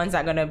they're the ones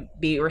that are gonna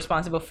be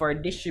responsible for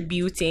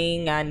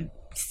distributing and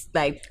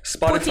like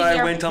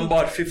Spotify went and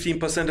bought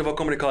 15% of a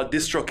company called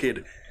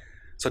DistroKid.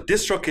 So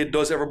DistroKid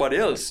does everybody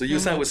else. So you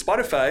sign with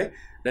Spotify,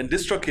 then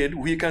DistroKid,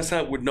 who you can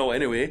sign with now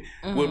anyway,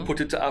 will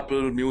put it to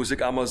Apple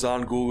Music,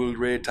 Amazon, Google,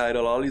 Ray,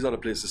 Tidal, all these other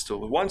places too.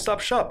 One-stop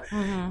shop.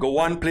 Go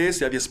one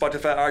place, you have your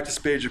Spotify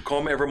artist page, you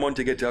come every month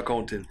to get your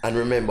account in. And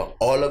remember,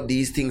 all of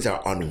these things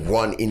are on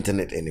one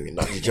internet anyway,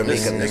 not the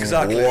Jamaican.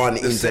 Exactly. One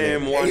the internet.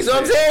 Same one. You know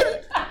what I'm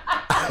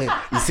saying?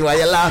 You see why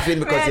you're laughing?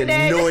 Because you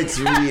know it's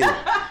real.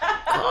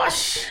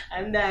 Gosh.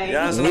 I'm dying.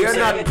 Yeah, so We're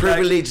not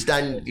privileged,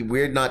 and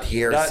we're not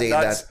here saying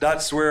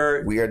that's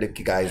where we are the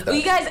guys that...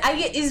 You guys,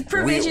 is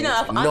privilege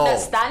enough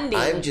understanding.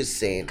 I'm just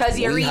saying,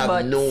 we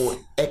have no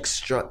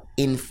extra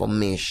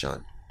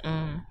information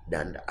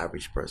than the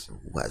average person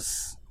who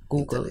has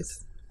Google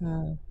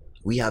it.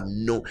 We have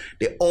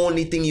the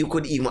only thing you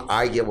could even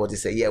argue about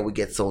is say, yeah, we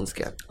get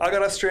soundscape. I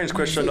got a strange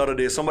question the other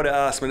day. Somebody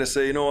asked me, they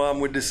say, I'm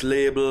with this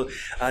label,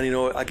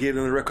 and I gave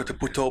them the record to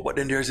put out, but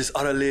then there's this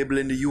other label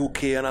in the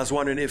UK, and I was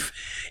wondering if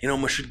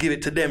I should give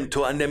it to them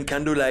too, and them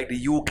can do like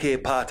the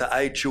UK part of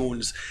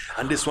iTunes,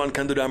 and this one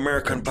can do the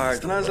American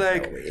part. And I was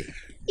like,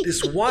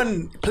 this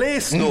one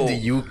place though.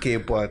 The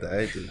UK part,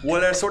 I think.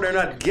 Well, that's what they're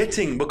not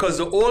getting, because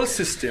the old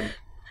system.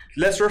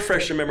 Let's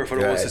refresh the memory for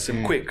the old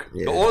system quick.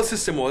 Yeah. The old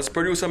system was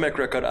producer make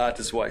record,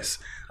 artist voice.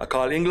 I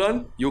call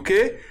England,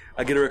 UK,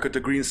 I get a record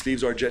to Green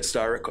Sleeves or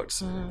Jetstar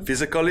Records.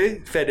 Physically,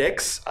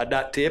 FedEx, I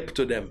that tape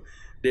to them.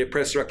 They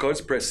press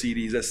records, press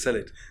CDs, they sell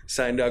it.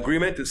 Sign the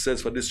agreement, it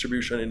says for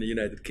distribution in the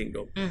United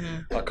Kingdom.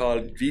 I call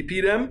VP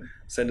them,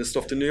 send the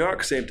stuff to New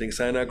York, same thing.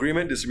 Sign the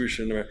agreement,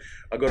 distribution.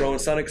 I go down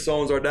Sonic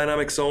Sounds or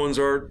Dynamic Sounds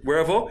or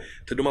wherever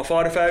to do my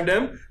 45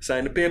 them,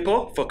 sign the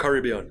paper for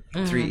Caribbean.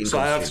 So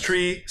I have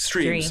three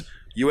streams.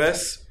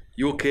 US,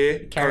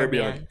 UK,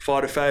 Caribbean.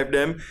 45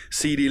 them,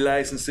 CD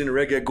licensing,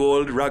 reggae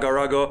gold,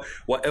 raga,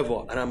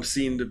 whatever. And I'm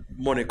seeing the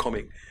money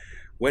coming.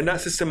 When that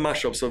system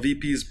mash up, so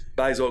VPs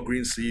buys out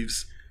Green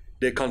Sleeves,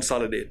 they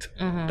consolidate.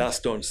 That's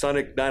done.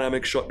 Sonic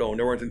Dynamic shut down.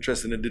 They weren't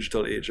interested in the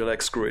digital age. They're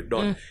like, screw it,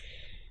 done.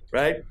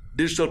 Right?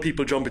 Digital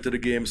people jump into the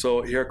game.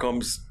 So here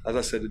comes, as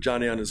I said, the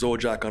Jahnya and the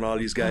Zojak and all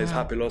these guys,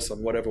 Happy Loss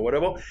and whatever.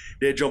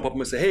 They jump up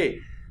and say,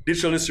 hey,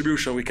 digital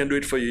distribution, we can do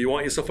it for you. You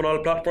want your stuff on all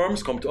the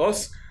platforms? Come to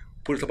us.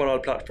 Put it up on all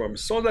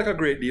platforms. Sounds like a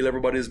great deal.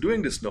 Everybody's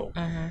doing this now.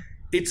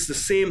 It's the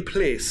same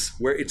place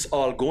where it's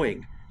all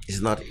going. It's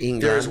not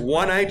England. There's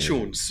one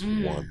iTunes.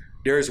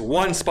 There's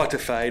one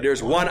Spotify.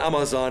 There's one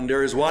Amazon.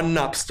 There's one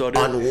Napster.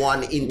 On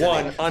one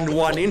internet. On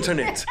one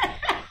internet.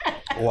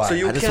 Wow. So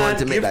you can't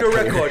give the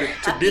record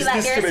to this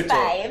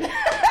distributor.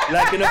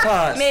 Like in the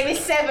past. Maybe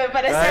 7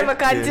 for the 7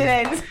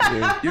 continents.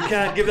 You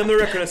can't give them the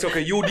record and say,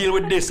 okay, you deal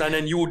with this and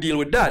then you deal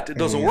with that. It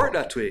doesn't work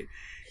that way.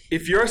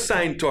 If you're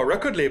signed to a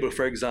record label,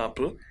 for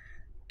example,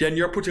 then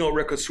you're putting out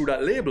records through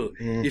that label.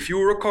 If you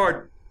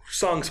record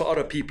songs for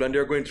other people and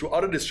they're going through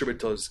other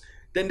distributors,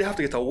 then they have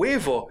to get a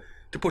waiver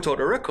to put out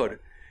a record.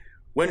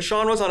 When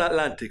Sean was on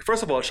Atlantic,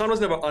 first of all, Sean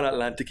was never on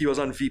Atlantic. He was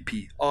on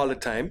VP all the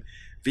time.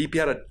 VP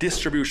had a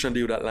distribution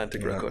deal with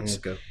Atlantic Records.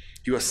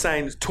 He was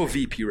signed to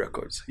VP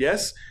Records.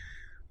 Yes?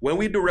 When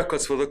we do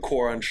records for the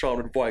core and Sean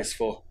would voice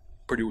for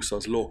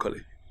producers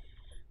locally,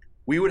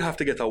 we would have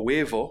to get a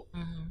waiver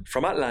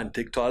from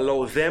Atlantic to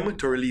allow them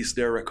to release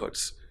their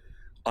records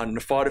on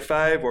the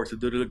 45 or to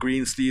do the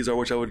Green Sleeves or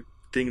whichever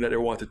thing that they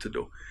wanted to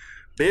do.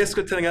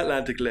 Basically telling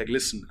Atlantic, like,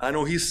 listen, I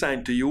know he's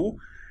signed to you,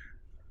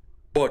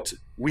 but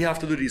we have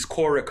to do these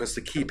core records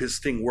to keep his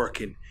thing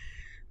working.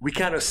 We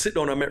can't just sit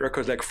down and make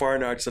records like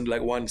foreign arts and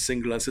like one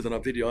single and sit on a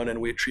video and then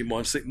wait 3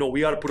 months. No,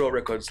 we got to put out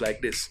records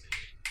like this.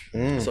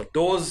 So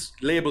those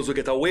labels will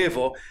get a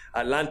waiver.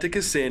 Atlantic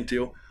is saying to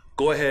you,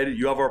 go ahead,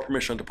 you have our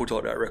permission to put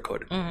out that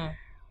record.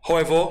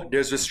 However,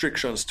 there's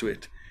restrictions to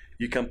it.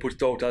 You can put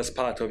it out as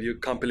part of your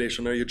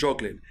compilation or your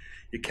juggling.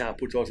 You can't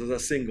put it out as a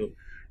single.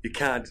 You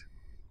can't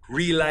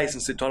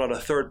relicense it to another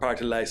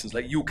third-party license.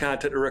 Like you can't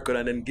take the record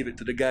and then give it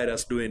to the guy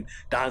that's doing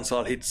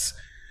dancehall hits,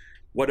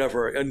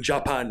 whatever, in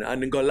Japan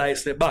and then go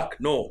license it back.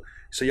 No.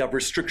 So you have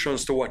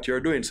restrictions to what you're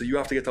doing. So you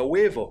have to get a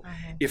waiver.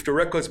 If the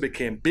records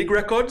became big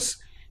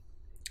records,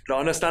 the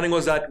understanding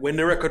was that when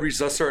the record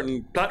reaches a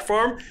certain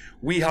platform,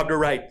 we have the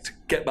right to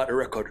get back the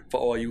record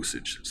for our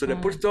usage. So they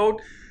put it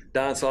out,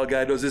 dancehall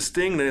guy does this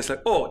thing, then it's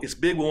like, oh, it's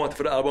big, we want it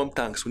for the album,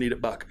 thanks, we need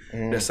it back.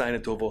 They sign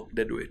it over,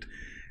 they do it.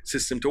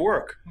 System to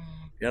work.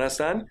 You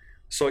understand?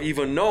 So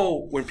even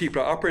now, when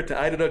people are operating,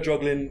 I did a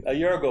juggling a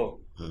year ago.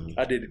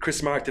 I did.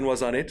 Chris Martin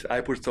was on it.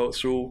 I put it out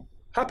through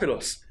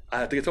Happilus.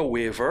 I had to get a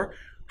waiver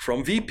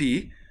from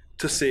VP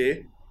to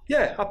say,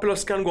 yeah,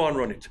 Happilus can go and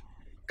run it.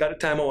 Got the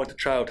time I want to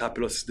try out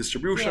Happilus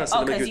distribution. Yeah.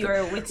 Oh, because you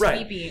were with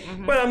VP.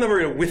 Well, I'm never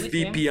really with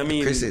VP. I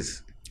mean,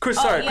 Chris,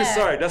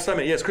 sorry, that's what I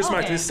mean. Yes, Chris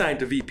Martin is signed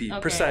to VP.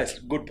 Precise.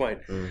 Good point.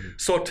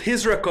 So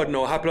his record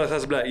now, Happilus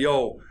has to be like,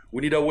 yo,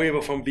 we need a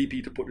waiver from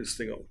VP to put this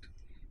thing out.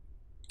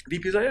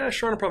 VP's like, yeah,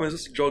 sure, no problem.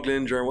 It's just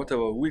juggling, journey,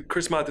 whatever.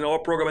 Chris Martin, our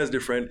program is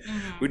different.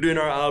 We're doing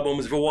our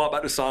albums. If we want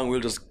back the song, we'll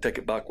just take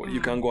it back.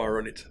 You can go and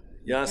run it.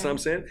 You understand what I'm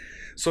saying?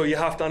 So you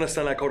have to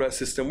understand like how that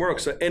system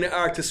works. So any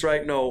artist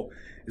right now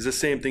is the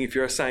same thing if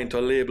you're assigned to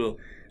a label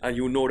and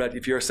you know that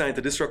if you're assigned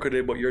to this record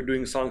label but you're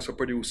doing songs for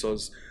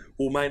producers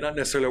who might not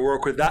necessarily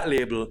work with that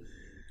label,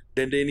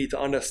 then they need to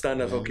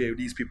understand that, okay,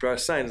 these people are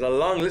assigned. There's a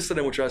long list of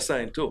them which are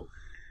assigned too.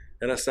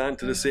 And assigned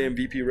to the same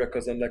VP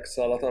records and like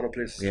a lot of other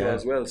places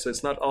as well. So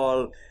it's not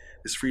all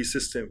this free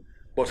system.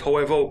 But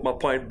however, my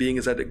point being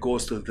is that it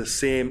goes to the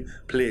same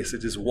place.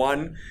 It is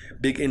one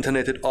big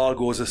internet. It all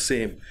goes the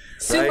same.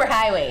 Super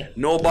highway.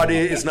 Nobody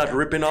is not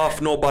ripping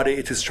off nobody.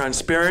 It is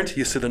transparent.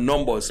 You see the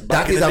numbers.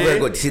 That is very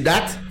good. See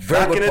that? Very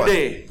back good in the point.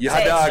 day, you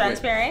had the argument.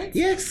 Transparent?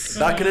 Yes.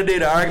 Back in the day,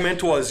 the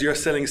argument was you're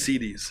selling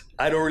CDs.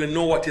 I don't really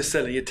know what you're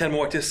selling. You tell me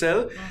what you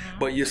sell,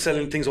 but you're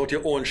selling things out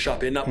your own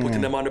shop. You're not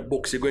putting them on the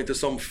books. You're going to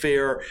some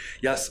fair.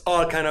 Yes,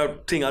 all kind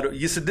of thing.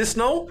 You see this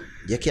now?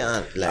 You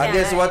can't. I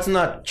guess what's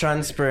not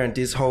transparent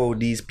is how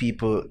these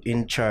people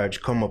in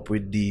charge come up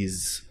with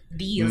these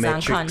deals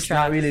metrics. and contracts.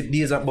 Not really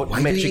deals, but Why do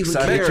you metrics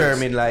even are care?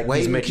 determined like Why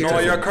these you metrics. No,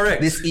 you're correct.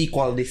 This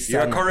equal this.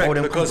 You're and how correct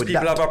them because come with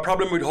people that. have a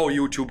problem with how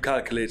YouTube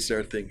calculates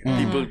their thing.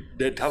 People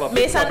they have a big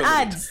Based on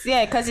problem with it. ads.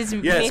 Yeah, because it's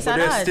Yes, based but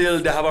on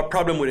ads. they have a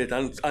problem with it,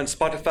 and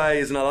Spotify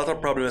is in a lot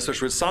of problem,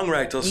 especially with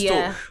songwriters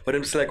too. But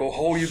it's like, oh,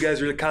 how are you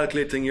guys really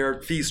calculating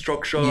your fee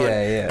structure?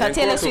 Yeah. Because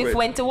Taylor Swift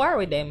went to war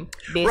with them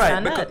based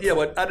on that. Yeah,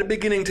 but at the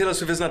beginning, Taylor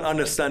Swift is not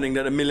understanding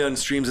that 1 million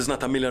streams is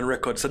not 1 million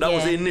records. So that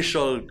was the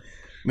initial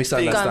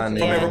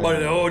misunderstanding from everybody.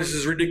 Like, oh, this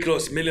is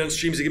ridiculous. 1 million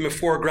streams, you give me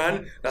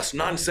 $4,000. That's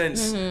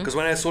nonsense. Because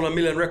when I sold 1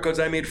 million records,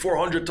 I made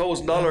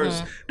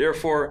 $400,000.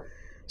 Therefore.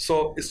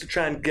 So it's to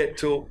try and get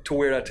to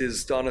where that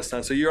is to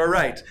understand. So you're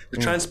right. The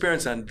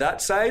transparency on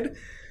that side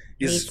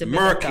is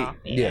murky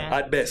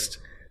at best.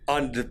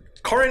 On the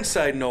current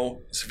side now,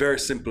 it's very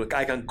simple.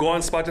 I can go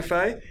on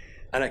Spotify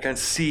and I can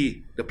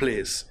see the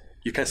plays.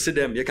 You can see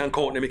them, you can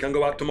count them, you can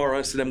go back tomorrow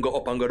and see them go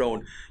up and go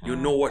down. You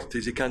know what it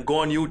is. You can go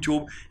on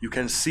YouTube, you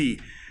can see.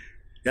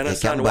 You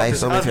understand what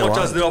is as much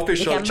as the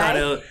official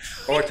channel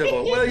or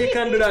whatever. Well, you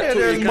can do that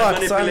too. You can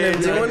manipulate.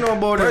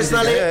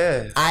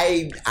 Personally,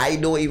 I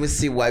don't even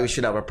see why we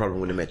should have a problem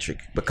with the metric.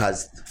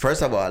 Because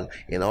first of all,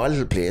 in our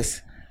little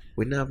place,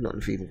 we don't have nothing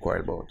to even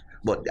quarrel about.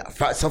 But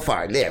so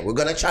far, we're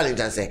gonna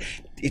challenge and say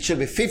it should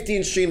be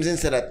 15 streams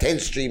instead of 10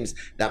 streams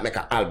that make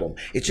an album.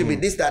 It should be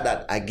this,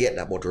 that. I get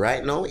that, but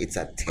right now it's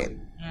at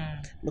 10.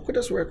 We could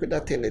just work with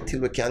that 10 until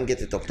we can get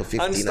it up to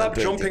 15. And stop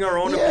jumping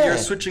around. You're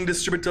switching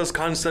distributors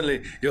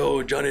constantly.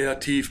 Yo, Johnny a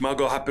thief.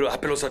 Mago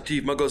Happilus a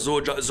thief. Mago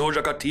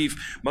Zojak a thief.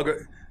 Mago.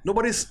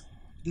 Nobody's.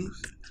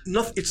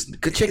 Nothing. It's.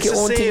 Could check it's your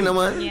the own same. thing, no,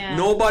 man. Yeah.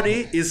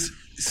 Nobody is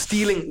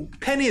stealing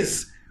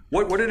pennies.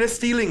 What are they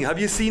stealing? Have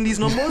you seen these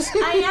numbers?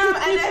 I am,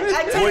 and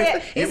I tell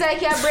you, it's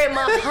like you break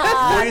my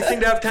heart. What do you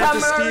think they have time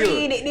to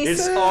steal?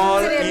 It's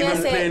all even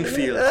playing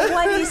field.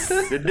 What is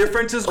The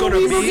difference is going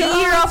to be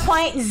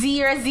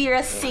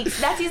 0.006?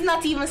 That is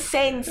not even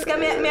cents.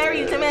 Come here,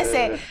 Mary, tell me, I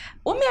say,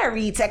 what may I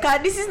read?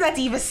 Because this is not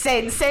even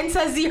cents. Cents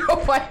are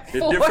 0.4.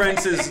 The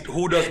difference is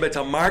who does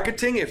better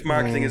marketing if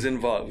marketing is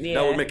involved.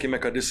 That will make you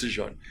make a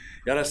decision.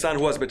 You understand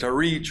who has better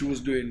reach,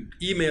 who's doing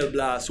email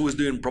blasts, who is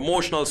doing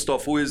promotional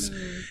stuff, who is,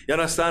 you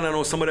understand? I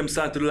know some of them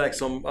starting to do like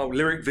some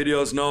lyric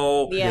videos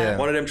now. Yeah.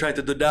 One of them trying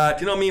to do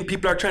that. You know what I mean?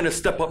 People are trying to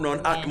step up now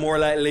and act more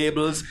like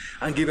labels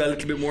and give a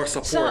little bit more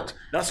support. So,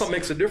 that's what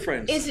makes a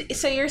difference.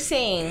 So you're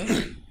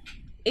saying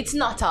it's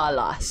not all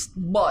lost,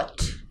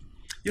 but...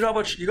 You know,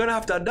 but you're going to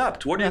have to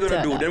adapt. What are you going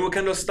to do? Then we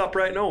can just stop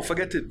right now.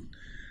 Forget it.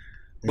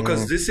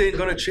 Because this ain't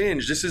going to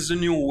change. This is the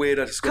new way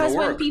that it's going to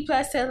work. Because when people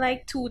are selling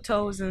like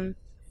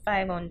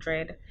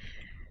 2,500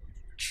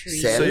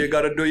 so you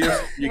got to do your...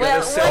 You got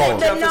to sell.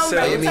 The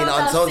number, You mean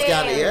on sales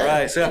count,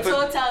 Right. So the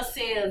total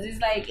sales is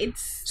like,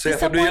 it's So you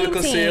have to do your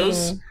local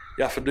sales.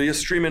 You have to do your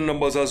streaming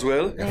numbers as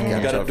well. You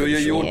got to do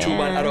your YouTube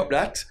and add up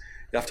that.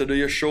 You have to do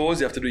your shows.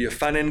 You have to do your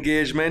fan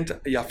engagement.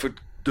 You have to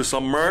do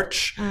some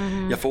merch.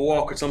 You have to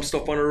walk with some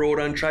stuff on the road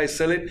and try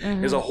sell it.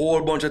 There's a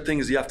whole bunch of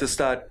things you have to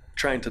start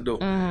trying to do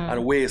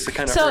and ways to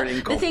kind of So earn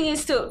income. the thing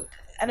is too,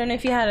 I don't know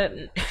if you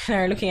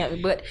are looking at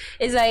me, but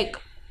it's like,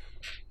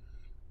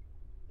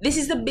 this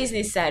is the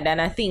business side,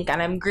 and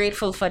I'm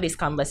grateful for this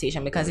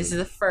conversation because this is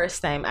the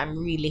first time I'm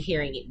really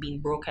hearing it being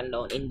broken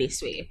down in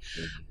this way.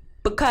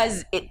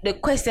 Because the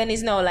question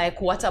is now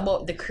like, what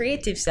about the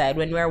creative side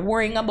when we're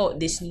worrying about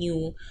this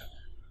new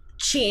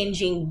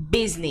changing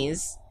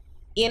business?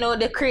 You know,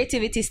 the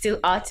creativity still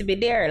ought to be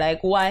there.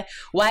 Like, why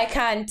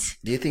can't?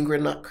 Do you think we're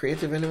not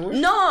creative anymore?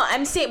 No,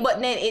 I'm saying, but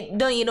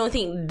then you don't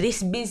think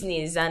this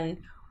business and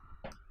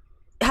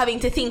having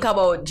to think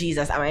about,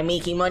 Jesus, am I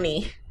making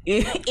money?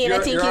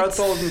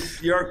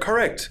 You're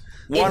correct.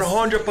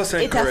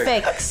 100% correct.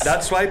 Affects.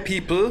 That's why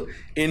people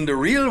in the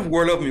real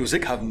world of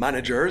music have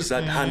managers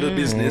that handle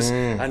business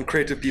and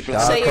creative people.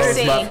 So you're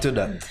saying, back to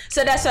that.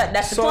 So that's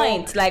the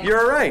point. Like,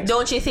 you're right.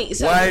 Don't you think?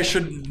 So why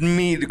should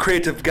me, the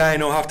creative guy,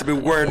 now have to be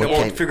worried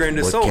about figuring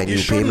this out? Can you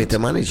pay me to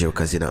manage you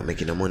because you're not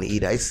making the money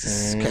either?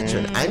 It's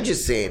catching. I'm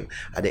just saying,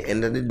 at the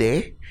end of the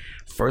day,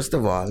 first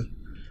of all,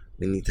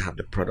 we need to have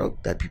the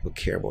product that people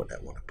care about,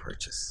 that want to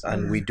purchase,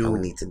 and we do. And we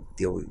need to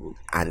deal with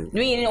and we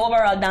need an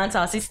overall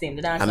dancehall system,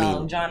 the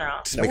dancehall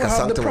genre. Make a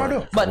song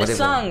tomorrow. But the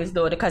songs,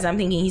 though, because I'm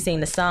thinking he's saying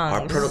the songs.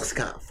 Our products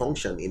can't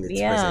function in its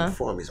present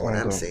form, is what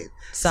I'm saying.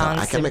 Songs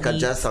so I can make a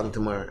jazz song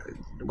tomorrow.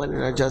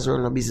 When I jazz roll,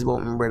 no business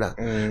about my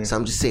brother. So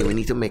I'm just saying, we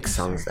need to make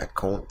songs that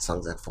count,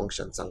 songs that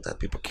function, songs that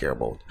people care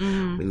about.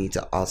 We need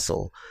to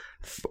also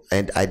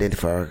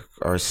identify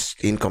our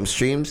income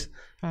streams.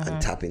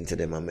 And tap into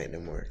them and make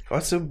them work.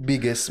 What's the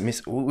biggest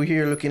we're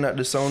here looking at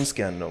the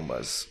SoundScan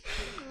numbers.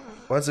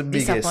 What's the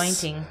biggest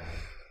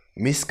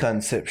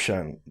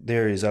misconception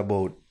there is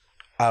about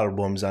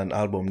albums and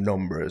album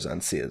numbers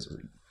and sales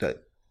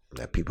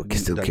that people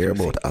still care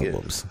about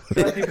albums? A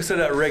lot of people say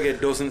that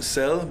reggae doesn't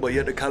sell, but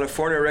yet the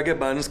California reggae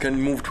bands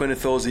can move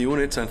 20,000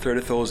 units and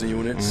 30,000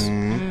 units.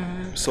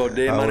 So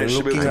they manage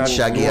to be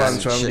Shaggy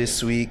ones from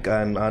this week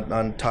and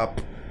on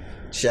top.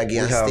 Shaggy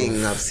and Sting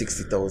have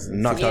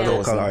 60,000. Not a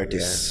local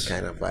artist.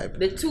 Kind of vibe.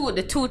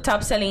 The two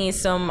top selling is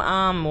some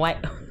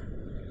white.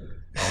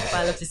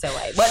 I love to say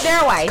white, but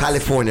they're white.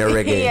 California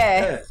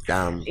reggae.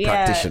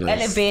 Practitioners.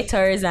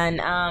 Elevators and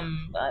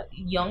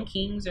Young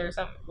Kings or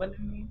something. What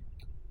do you mean?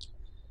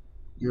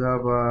 You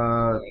have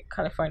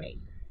California.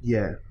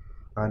 Yeah,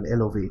 and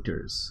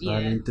Elevators. Yeah.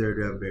 And third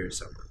we have Very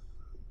Summer.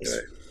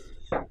 Right.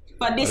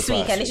 But this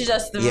week, and this is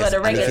just the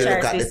regular charts. If you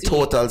look at the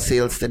total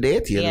sales to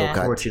date, you look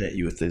at Fortunate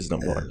Youth is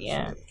number one.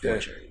 Yeah.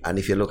 And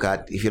if you look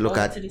at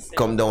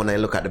come down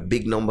and look at the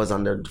big numbers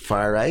on the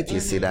far right, you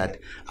see that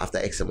after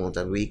X amount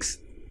of weeks,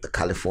 the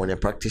California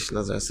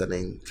practitioners are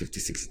selling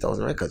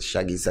 50,000-60,000 records.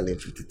 Shaggy is selling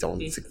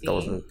 50,000,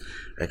 60,000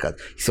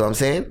 records. You see what I'm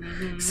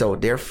saying? So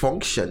they're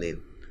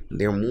functioning.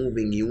 They're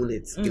moving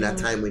units in a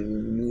time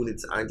when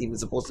units aren't even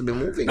supposed to be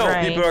moving. No,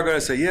 people are going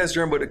to say, yes,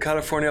 Jeremy, but the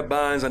California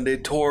bands and they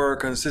tour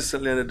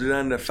consistently and they do that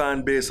in the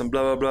fan base and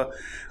blah, blah, blah.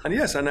 And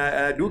yes, and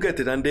I do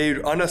get it. And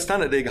they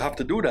understand that they have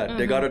to do that.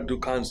 They got to do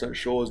constant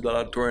shows, a lot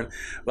of touring,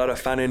 a lot of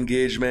fan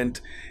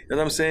engagement. You know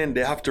what I'm saying?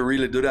 They have to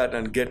really do that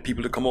and get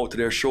people to come out to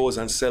their shows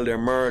and sell their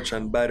merch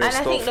and buy their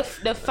stuff. And I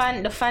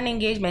think the fan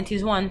engagement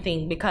is one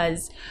thing,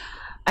 because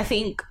I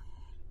think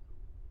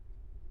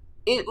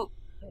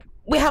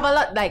we have a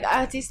lot, like,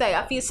 artists, like,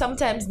 I feel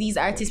sometimes these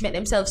artists make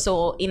themselves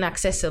so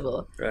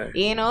inaccessible. Right.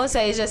 You know?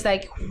 So it's just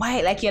like,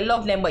 why? Like, you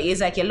love them, but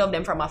it's like you love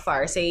them from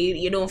afar. So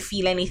you don't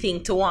feel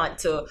anything to want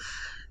to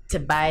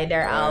buy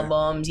their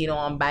albums, you know,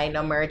 and buy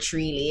no merch,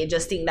 really. You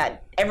just think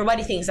that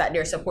everybody thinks that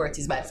their support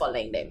is by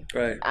following them.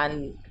 Right.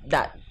 And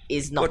that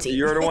is not But it.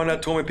 you're the one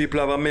that told me people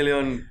have 1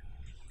 million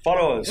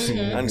followers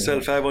and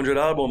sell 500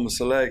 albums.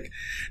 So, like,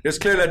 there's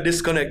clearly a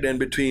disconnect then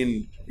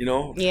between, you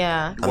know.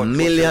 Yeah. A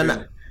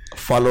million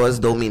followers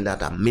don't mean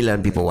that 1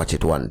 million people watch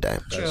it one time.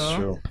 That's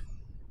true.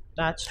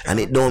 That's true. And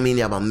it don't mean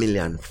you have 1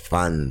 million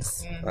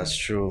fans. That's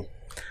true.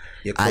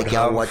 You I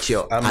can watch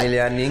your a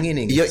million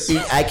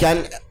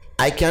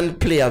I can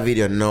play a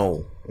video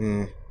now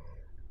and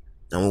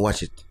we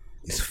watch it.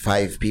 It's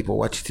 5 people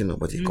watch it, you know,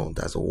 but it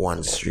counts as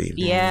one stream.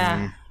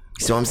 Yeah.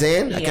 See what I'm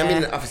saying? I can be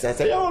in the office and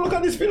say, yo, look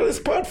at this video, it's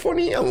part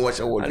funny, and we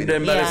watch a whole video. And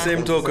then by the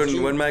same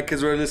token, when my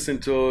kids were listening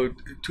to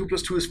 2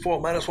 + 2 is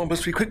 4, -1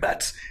 + 3, quick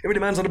bats, every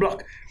man's on the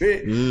block,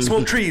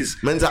 smoke trees.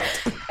 Men's out.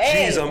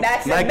 Hey, Jeez,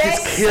 that's my the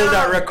kids best killed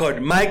that song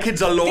record. My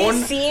kids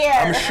alone, this year.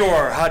 I'm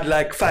sure, had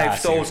like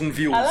 5,000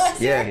 views.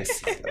 Yes.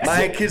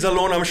 My kids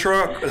alone, I'm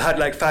sure, had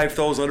like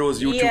 5,000 of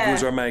those YouTube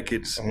views are my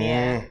kids.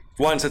 Yeah.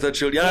 One set of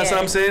children. You understand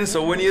what I'm saying?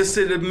 So when you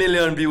see the 1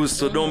 million views,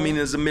 so don't mean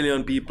it's 1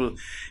 million people.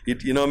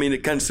 You know what I mean?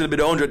 It can still be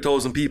the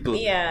 100,000 people.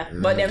 Yeah,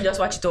 but them just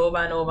watch it over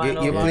and over and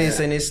over. You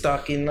place any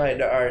stock in like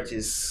the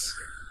artists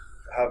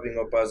having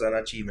up as an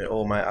achievement?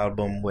 Oh, my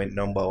album went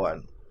number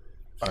 1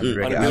 on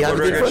reggae. You have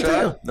it in front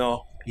of you?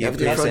 No. You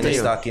place any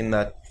stock in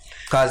that?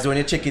 Because when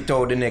you check it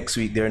out the next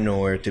week, they're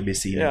nowhere to be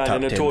seen. Yeah,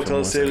 and then the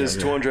total sale is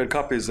them, 200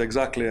 copies,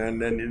 exactly. And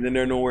then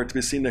they're nowhere to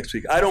be seen next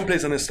week. I don't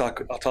place any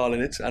stock at all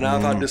in it. And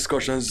I've had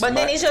discussions. But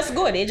then it's just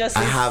good. It's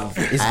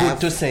good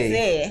to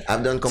say.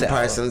 I've done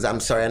comparisons.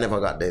 I'm sorry I never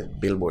got the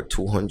Billboard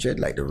 200,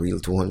 like the real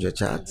 200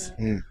 charts.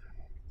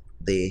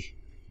 the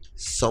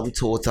sum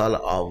total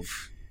of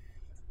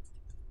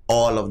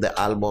all of the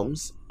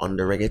albums on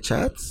the reggae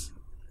charts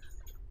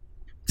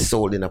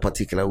sold in a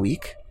particular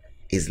week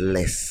is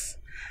less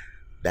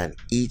than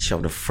each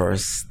of the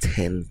first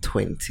 10,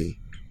 20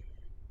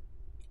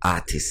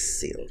 artist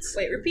sales.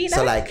 Wait, repeat that.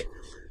 So like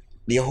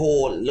the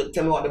whole look,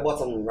 tell me what the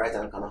bottom right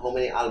hand corner, how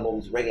many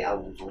albums, reggae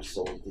albums were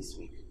sold this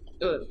week?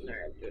 Oh, no,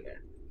 do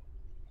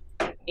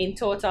that. In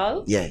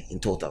total? Yeah, in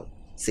total.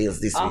 Sales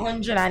this week.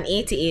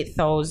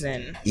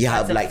 188,000. You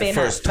have like the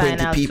first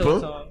 20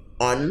 people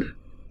on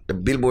the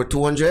Billboard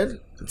 200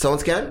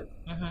 SoundScan.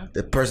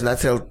 The person that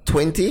sells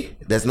 20,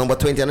 there's number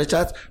 20 on the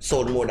chart,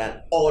 sold more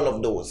than all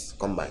of those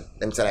combined.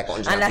 Them sell like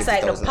 150,000. And that's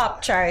like the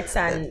pop charts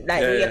and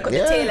like the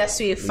Taylor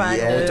Swift and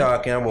we're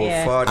talking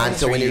about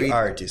 43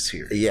 artists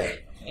here. Yeah.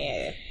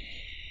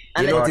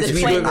 And you know,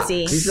 the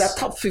 20. This is a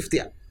top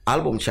 50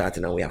 album chart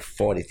and we have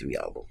 43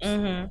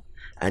 albums.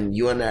 And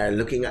you and I are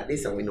looking at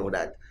this and we know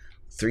that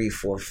 3,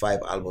 4, 5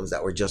 albums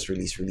that were just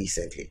released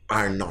recently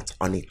are not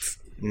on it.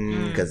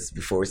 Because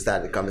before we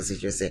started the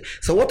conversation, you say,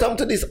 so what happened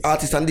to this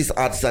artist and this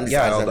artist and this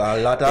artist? Yeah,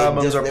 a lot of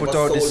albums are put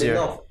out this year.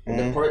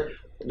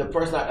 The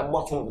person at the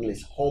bottom of the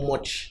list, how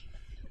much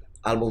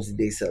albums did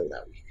they sell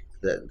that week?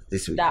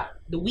 This week?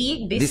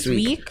 This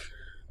week?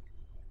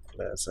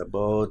 That's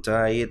about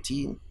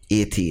 18.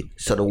 18.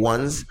 So the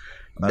ones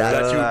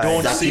that you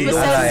don't see. People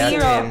sell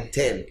 0.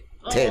 10.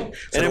 So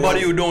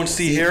anybody who don't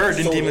see here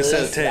didn't even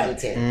sell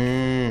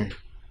 10.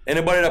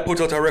 Anybody that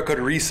put out a record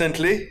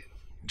recently,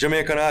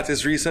 Jamaican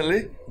artist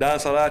recently,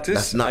 dancehall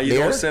artist, and you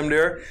don't see them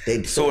there,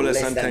 they sold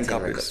less than 10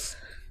 copies. Records.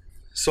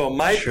 So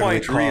my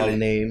point really...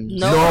 Names?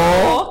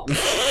 No.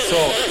 So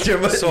to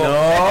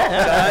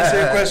answer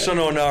your question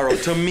on Naro,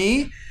 to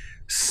me,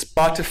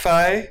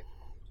 Spotify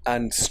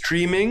and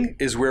streaming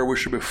is where we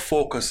should be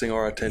focusing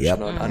our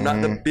attention on, and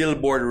not the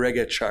Billboard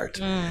reggae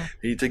chart.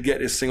 They need to get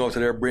this thing out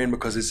of their brain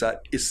because it's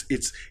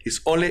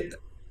only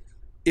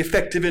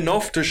effective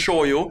enough to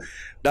show you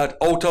that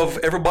out of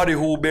everybody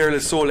who barely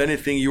sold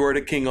anything, you are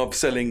the king of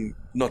selling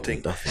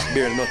nothing.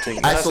 Barely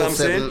nothing. That's what I'm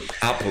saying.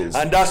 Apples.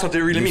 And that's what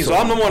it really means. So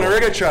I'm the one on the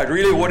reggae chart.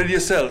 Really, what did you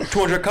sell?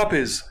 200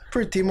 copies?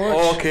 Pretty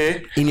much.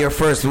 Okay. In your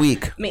first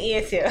week. Me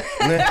eat you.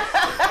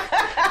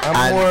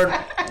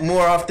 And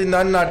more often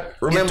than not,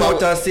 the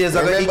total sales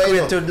are going to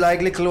equate to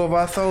like little over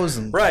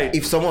 1,000. Right.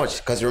 If so much.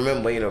 Because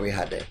remember, we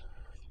had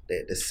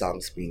the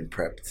songs being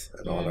prepped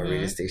and all our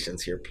radio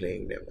stations here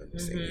playing them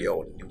and saying,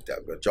 yo, you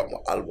have to drop my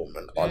album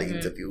and all the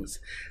interviews.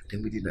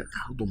 Then we did an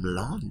album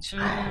launch.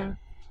 And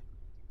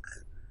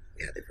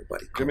we had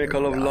everybody Jamaica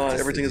love launch.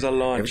 Everything is a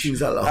launch.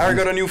 Everything's a launch. Harry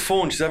got a new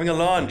phone. She's having a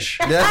launch.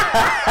 She's going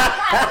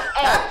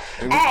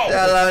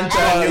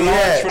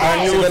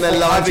to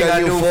launch a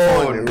new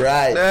phone.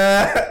 Right.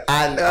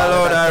 And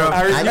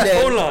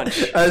phone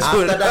launch.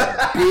 After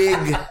that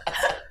big...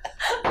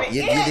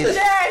 You did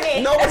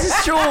no, but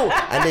it's true.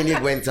 And then you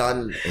went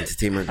on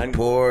Entertainment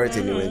Report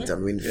and you went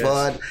on Win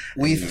Fun.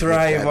 We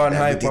thrive on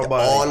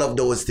hyperbole. All of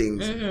those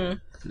things.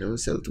 And then we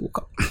sell 2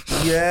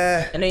 copies.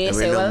 Yeah. And then you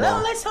say, well,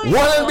 no, let's hold one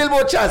on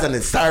Billboard charts and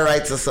then Star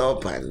writes us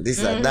up and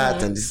this and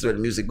that and this is where the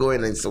music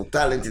going and it's so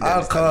talented.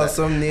 I'll call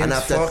some names. And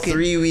after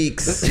 3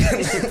 weeks, they're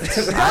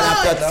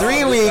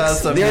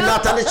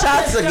not on the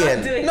charts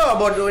again. No,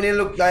 but when you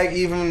look like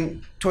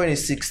even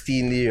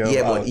 2016 the year.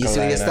 Yeah, but you see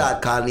when you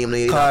start calling him,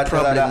 you got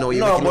problem now.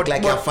 You make it look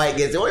like you're fight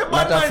against.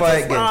 Not a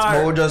fight against.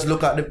 But we'll just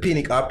look at the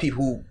pinnacle of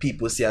who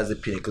people see as the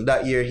pinnacle.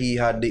 That year he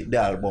had the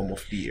album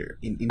of the year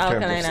in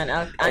terms of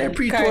and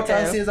pre-total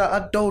sales.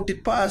 I doubt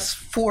it passed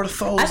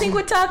 4,000. I think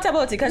we talked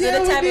about it because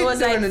at the time it was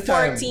like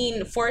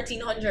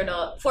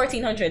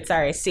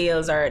 1,400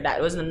 sales, or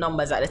that was the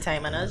numbers at the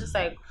time, and I was just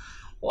like,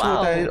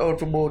 wow. Total it out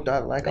for about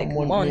that like a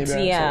month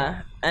maybe.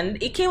 Yeah.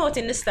 And it came out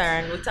in the Star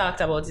and we talked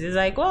about it. It's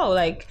like, wow,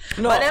 like,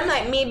 but I'm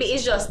like, maybe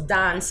it's just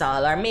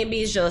dancehall, or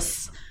maybe it's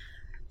just,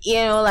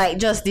 like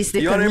just this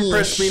little niche. You want to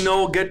impress me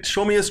now?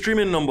 Show me your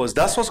streaming numbers.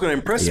 That's what's going to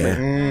impress me.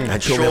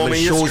 And show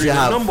me your streaming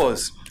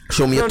numbers.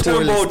 Show me your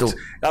tour list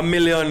about 1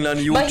 million on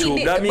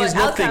YouTube. That means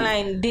nothing. But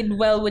Alkaline did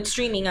well with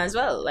streaming as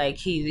well. Like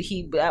he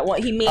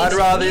made. I'd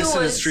rather see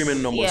the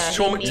streaming numbers. Yeah,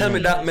 tell me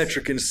that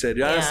metric instead.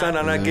 You understand?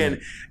 And again,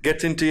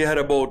 get into your head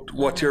about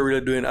what you're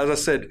really doing. As I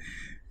said,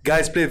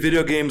 guys play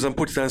video games and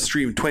put it on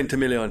stream 20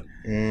 million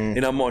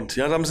in a month.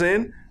 You know what I'm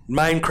saying?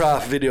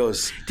 Minecraft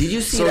videos. Did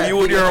you see so that?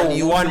 So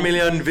you would 1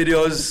 million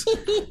videos.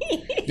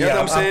 You know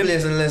what I'm saying? I'm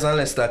less and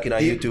less talking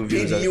on YouTube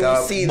views. Did you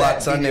see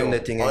that video on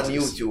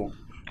YouTube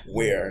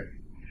where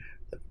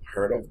the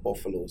herd of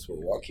buffaloes were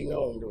walking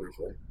along the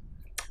river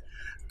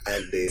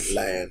and the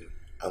lion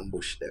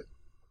ambushed them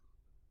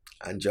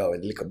and Joe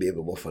and lick a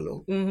baby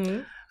buffalo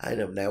and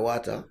have no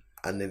water?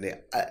 And then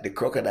the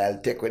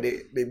crocodile take with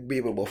the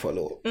baby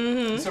buffalo.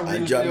 And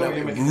John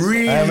really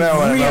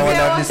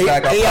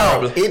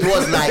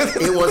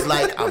it was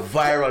like a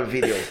viral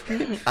video.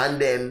 And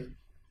then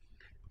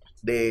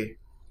the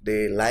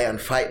the lion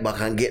fight back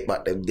and get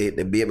back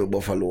the baby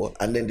buffalo,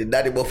 and then the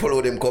daddy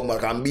buffalo them come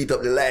back and beat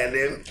up the lion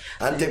them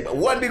and take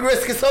one big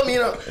rescue some, you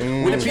know,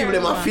 with the people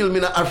them are filming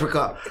in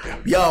Africa.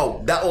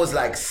 Yo, that was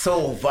like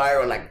so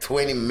viral, like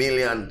 20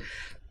 million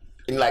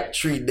in like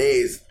 3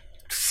 days.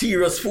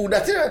 Serious food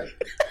that's here.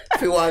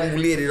 If you want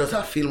lady just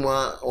a film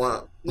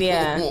one.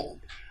 Yeah.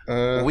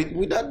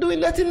 We're not doing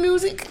that in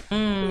music.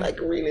 Like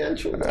really and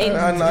true.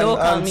 And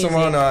some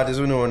artists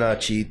we know not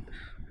cheat.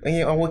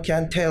 And we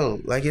can tell,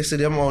 like you see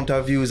the amount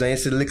of views and you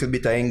see the little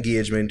bit of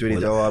engagement with it.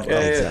 You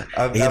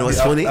know what's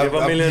funny? You have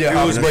a million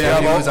views, but you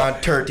have views and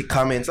 30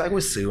 comments. Like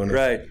we see,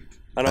 right?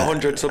 And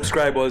 100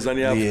 subscribers, and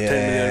you have 10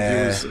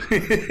 million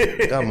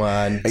views. Come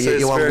on. So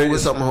you want to Google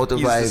something how to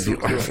buy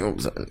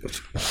views?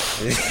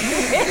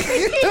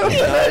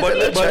 but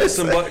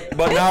listen, but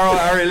Naro,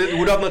 Ari,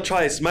 we have no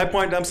choice. My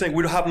point, I'm saying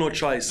we have no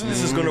choice.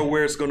 This is gonna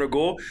where it's gonna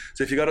go.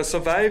 So if you gotta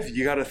survive,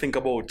 you gotta think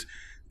about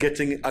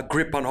getting a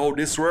grip on how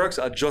this works,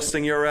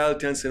 adjusting your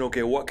reality and saying,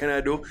 okay, what can I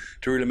do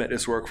to really make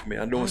this work for me?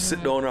 And don't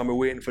sit down and be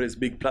waiting for this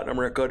big platinum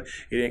record.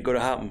 It ain't gonna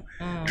happen.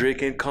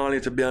 Drake ain't calling you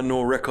to be on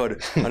no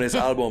record on his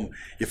album.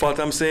 You feel what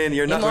I'm saying?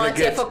 You're not gonna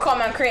get... You come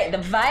and create the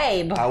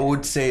vibe. I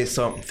would say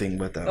something,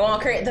 but... You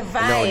want to create the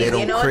vibe. No, they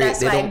don't create.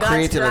 They don't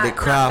create it. They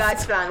craft.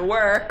 God's plan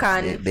work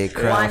and they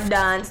craft. One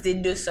dance, they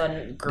do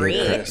some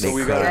great. So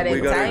we gotta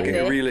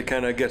really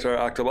kind of get our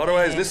act up.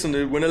 Otherwise, listen,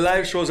 when the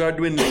live shows are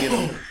dwindling, you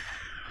know,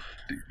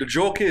 the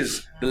joke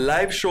is the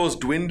live shows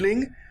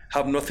dwindling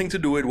have nothing to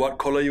do with what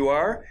color you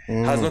are,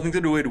 has nothing to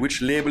do with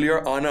which label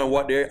you're on and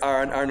what they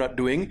are and are not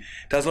doing.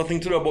 It has nothing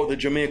to do about the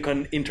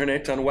Jamaican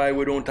internet and why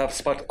we don't have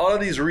spots. All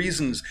of these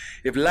reasons.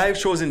 If live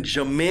shows in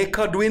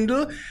Jamaica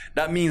dwindle,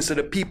 that means that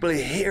the people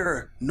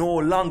here no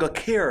longer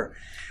care.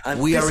 And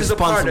we are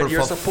responsible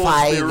for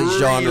 5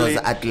 genres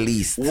at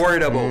least.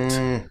 Worried about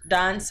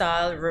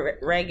dancehall,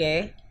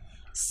 reggae,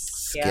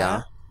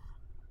 yeah,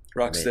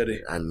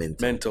 rocksteady, and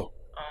mental.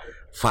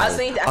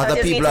 5.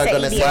 Other people are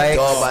gonna say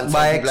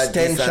by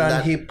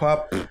extension hip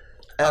hop.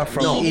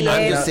 No,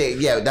 I'm just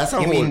saying, that's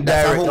a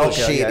whole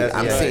shady.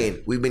 I'm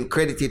saying we've been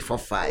credited for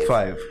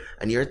 5.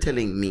 And you're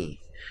telling me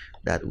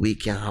that we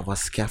can have a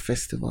ska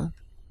festival?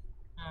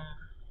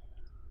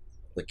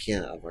 We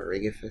can't have a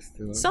reggae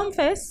festival? Some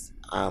fest.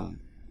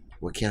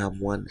 We can have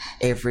one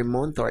every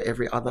month or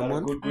every other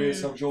month. Good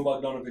grace of Joe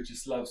Bogdanovich, you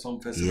still have some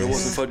festival. If it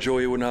wasn't for Joe,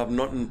 you wouldn't have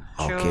nothing.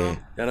 Okay.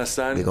 You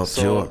understand? Big up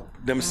so Joe.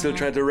 Them still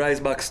trying to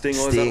rise back. Sting,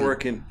 how's that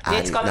working?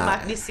 It's coming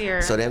back this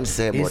year. So them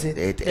say, but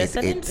it's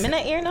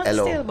not here not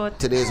hello. still, but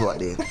today's what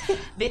day?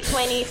 the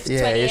 20th.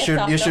 Yeah,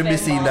 you should be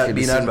seeing that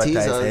being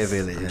advertised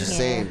heavily.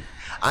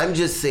 I'm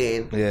just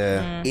saying,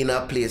 in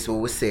a place where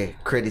we say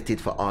credited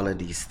for all of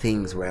these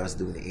things, where I was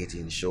doing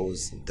 18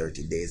 shows in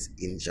 30 days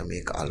in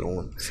Jamaica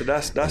alone. So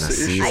that's the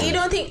issue. You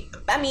don't think?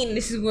 I mean,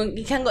 this is going.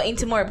 You can go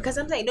into more because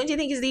I'm like, don't you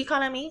think it's the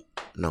economy?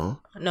 No,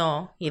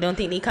 you don't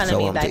think the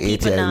economy so that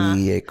people now.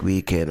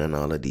 Weekend and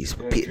all of these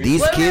kids.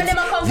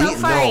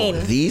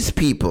 These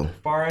people,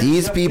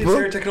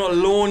 they're taking out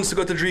loans to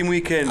go to Dream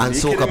Weekend and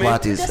soca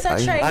parties,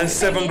 and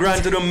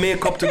 $7,000 to do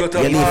makeup to go to.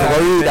 You need to go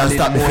read and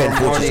stop the Fed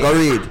coaches. Go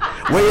read.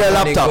 Where your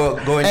laptop?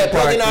 Hey,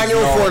 plug in our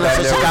new phone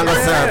so she can go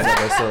serve.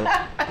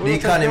 The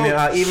economy,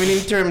 even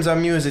in terms of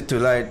music too,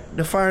 like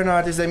the foreign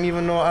artists, them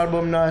even though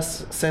album not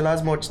sell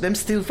as much, them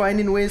still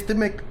finding ways to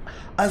make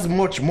as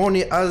much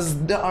money as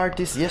the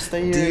artists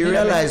yesterday. Do you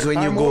realize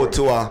when you go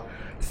to a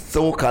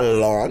soca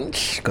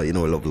launch, because you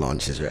know I love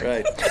launches,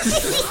 right?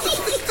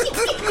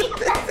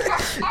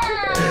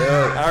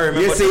 I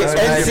remember. You see,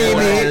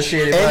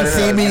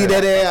 NCB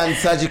there and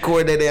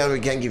Sagicor there, and we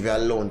can give you a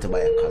loan to buy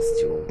a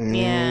costume.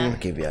 Yeah.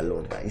 Give you a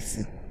loan. But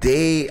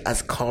they,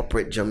 as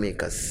corporate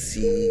Jamaica,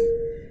 see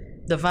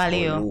the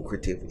value, how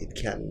lucrative it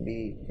can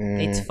be.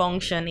 It's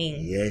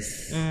functioning.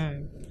 Yes.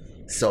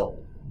 So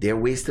there are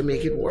ways to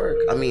make it work.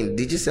 I mean,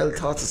 Digicel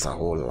taught us a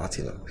whole lot,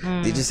 you know.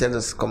 Digicel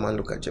just come and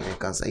look at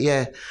Jamaica and say,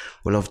 yeah,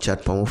 we love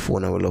chat on my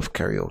phone and we love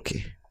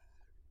karaoke.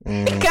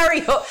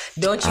 Karaoke.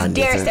 Don't you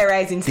dare say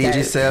Rising Star.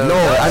 Digicel. No,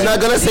 I'm not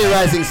gonna say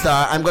Rising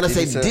Star. I'm gonna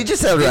say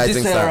Digicel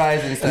Rising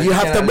Star. You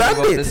have to brand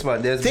it.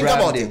 Think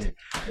about it.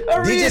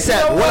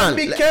 Digicel. One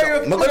big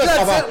karaoke.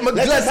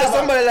 Let's say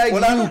somebody like you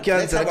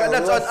can say.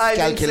 That's what I've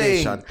been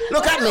saying.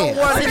 Look at me.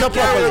 Sit up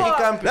properly.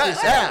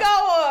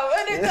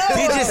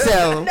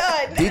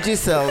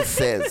 Digicel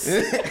says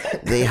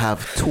they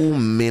have 2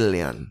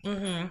 million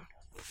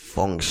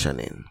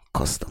functioning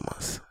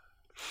customers.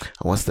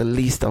 And what's the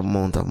least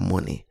amount of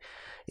money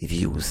it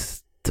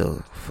used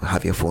to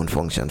have your phone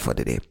function for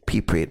the day?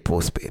 Prepaid,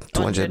 postpaid,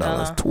 $200,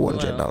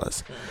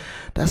 $200.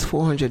 That's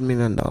 $400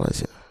 million.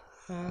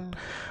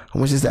 How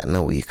much is that in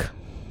a week?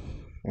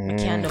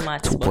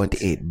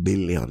 $2.8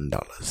 billion.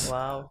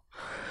 Wow.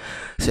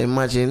 So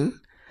imagine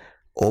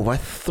over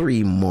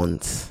 3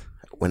 months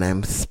when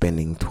I'm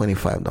spending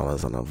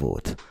 $25 on a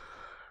vote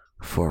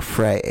for a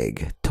fry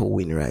egg to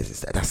win Rising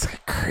Star. That's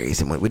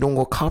crazy money. We don't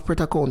go corporate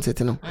accounts yet,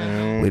 you know.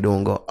 We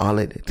don't go all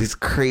of it. This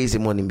crazy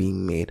money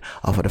being made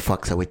off of the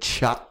fact that we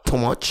chat too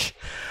much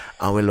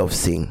and we love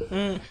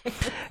sing.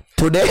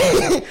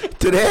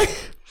 Today,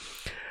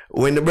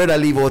 when the brother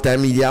leave out of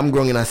media, I'm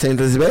growing in a St.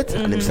 Elizabeth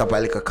and him stop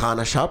at like a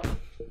corner shop.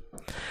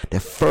 The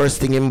first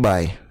thing him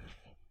buy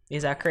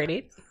is that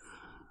credit?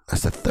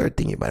 That's the third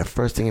thing he buy. The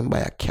first thing he buy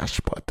a cash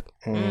pot.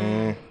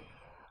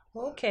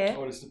 Okay.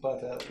 Oh, this is the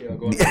part yeah,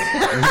 go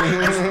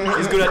on.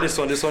 He's good at this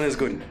one. This one is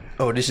good.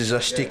 Oh, this is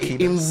a sticky.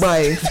 Him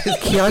buy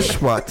cash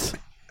pot.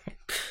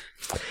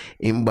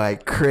 Him buy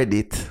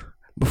credit.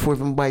 Before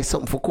even buy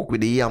something for cook with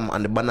the yam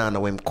and the banana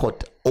when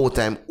cut out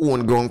time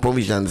own ground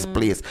provisions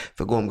place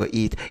for go and go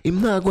eat.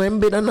 Him not go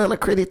and bed and not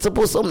credit.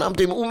 Suppose something happen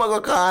to him, who am I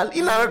go call? He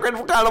not credit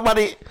for call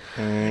nobody.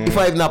 If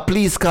I have not,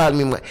 please call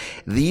me.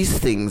 These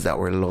things that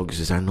were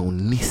luxuries are now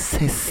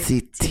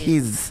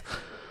necessities.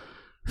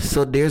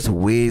 So there's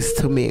ways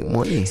to make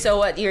money. So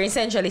what you're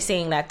essentially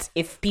saying that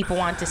if people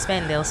want to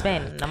spend, they'll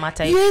spend, no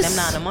matter if them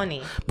not the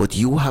money. But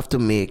you have to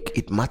make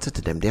it matter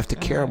to them. They have to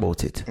care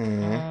about it.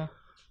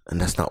 And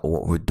that's not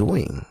what we're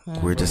doing.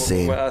 We're just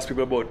saying. I ask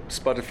people about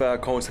Spotify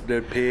accounts if they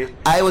pay.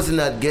 I was in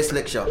a guest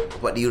lecture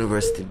at the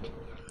university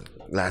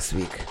last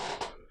week,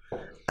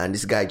 and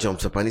this guy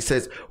jumps up and he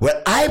says,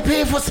 "Well, I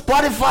pay for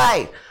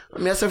Spotify."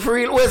 I said, "For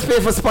real, always pay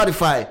for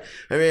Spotify."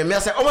 I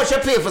said, "How much you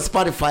pay for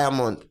Spotify a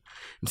month?"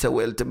 He said,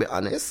 "Well, to be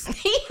honest,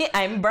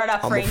 I'm brother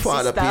I'm a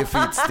father pay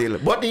for it still."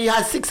 But he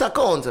has 6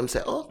 accounts. I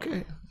said,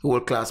 "Okay, whole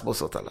class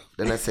bus out of that."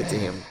 Then I said to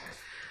him,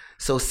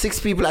 "So 6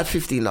 people at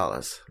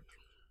 $15.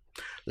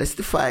 Let's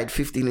divide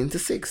 15 into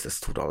 6. That's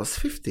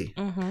 $2.50.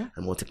 And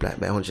multiply it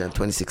by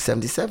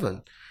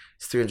 126.77.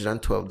 It's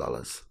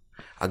 $312.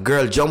 A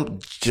girl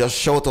just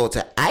shout out,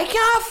 say, "I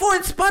can't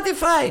afford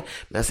Spotify."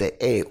 And I say,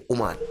 "Hey,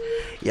 woman,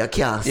 you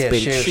can't spend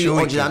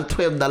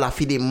 $312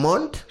 for the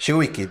month." She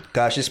wicked,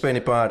 because she spend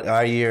it on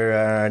our year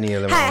and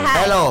year.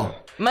 Hello.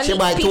 She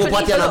buy 2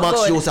 party and a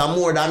box shoes and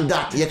more than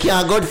that. You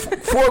can't go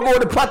forego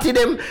the party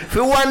them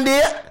for one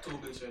day.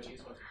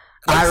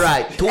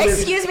 Alright,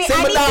 excuse me,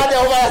 I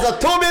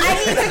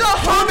need to go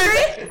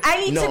hungry. I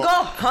need to go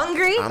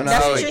hungry.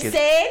 That's what you're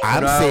saying?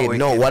 I'm saying,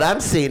 no, what I'm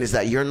saying is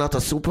that you're not a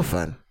super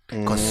fan.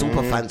 Because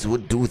super fans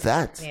would do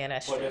that. Yeah,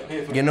 that's true.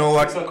 You know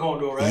what?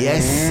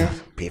 Yes.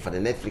 Pay for the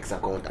Netflix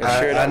account.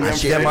 And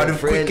them are the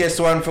quickest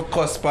one for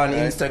cost on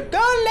Instagram.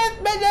 Don't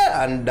let me do.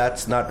 And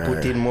that's not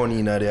putting money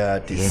in the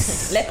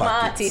artist. Let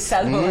my artist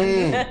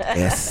alone.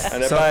 Yes.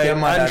 And they buy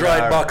an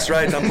Android box,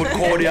 right? And put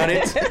Cody on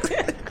it.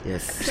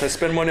 Yes. So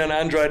spend money on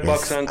Android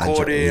box and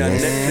Cody and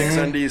Netflix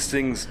and these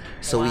things.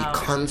 So we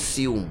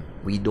consume.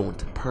 We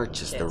don't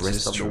purchase. The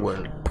rest of the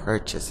world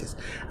purchases,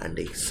 and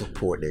they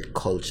support their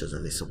cultures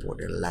and they support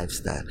their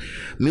lifestyle.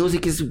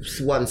 Music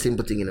is one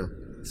simple thing, you know.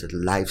 It's a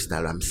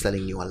lifestyle. I'm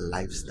selling you a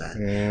lifestyle,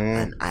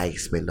 and I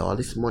spend all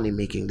this money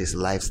making this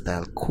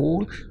lifestyle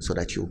cool so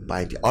that you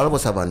buy it. All of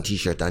us have on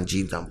t-shirt and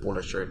jeans and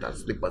polo shirt and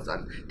slippers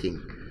and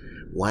thing.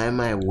 Why am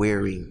I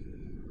wearing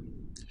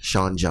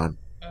Sean John?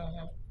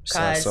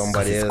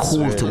 Somebody it's else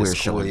cool to wear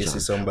Sean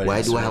John.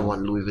 Why do I have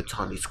one Louis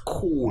Vuitton? It's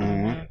cool.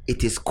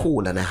 It is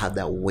cool, and I have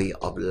that way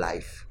of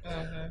life.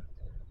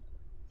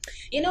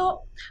 You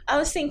know, I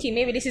was thinking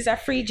maybe this is a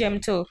free gem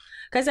too,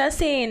 because I was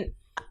saying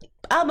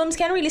albums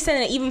can really sell,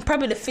 even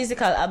probably the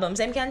physical albums,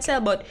 them can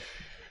sell, but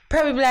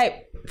probably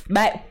like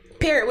by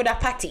pair it with a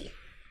party.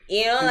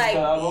 You know, like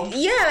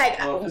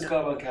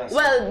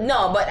well,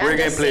 no, but I'm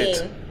just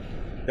saying.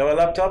 You have a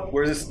laptop?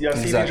 Where's this? You have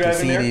CD drive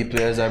in there? CD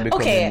players are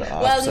becoming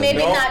well,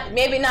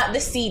 maybe not the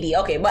CD.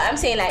 Okay, but I'm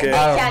saying like they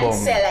can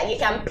sell, like you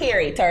can pair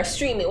it or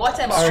stream it,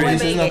 whatever.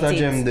 This is not a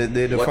gem.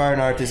 The foreign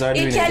artists are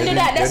doing it. You can do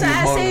that. That's what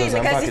I'm saying.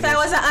 Because if I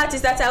was an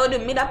artist, that I would do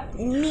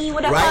me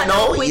with a right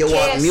now. You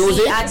want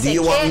music? Do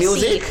you want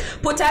music?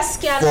 Put a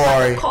scan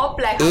for the cup,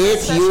 like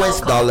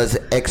 $8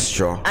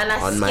 extra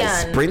on my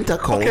Sprint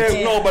account.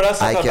 Okay, no, but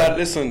that's not bad.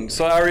 Listen,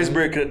 so Ari's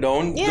breaking it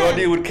down. Do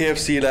deal with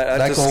KFC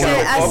like a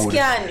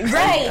scan,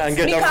 right? And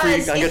get a free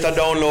and get a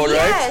download,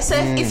 right? Yeah, so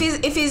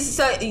if it's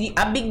so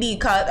a big deal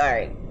card,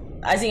 alright.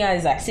 I think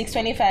it's like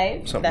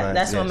 $625.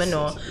 That's what I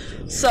know.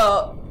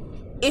 So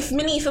if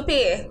me need to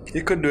pay,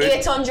 you could do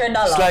it. $800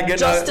 it's like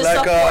just to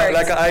support,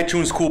 like an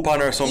iTunes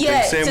coupon or something.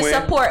 Same to way.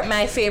 Support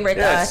my favorite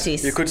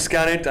artist. You could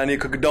scan it and you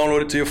could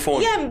download it to your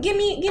phone. Yeah, give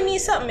me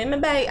something. I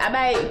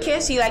buy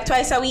KFC like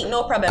twice a week,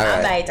 no problem.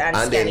 I buy it and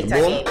scan it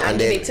again and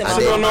give it to my mom.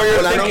 So no,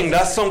 you're thinking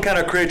that's some kind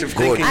of creative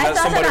thinking. I that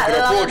thought somebody could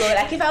approach.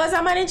 Like if I was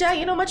a manager,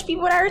 you know how much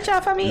people would reach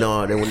out for me?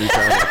 No, they wouldn't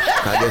try.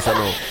 I guess I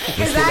know.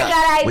 Because I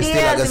got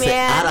ideas,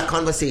 man. I had a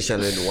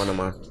conversation with one of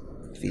my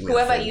female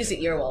whoever friends. used it,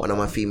 you're welcome. One of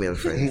my female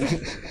friends.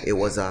 It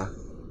was a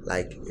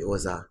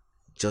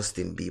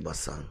Justin Bieber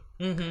song,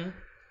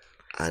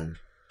 and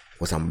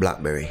was on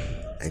BlackBerry,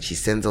 and she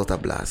sends out a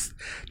blast.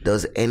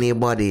 Does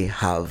anybody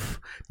have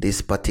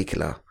this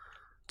particular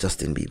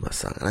Justin Bieber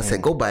song? And I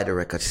said, go buy the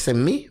record. She said,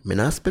 me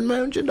not spend my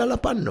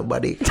 $100 on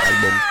nobody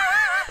album.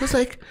 I was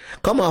like,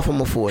 come off of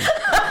my phone.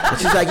 And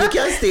she's like, you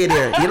can't stay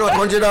there. You know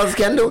what $100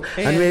 can do?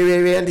 And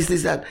and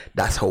this, that.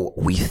 That's how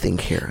we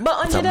think here.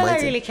 But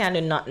 $100 really can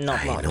do not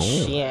much.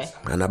 Yeah.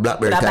 And a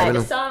BlackBerry time,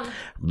 you know.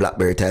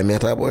 BlackBerry time, you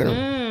talk about, you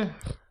know.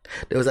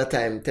 There was a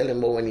time, tell him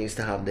about when you used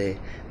to have the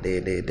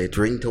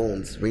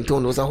ringtones.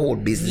 Ringtone was a whole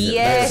business.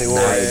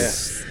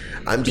 Yes.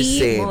 I'm just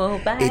saying,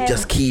 it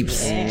just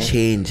keeps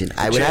changing.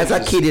 When I was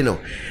a kid,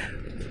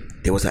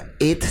 there was an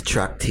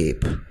 8-track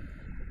tape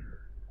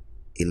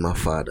in my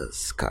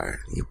father's car.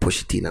 You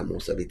push it in and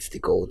most of it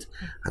stick out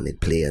and it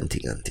play and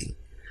thing.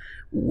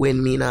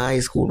 When me in high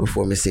school,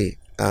 before me say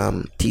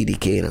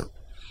TDK,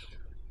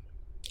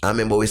 I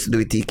remember we used to do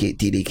it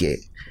TDK.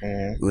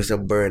 We used to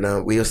burn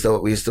and we used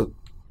to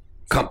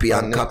copy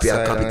till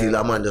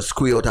the man just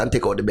squeal out and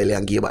take out the belly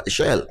and give back the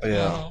shell.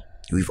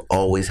 We've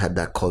always had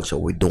that culture.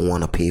 We don't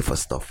want to pay for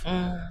stuff.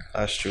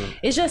 That's true.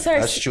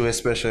 That's true,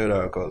 especially with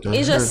our culture.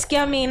 It's just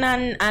scamming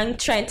and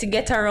trying to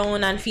get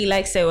around and feel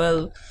like, say,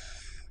 well,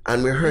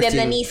 and we're hurting.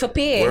 Then the need for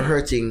pay. We're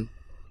hurting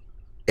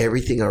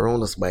everything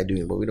around us by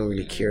doing, but we don't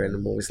really care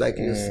anymore. It's like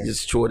you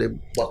just throw the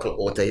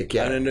buckle out of your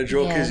car. And then the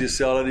joke is you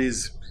see all of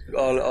these,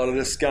 all of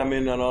the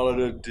scamming and all of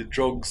the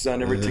drugs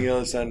and everything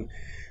else, and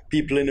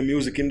people in the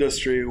music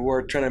industry who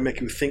are trying to make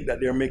you think that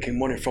they're making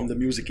money from the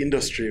music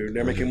industry.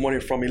 They're making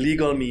money from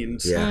illegal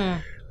means.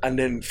 And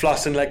then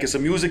flossing like it's a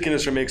music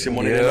industry makes you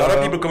money. Then a lot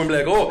of people come and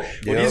be like,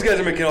 these guys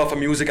are making off of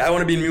music. I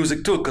want to be in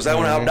music too because I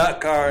want to have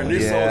that car and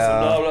this house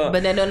and blah, blah.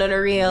 But they don't know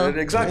the real.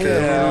 Exactly. They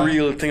don't know the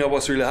real thing of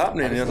what's really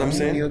happening. You know what I'm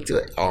saying?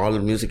 All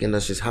the music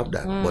industries have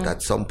that. But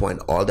at some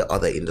point, all the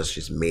other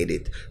industries made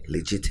it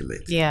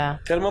legitimate. Yeah.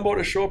 Tell them about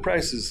the show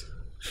prices.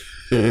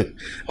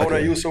 How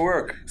that used to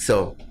work.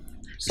 So,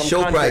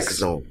 show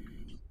prices now.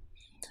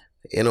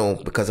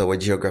 Because of our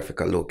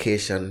geographical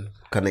location,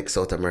 connect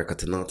South America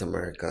to North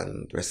America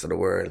and the rest of the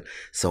world.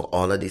 So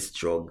all of these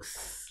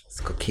drugs, this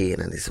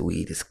cocaine and this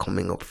weed is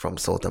coming up from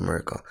South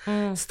America.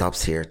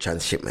 Stops here,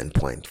 transshipment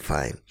point,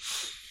 fine.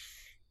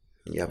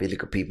 You have a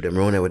little people them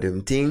run out with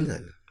them thing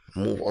and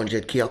move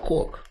 100K of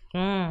coke.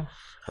 I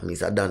mean, it's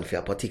done for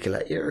a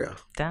particular area.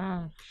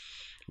 Damn.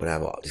 But I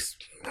have all this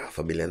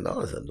 $500 million. I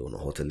don't know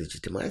how to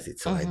legitimize it.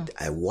 So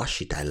I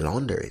wash it, I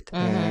launder it.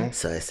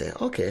 So I say,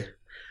 okay,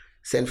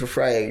 send for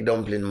fry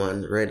dumpling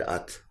man, red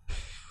hot,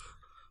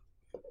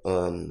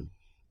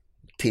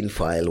 tin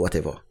foil,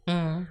 whatever.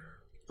 And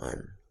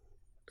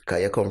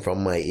because you come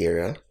from my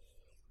area,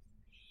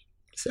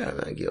 so I'm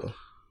going to give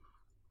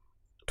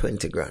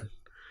 20 grand.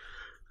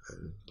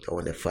 And I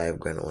want the 5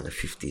 grand, I want the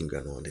 15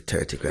 grand, I want the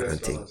 30 grand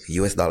and thing.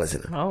 US dollars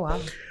in it. Oh,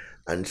 wow.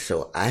 And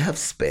so I have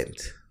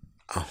spent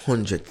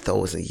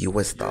 $100,000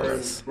 US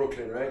dollars. In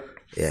Brooklyn, right?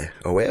 Yeah,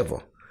 or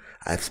wherever.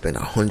 I've spent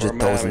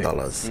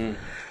 $100,000.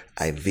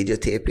 I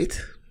videotape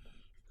it.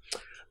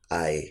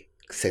 I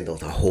send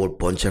out a whole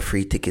bunch of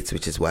free tickets,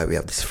 which is why we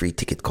have this free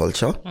ticket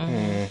culture.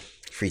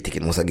 Free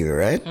ticket must I give you,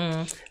 right?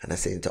 And I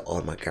send it to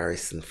all my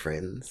Garrison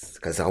friends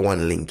because I want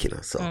a link,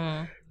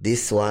 So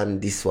this one.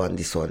 And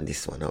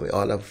we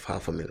all have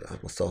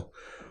 $500,000. So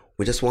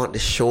we just want the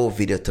show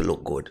video to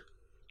look good.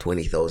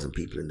 20,000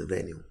 people in the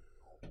venue.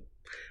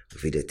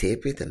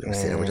 Videotape it and we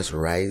say we just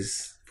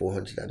rise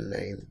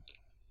 409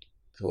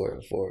 for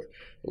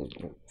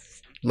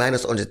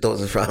minus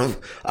 100,000 from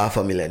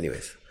 $500,000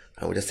 anyways.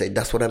 And we just say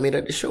that's what I made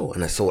at the show.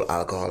 And I sold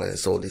alcohol and I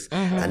sold this.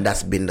 And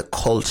that's been the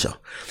culture.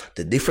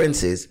 The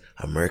difference is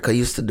America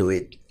used to do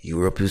it,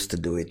 Europe used to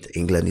do it,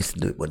 England used to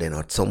do it, but then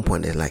at some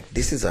point they're like,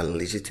 this is a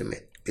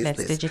legitimate business.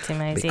 Let's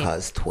legitimize it.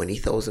 Because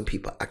 20,000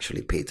 people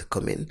actually paid to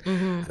come in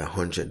and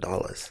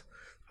 $100.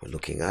 We're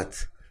looking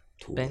at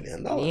 $2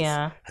 million.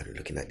 Yeah. And we're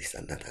looking at this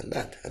and that and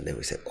that. And then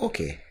we said,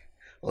 okay,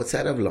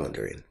 outside of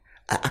laundering,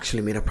 I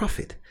actually made a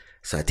profit.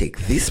 So I take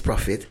this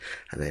profit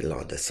and I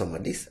launder some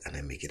of this and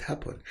I make it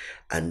happen.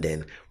 And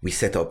then we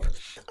set up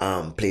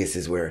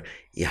places where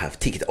you have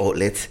ticket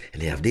outlets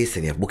and you have this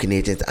and you have booking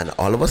agents and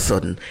all of a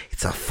sudden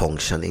it's a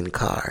functioning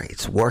car.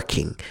 It's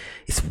working.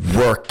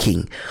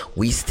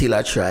 We still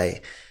are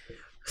try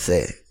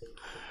say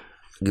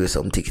give us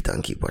some ticket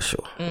and keep our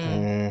show.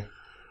 And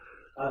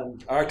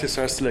artists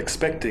are still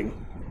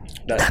expecting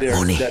that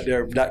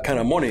they're that kind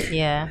of money.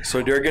 Yeah.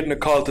 So they're getting a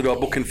call to do a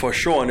booking for a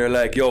show and they're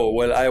like, yo,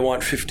 well, I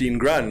want 15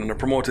 grand. And the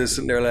promoter is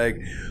sitting there like,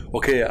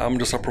 okay, I'm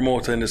just a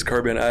promoter in this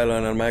Caribbean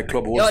island and my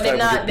club holds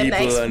 500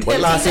 people. But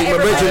last week my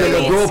brother in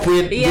the group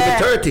with give me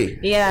 30.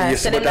 Yeah.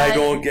 Yes, but I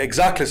don't,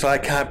 exactly, so I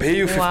can't pay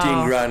you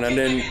 15 grand. And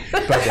then,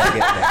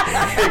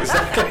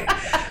 exactly.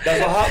 That's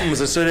what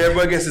happens. So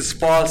everybody gets this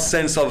false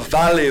sense of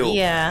value.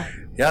 Yeah.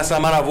 Yeah,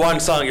 some man have one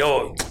song,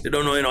 yo, you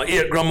don't know,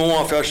 8 grand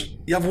more for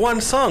you have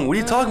one song. What are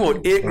you talking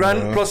about? 8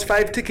 grand plus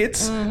 5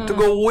 tickets to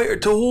go where,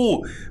 to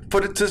who?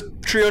 For the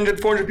 300,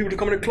 400 people to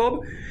come in the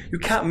club? You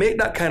can't make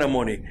that kind of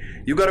money.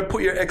 You got to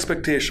put your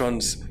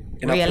expectations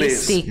in a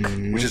place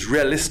which is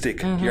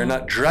realistic. You're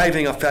not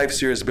driving a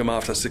 5-series BIM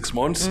after 6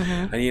 months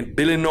and you ain't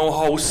building no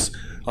house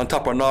on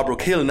top of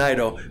Norbrook Hill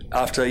neither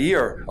after a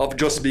year of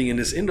just being in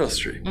this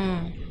industry.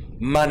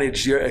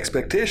 Manage your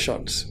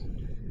expectations.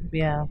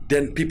 Yeah.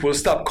 Then people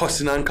stop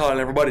cussing and calling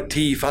everybody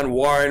thief and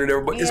warring with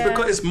everybody. It's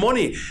because it's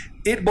money.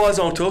 It boils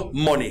down to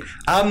money.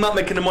 I'm not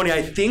making the money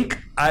I think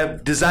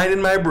I've designed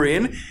in my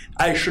brain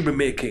I should be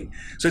making.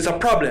 So it's a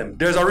problem.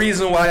 There's a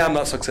reason why I'm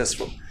not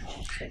successful.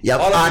 You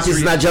have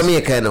artists in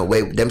Jamaica,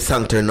 where them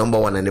song turn number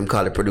 1 and them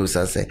call the producer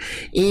and say,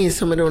 hey,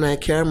 somebody don't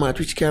like care,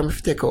 which care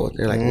if take out?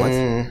 They're like,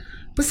 what?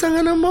 But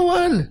song number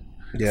 1.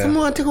 Yeah.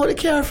 Someone take out the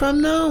car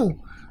from now.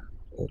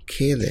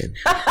 Okay then.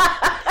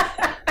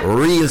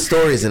 Real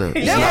stories, you know.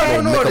 It's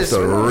not make up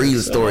some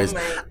real stories.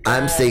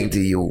 I'm saying to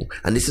you,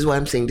 and this is why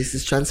I'm saying this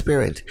is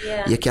transparent.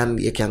 Yeah. You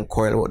can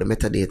quarrel about the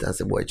metadata and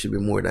say, boy, it should be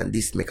more than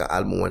this, make an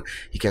album one.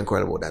 You can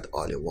quarrel about that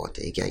all you want.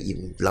 And you can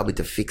even lobby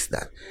to fix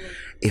that.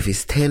 If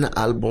it's 10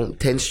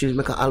 streams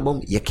make an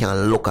album, you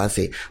can look and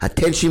say, at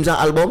 10 streams an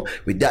album,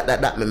 with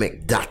that me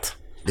make that.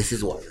 This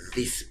is what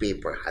this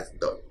paper has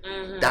done.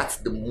 That's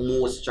the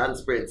most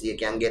transparency you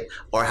can get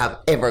or have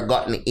ever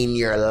gotten in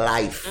your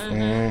life.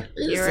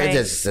 You're right.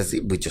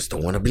 We just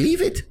don't want to believe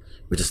it.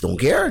 We just don't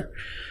care.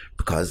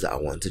 Because I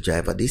want to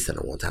drive a this and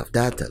I want to have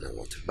that and I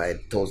want to buy a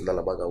 $1,000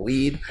 bag of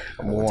weed.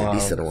 I want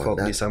this and I want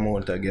that. This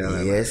amount of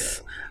girl.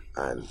 Yes.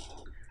 And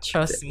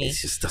Trust me. it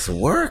just doesn't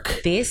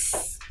work.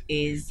 This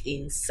is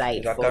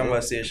insightful. The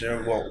conversation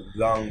I've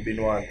long been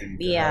wanting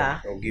to Yeah.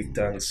 have. Give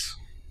thanks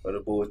for the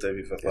both of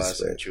you for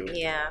passing through.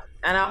 Yeah.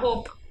 And I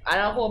hope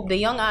the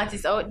young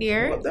artists out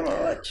there. What them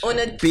are watch?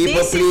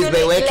 People, please,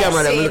 be aware,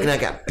 camera. I'm looking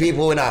at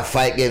people when I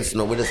fight against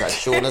no. We just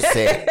show us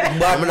say. I'm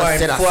gonna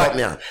say that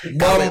something.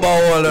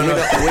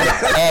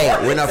 Hey,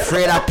 we're not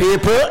afraid of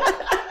people.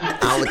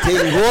 I'm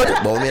thinking good,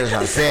 but we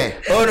just say.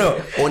 Oh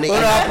no. Only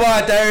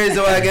part of the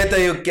reason why I get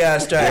to you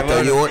can't strive.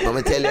 Get to you, let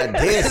me tell you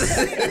this.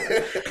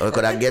 We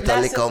could get a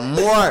little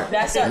more.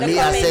 That's what me the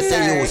I say to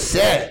comments you are.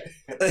 say.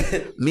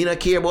 Me not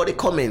care about the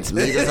comments.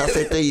 Me just I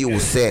say to you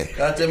say.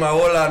 That's my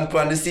whole hand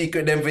on the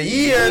secret them for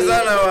years and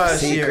I want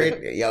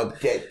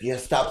Secret, you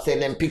stop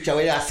sending them picture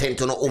when you send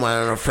to no woman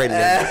and a friend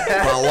them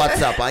on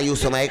WhatsApp and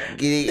use some like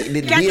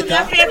the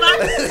data.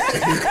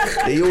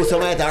 They use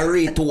some like to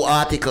read 2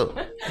 articles.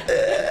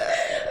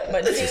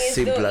 But the thing is,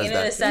 simple though, as you know,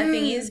 that. the sad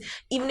thing is,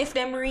 even if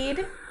them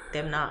read,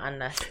 them not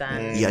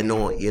understand. You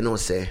know,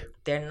 say.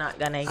 They're not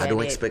gonna get I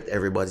don't it. expect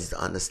everybody to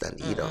understand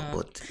either,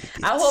 but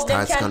it I hope they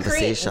starts can create.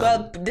 conversation.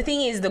 Well, the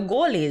thing is, the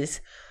goal is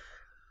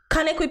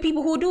connect with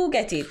people who do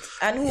get it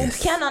and who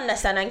can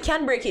understand and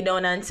can break it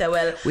down and say,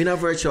 well, we're in a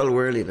virtual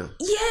world, you know.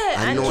 yeah,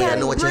 I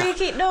know break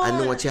it down. I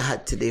know what you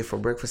had today for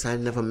breakfast. I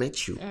never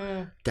met you.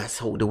 That's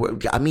how the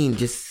world. I mean,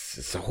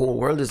 just the whole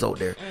world is out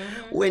there.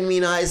 When me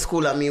in high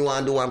school, and me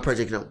want to do one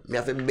project now, me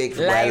have to beg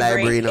for my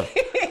library now.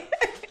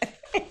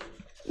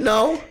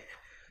 No.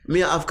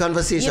 Me have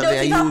conversation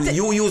there.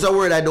 You use a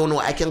word I don't know.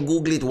 I can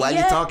Google it while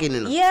you're talking.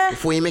 You know? Yeah.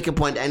 Before you make a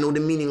point, I know the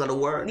meaning of the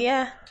word.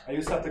 Yeah. I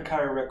used to have to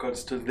carry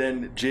records to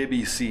then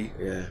JBC,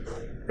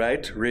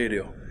 right?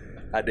 Radio,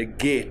 at the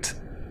gate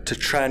to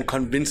try and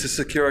convince the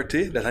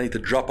security that I need to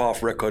drop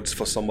off records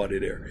for somebody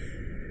there.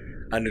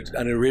 And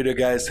the radio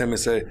guys tell me,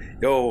 say,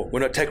 yo, we're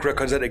not take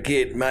records at the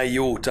gate, my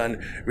youth. And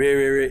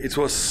it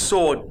was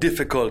so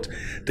difficult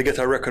to get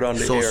a record on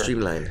the air. So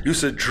streamlined.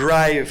 Used to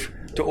drive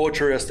to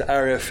Otorias to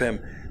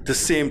RFM. The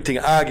same thing,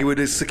 argue with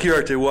the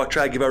security who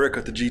try to give a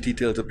record to GT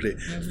Tail to play.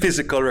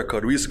 Physical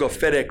record. We used to go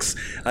FedEx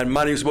and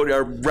man used to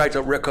write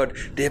a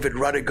record, David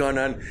Rodigan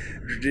and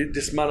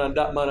this man and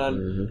that man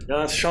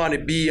and Shawnee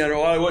B and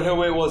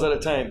whatever it was at the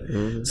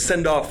time.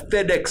 Send off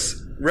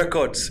FedEx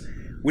records.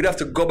 We'd have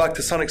to go back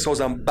to Sonic's house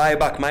and buy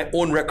back my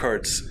own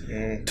records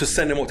to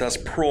send them out as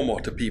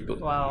promo to people.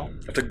 Wow.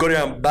 I have to go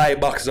there and buy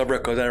boxes of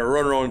records and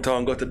run around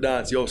town, go to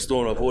dance, yo,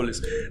 Stone up, all this.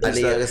 And then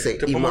you're going to say,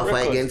 even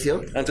fight against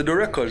you? And to do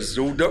records.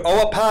 So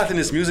our part in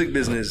this music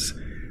business.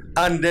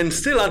 And then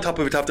still on top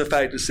of it have to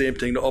fight the same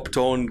thing, the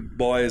Uptown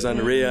boys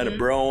and Ray and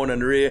Brown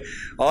and Ray.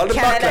 All the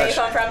Canada, backlash. you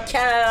come from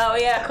Canada,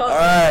 yeah.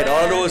 Alright,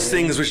 all those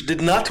things which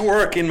did not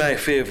work in my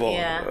favor.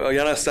 Yeah.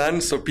 You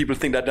understand? So people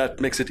think that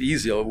makes it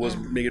easier. It was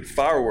make it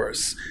far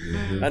worse.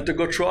 And to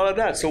go through all of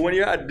that. So when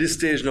you're at this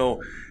stage now,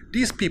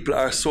 these people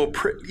are so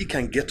you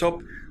can get up,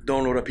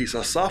 download a piece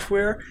of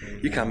software,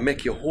 you can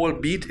make your whole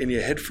beat in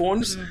your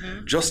headphones,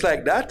 just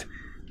like that.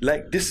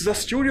 Like, this is a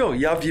studio.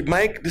 You have your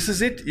mic. This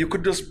is it. You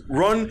could just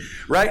run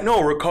right now,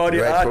 record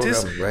your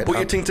artist, put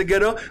your thing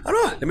together.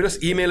 Let me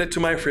just email it to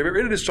my favorite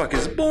radio disc jockey.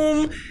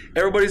 Boom.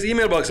 Everybody's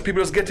email box.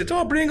 People just get it.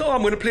 I'm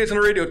going to play it on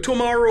the radio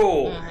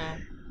tomorrow.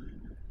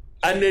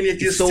 And then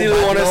you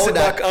still want to sit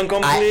back and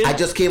complain. I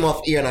just came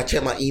off here and I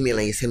checked my email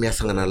and you sent me a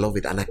song and I love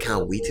it. And I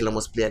can't wait till I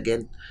must play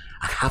again.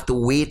 I have to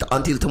wait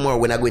until tomorrow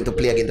when I'm going to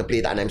play again to play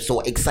it. And I'm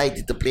so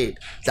excited to play it.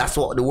 That's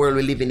what the world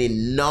we're living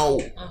in now.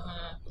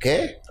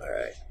 Okay? All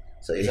right.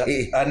 So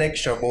an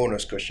extra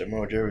bonus question.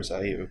 More Jerry's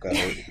are here because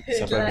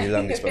it's probably the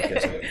longest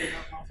podcast.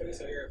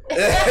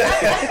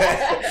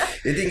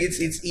 You think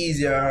it's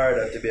easier or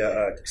harder to be an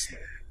artist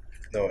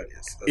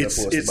nowadays?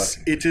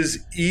 It is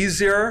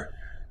easier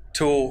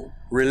to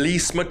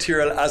release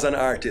material as an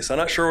artist. I'm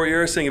not sure what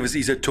you're saying. If it's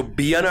easier to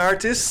be an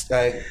artist,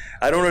 I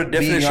don't know the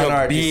definition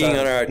of being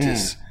an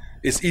artist.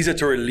 It's easier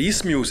to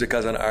release music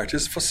as an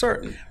artist for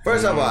certain.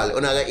 First of all,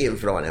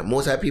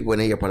 most of the people when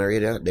they hear on the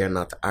radio, they're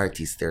not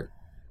artists. They're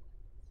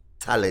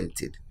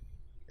talented.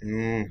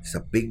 It's a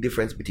big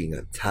difference between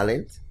a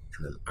talent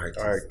and an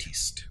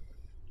artist.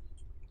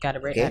 Gotta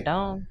break that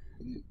down.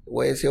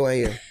 What is your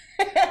here?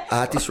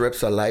 Artist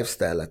reps a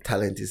lifestyle. A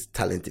talent is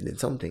talented in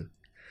something.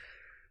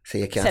 So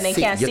you can sing.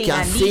 You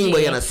can sing,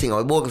 but you can't sing.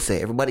 Or both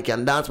say everybody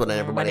can dance, but not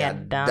everybody a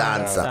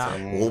dancer.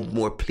 What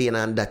more plain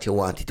than that you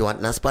want? You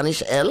want in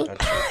Spanish L?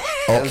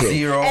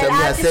 Okay. L0. So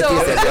me say to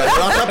you, there are a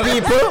lot of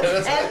people.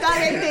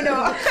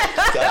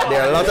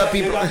 There are a lot of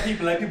people.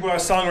 People who are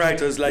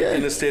songwriters, like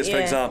in the States, for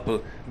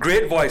example.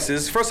 Great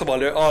voices. First of all,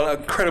 they're all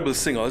incredible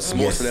singers,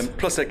 most of them.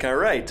 Plus, they can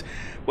write.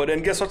 But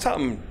then guess what's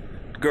happened?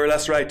 Girl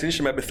that's writing,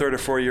 she might be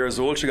 34 years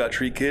old. She got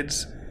 3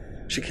 kids.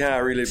 She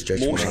can't really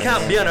move. She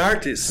can't be an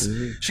artist.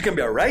 She can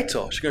be a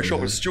writer. She can show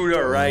up at the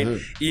studio, write,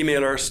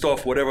 email her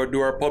stuff, whatever, do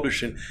her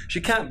publishing. She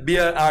can't be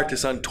an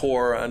artist on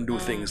tour and do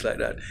things like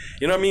that.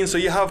 You know what I mean? So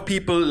you have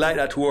people like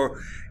that who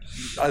are,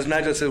 as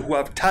Nigel said, who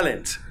have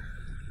talent,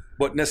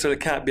 but necessarily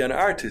can't be an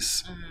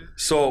artist.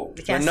 So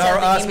when Naro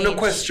asked me the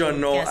question,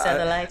 no,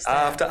 I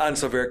have to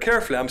answer very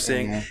carefully. I'm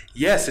saying,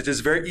 yes, it is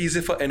very easy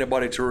for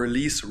anybody to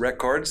release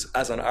records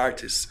as an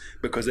artist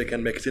because they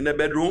can make it in their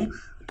bedroom,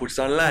 put it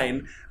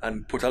online,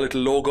 and put a little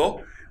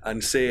logo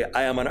and say,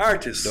 I am an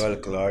artist. The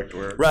local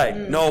artwork. Right.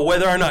 Now,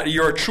 whether or not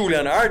you're truly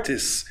an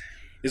artist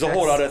is a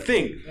whole other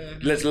thing.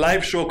 Let's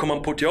live show come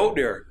and put you out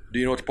there. Do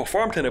you know how to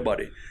perform to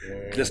anybody?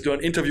 Let's do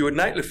an interview with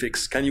Nightly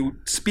Fix. Can you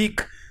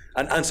speak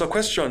and answer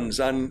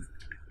questions and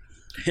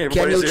can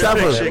you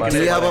travel?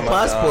 Do you have a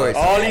passport?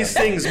 All these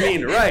things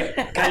mean, right?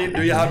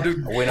 Do you have the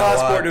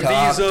passport, the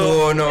visa?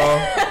 You know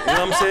what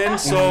I'm saying?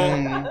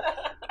 So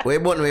wait,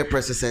 button where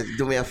press said,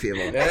 do me a favor.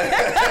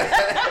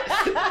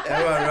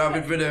 Everyone rub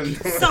it for them.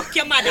 Suck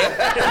your mother.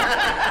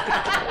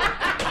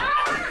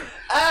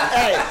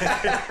 Hey,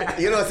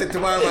 you know, say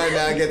tomorrow morning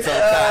I get some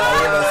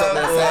time. You know,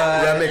 something to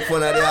say. We make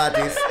fun of the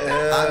artists.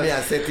 And me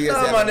I say to you,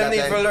 some of them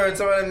need to learn.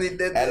 Some of them need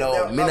that.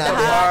 Hello, me not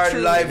hard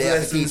life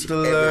lessons to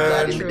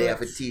learn. They have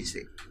to teach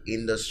the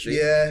industry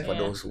for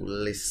those who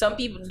listen. Some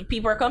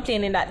people are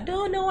complaining that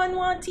no one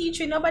want to teach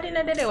you. Nobody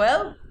know that.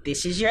 Well,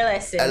 this is your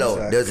lesson.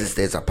 Hello,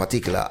 there's a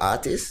particular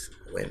artist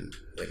when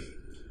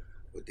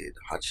we did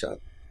Hot Shot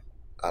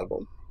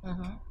album.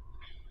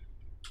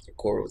 The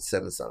core wrote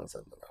 7 songs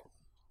on the album.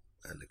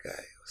 And the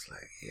guy was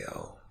like,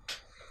 yo,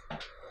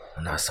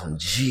 and there's some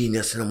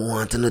genius and I'm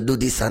wanting to do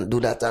this and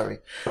do that, Harry.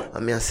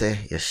 And me I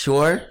say, you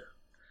sure?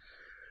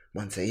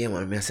 Man say, yeah,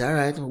 man. Me I say, all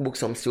right, we'll book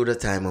some studio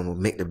time and we'll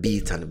make the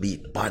beat and the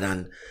beat bad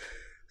and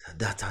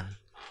that and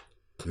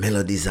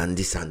melodies and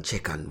this and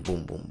check and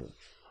boom, boom, boom.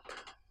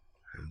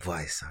 And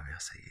voice. And me I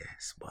say,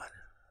 yes, bad.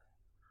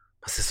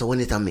 I say, so when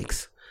it a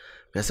mix?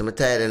 Me I say, I'm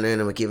tired and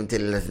I can't even tell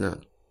you that, you know,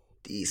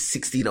 it's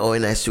 16 hours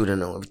in the studio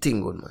now,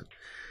 everything good, man.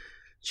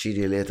 3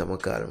 days later, I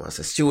call him. I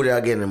say, studio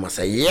again. And I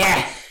say,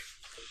 yeah!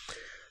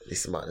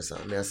 Listen, man, this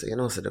I say, you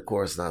know, so the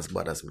chorus not as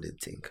bad as I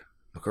did think.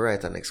 I could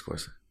write the next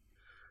chorus.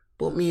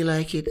 But me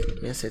like it.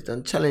 I said,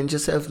 don't challenge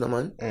yourself, no,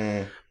 man.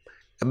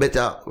 I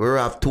better we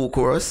have 2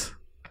 chorus.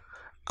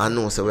 I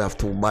know, so we have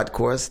 2 bad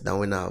chorus. Then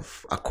we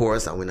have a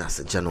chorus and we not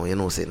say, you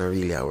know, so it don't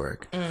really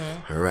work.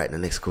 I write the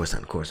next chorus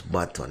and chorus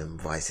bad to them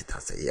voice it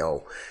and say,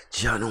 yo,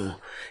 Jano,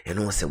 you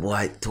know, say,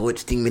 boy, to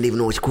which thing me don't even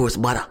know which chorus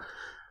better.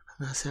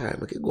 I said,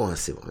 alright, I can go and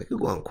see, I can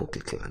go and cook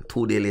it. And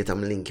 2 days later, I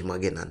link him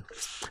again. And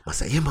I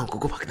said, yeah, man, go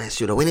back in the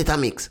studio. When it a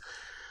mix?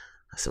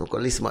 I said, I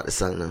can listen to the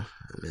song now.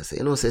 And I said,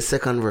 you know, say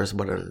second verse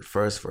better than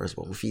first verse,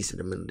 but I feel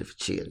the melody for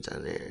change.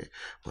 And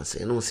I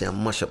said, you know, say I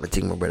mash up my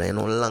thing, my brother. You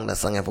know how long that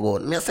song I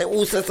forgot. I say,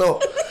 who says so?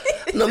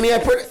 No, me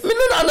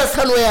don't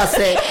understand what I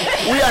say.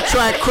 We are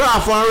trying to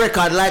craft on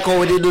record like how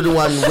we did do the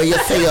one where you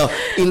say you're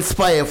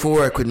inspired for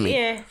work with me.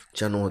 Yeah.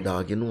 Jano,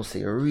 dog, you know,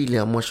 say you really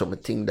a mash up my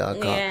thing, dog.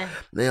 Yeah.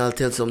 Then I'll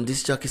tell some,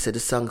 this jockey said the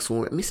song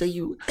soon. Me say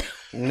you.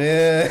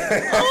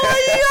 Yeah. Oh,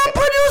 you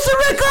produce a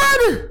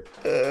record.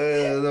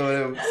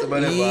 Some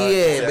of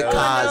them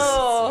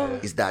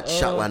Because it's that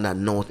shot and that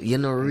note. You're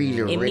not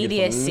really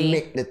ready to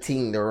make the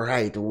thing the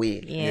right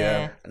way.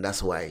 Yeah. And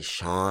that's why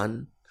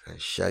Sean and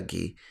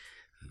Shaggy,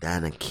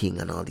 Diana King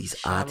and all these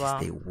artists,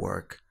 they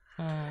work.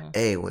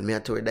 Hey, when me I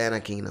told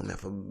Diana King, I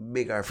have a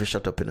big art for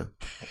shut up, you know.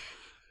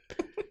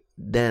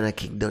 Diana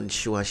King done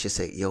show and she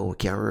said, yo, we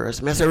can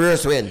rehearse. Me I say,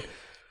 rehearse when?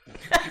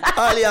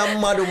 All you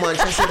mad woman.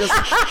 She said, just,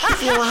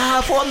 if you want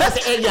half hour, me I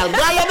say, hey, girl, go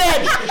to your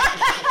bed.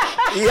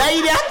 You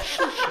hear that?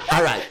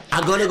 Alright,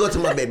 I'm gonna go to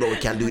my bed, but we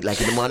can't do it like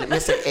in the morning. Me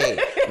say, hey,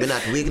 we're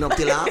not waking up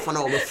till half an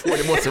hour before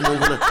the bus is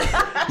moving.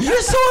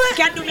 You saw it?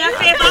 Can do me a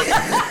favor?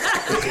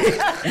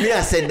 Me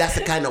I said, that's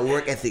the kind of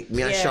work ethic.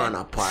 Me and Sean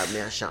apart.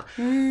 Me and Sean.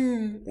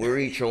 We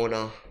reach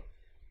on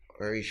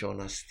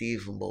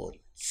Stephen about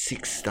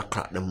 6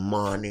 o'clock in the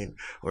morning.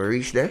 We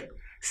reach there.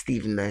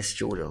 Stephen nice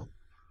studio.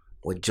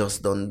 We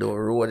just done the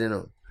road, you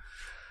know.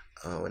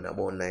 When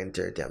about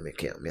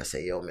 9:30, I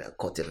say, yo, I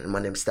cut it. The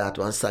man them start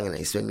one song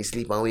and when me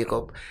sleep and wake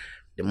up,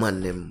 the man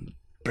them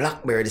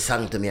Blackberry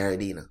sang to me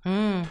already, you know.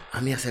 And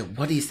I say,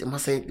 what is it? I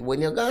say, when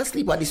you're gonna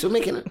sleep at this, we're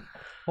making it.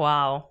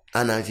 Wow.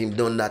 And as him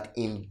done that,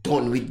 him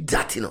done with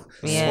that, you know.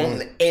 Yeah.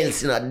 Something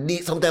else, you know.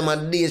 Sometimes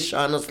on days,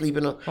 Sean not sleep,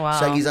 you know. Wow.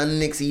 Shaggy's on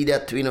next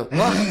idiot too, you know.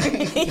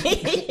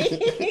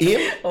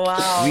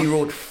 Wow. We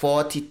wrote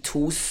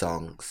 42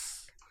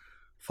 songs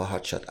for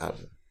Hot Shot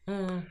album.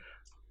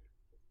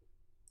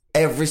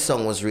 every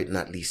song was written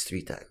at least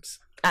 3 times.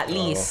 At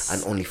least.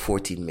 And only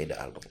 14 made the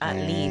album. At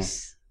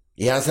least.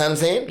 You understand what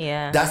I'm saying?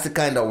 Yeah. That's the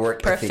kind of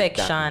work ethic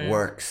Perfection. that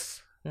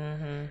works.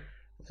 Man,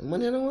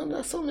 you don't want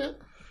that song, yeah?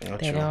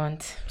 They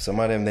don't. Some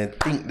of them, they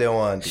think they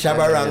want it.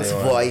 Shabba Ranks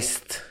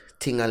voiced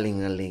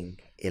Ting-a-ling-a-ling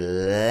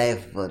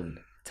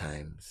 11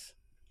 times.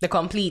 The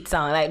complete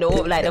song, like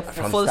the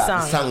full start,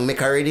 song. The song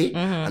make already,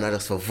 and I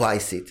just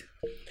voice it.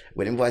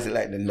 When he voice it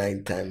like the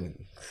 9th time,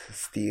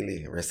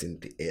 Steely, rest in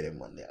the air,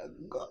 man.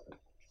 God.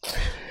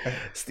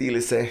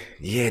 Steely say,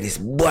 yeah, this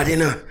body,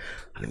 now.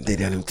 And him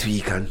dead and him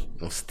tweak and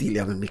Steely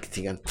have him make it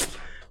thing and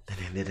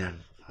then they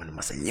done. And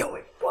him say, yo,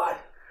 boy.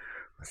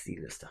 And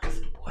Steely starts,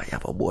 boy, you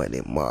have a boy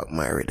named Mark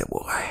married the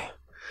boy.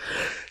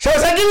 So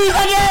give me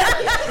again.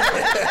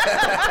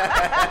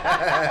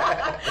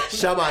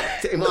 Shaman,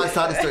 he must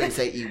start the story and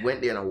say he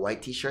went there in a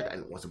white t-shirt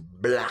and it was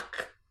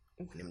black.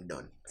 When him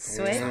done.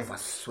 Sweat?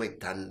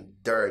 Sweat and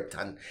dirt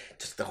and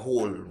just the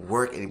whole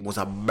work, and it was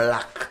a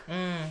black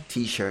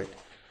t-shirt.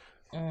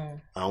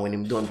 And when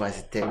him done voice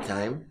it 10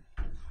 times,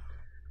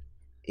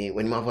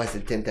 when him voice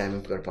it 10 times,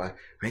 him got a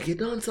reggae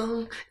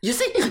dancehall. You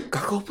see,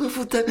 cock up your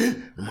foot and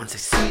the man say,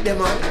 see them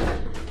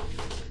man.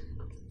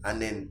 And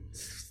then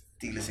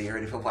Steely say, you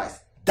ready for voice?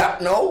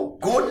 That now?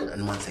 Good?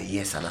 And the man say,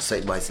 yes, and I saw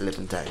it voice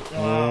 11 times.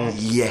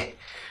 Yeah.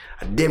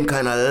 And them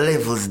kind of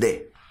levels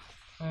there.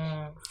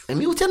 And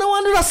me, you don't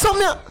want to do that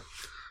something.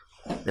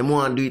 They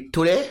want to do it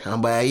today,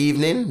 and by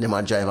evening, they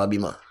might drive a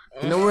beamer.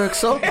 It don't work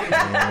so.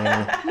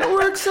 Don't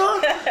work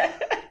so.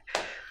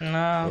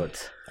 No.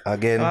 But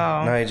again,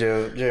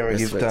 Nigel, Jeremy,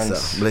 give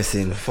thanks.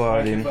 Blessing.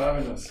 For him.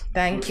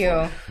 Thank you.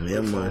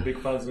 Yeah, man. Big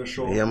fans of the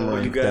show. Yeah, man.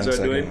 What you guys Thanks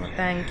are doing. again.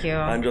 Thank you.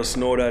 And just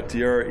know that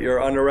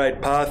you're on the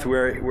right path.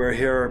 We're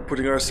here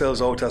putting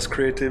ourselves out as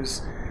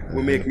creatives.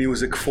 We make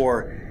music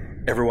for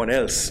everyone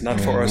else, not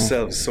for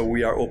ourselves. So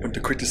we are open to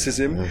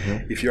criticism.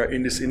 If you are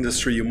in this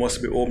industry, you must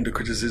be open to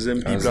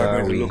criticism. People are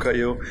going to look at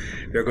you.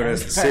 They're going to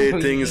say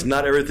things.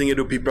 Not everything you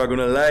do, people are going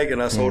to like, and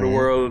that's how the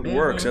world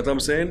works. You know what I'm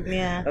saying?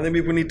 Yeah. I think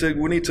we need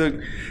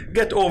to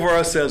get over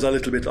ourselves a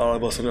little bit, all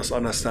of us, and just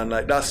understand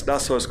like that's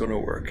how it's going to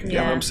work. You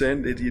know what I'm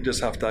saying? You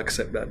just have to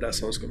accept that. That's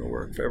how it's going to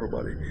work for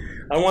everybody.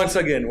 And once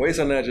again, where's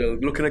Nigel?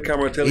 Look in the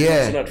camera, tell you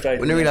it's not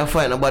fighting. When we really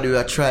fight nobody, we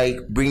are trying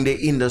to bring the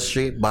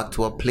industry back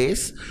to a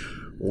place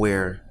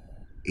where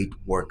it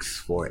works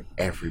for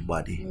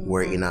everybody.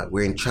 We're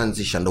in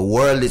transition. The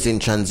world is in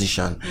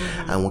transition,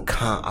 and we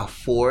can't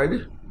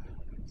afford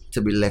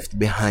to be left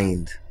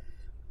behind.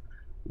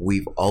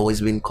 We've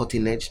always been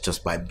cutting edge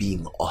just by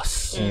being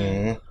us.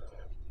 And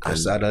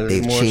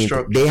they've changed.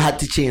 They had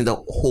to change the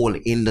whole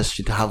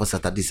industry to have us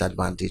at a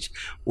disadvantage.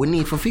 We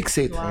need to fix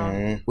it.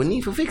 We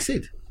need to fix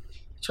it.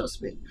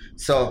 Trust me.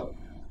 So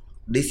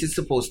this is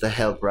supposed to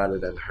help rather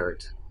than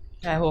hurt.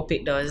 I hope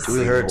it does.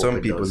 We'll hurt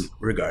some people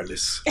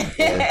regardless.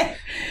 Hey,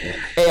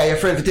 your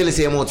friend for tell us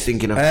your mouth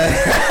thinking of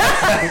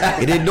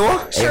you didn't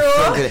know? True.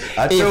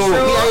 Me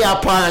and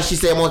your parents, she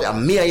say mouth,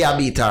 me and your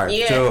beat her.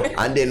 Yeah. True.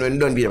 And then when you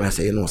don't beat them, I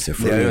say, you know, say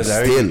for Yeah, real, it's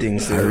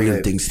a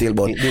real thing still.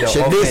 But It did a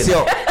she this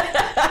yo.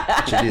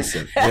 She this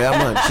yo. Yeah,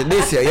 man, she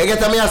this yo. You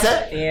get what me I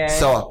say? Yeah.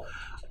 So,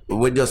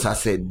 we just I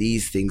said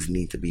these things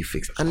need to be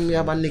fixed. And we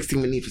have a next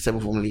thing we need to say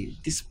before we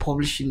leave. This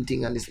publishing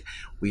thing and this,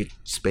 we're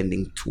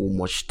spending too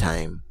much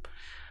time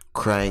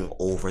crying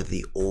over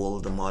the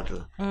old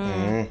model.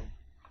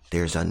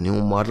 There's a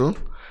new model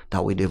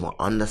that we don't even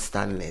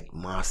understand yet,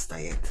 master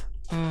yet.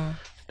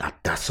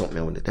 That's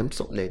something with them.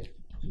 Something they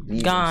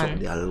leave them, something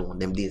they alone.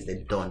 Them days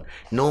they're done.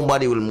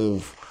 Nobody will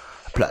move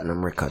a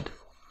platinum record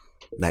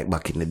like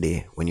back in the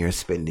day when you're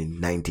spending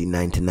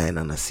 $19.99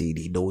 on a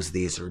CD. Those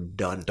days are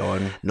done.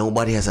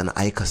 Nobody has an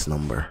ICOS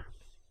number.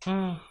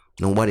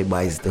 Nobody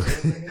buys them.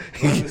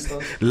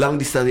 Long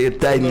distance, you're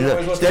tiny. They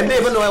don't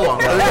even know I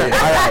want.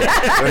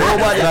 Alright.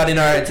 Nobody. Not in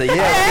our head, so yeah,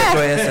 that's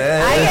what you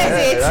say. I get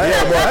it.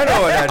 Yeah, but I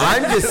know what that is.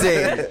 I'm just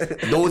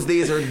saying, those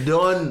days are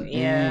done.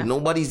 Yeah.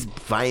 Nobody's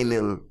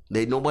vinyl.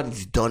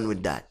 Nobody's done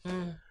with that.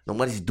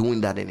 Nobody's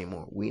doing that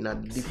anymore. We're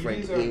not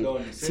different.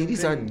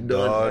 CDs are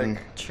done.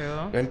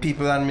 True. When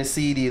people on me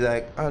CD,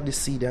 like, oh, this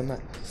CD, I'm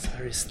like,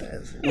 sorry,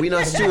 Styles. We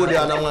not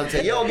studio and I'm gonna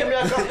say, yo, give me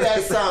a copy of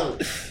that song.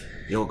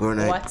 Yo, girl,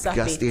 like,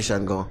 gas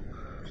station go.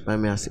 By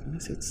me, I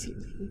said,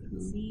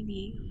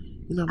 CD.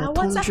 You know, have a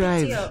thumb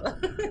drive.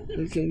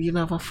 You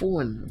have a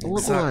phone.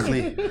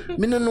 Exactly.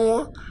 Me no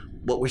know.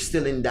 But we're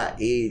still in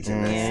that age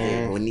and that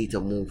stage. We need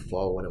to move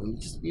forward. We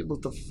need to be able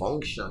to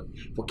function.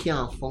 If we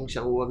can't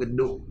function, what we're gonna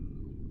do?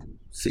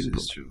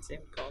 Simple.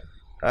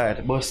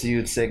 Alright, Bust the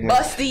Youth segment.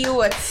 Bust the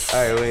Utes.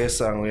 Alright, where your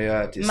song, where your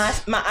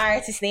artist? My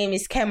artist name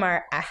is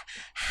Kemar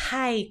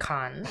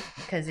Highcon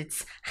because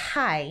it's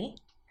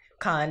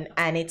Highcon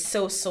and it's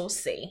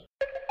Saucy.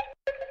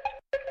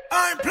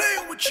 I'm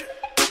playing with you.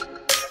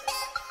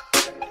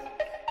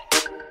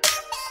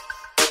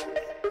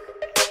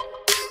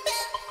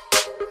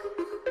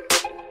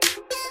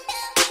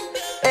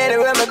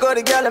 Anywhere me go,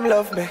 the girl them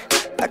love me.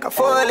 Like a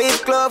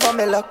 4-leaf glove on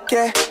me luck,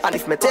 yeah. And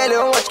if me tell you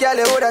how much girl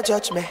you woulda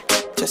judge me,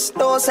 just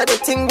know say the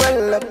thing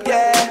well up,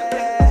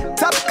 yeah.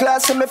 Top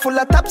class and me full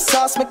of top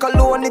sauce. Me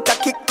cologne it a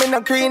kick me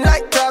no green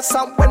like grass.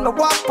 And when me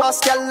walk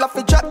past, y'all love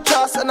to drop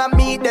trust. And I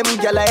meet them,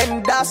 y'all I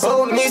end us.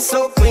 Oh, me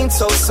so clean,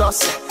 so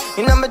saucy.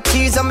 You know my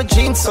tees and my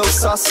jeans so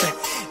saucy.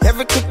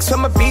 Every kick so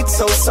my beat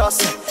so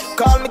saucy.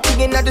 Call me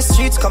king in the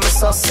streets, come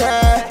saucy.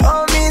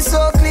 Oh, me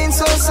so clean,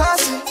 so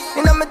saucy.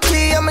 You know my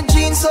tee and my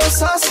jeans so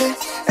saucy.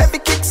 Every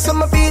kick so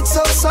my beat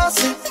so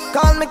saucy.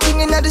 Call me king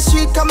in the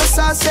street, come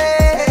saucy.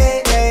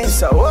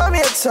 So hold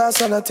me a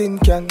sauce on a tin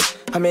can.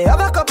 I may have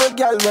a couple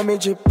girl when me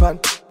drip on.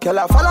 Girl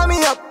I follow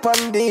me up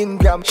on the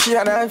Instagram. She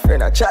and her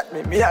friend a chat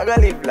me I go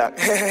live long.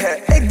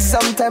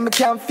 Exam time I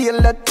can't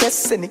feel the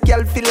test. Any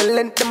girl feel the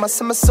length, them I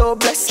say me so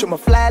blessed. Through my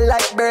fly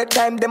like bird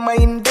time, them I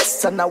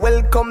invest. And I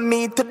welcome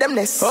me to them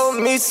nest. Oh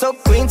me so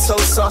clean, so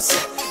saucy.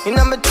 You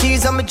know my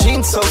tees and my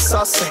jeans so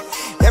saucy.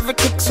 Every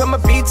kick so my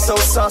beat so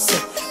saucy.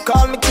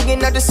 Call me king in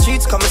the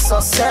streets, come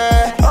saucy.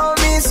 Oh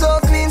me so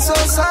clean, so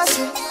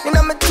saucy. You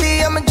know my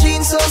tee and my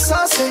jeans so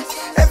saucy.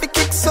 Every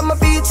kick so my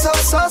beat so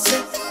saucy.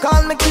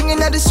 Call me king in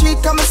the street,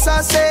 come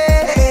saucy.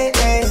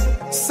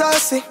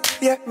 Saucy,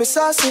 yeah, me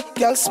saucy.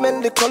 Girl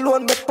smell the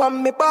cologne me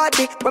on me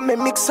body. When me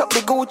mix up the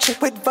Gucci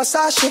with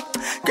Versace.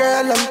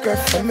 Girl, I'm great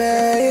for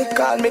me.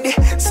 Call me the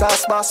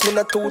sauce boss, me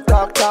no too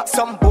talk.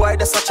 Some boy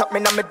that's a chop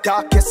me na me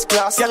darkest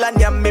class. Girl, I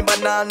yam me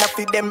banana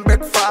feed them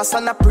breakfast.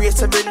 And I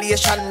praise a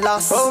relation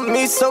loss. Oh,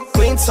 me so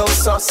clean, so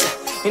saucy.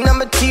 You know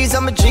my tees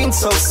and my jeans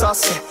so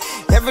saucy.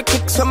 Every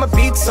kick so my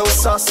beat so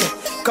saucy.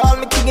 Call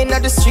me king in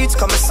the streets,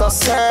 come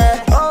saucy.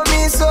 Oh,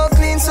 me so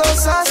clean, so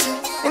saucy.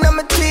 You know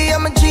my tee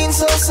and my jeans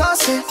so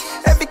saucy.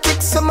 Every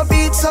kick so my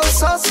beat so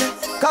saucy.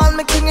 Call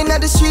me king in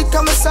the street,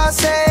 come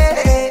saucy.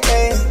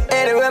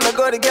 Anywhere I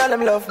go, the girl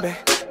them love me.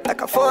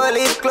 Like a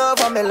 4-leaf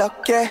glove on me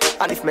luck, yeah.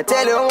 And if me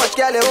tell you how much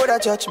girl you woulda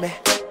judge me,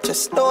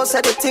 just know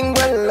say the thing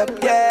well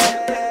up, yeah.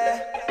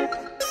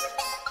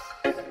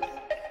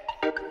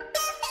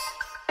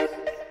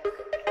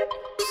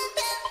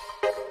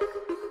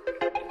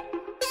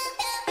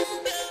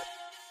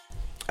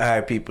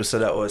 Alright, people, so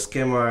that was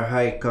Kemar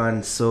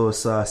Highcon, So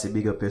Saucy.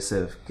 Big up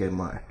yourself,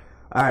 Kemar.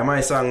 Alright,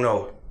 my song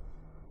now.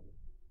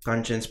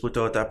 Konshens put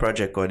out a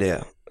project out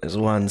there. There's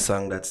one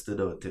song that stood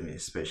out to me,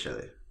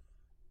 especially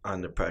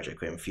on the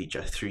project when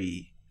feature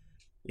 3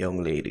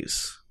 young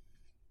ladies.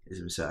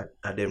 So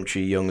at them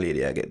 3 young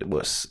ladies, I get the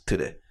bus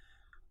today.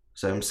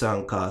 So I'm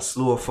song called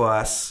Slow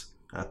Fast,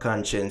 a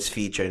Konshens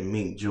featuring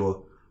Mink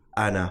Jo,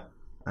 Anna,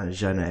 and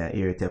Jahnya.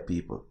 Here to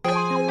people.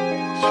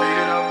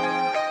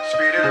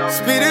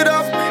 Speed it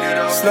up,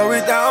 slow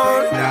it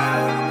down,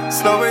 yeah.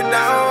 Slow it,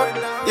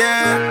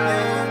 yeah.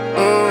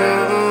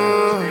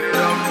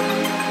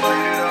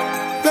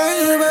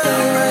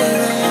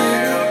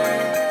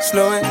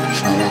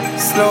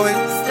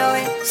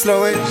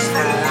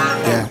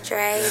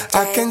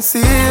 I can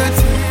see it,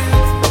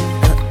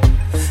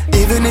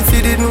 even if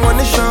you didn't want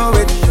to show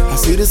it. I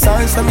see the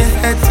signs from your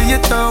head to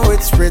your toe.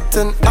 It's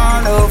written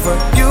all over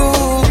you,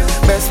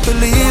 best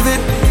believe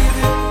it.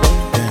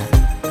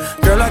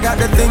 Girl, I got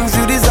the things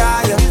you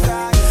desire,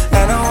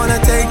 and I wanna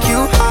take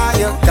you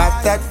higher.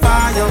 Got that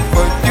fire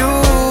for you.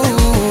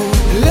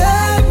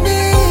 Let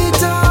me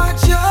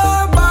touch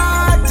your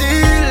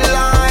body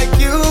like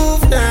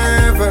you've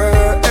never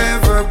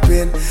ever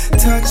been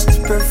touched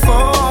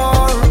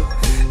before.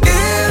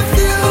 If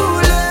you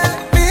let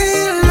me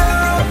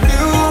love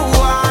you,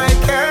 I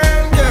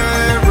can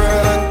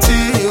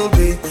guarantee you'll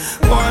be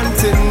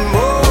wanting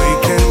more. We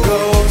can go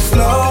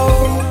slow,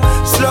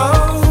 slow,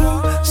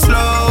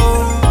 slow.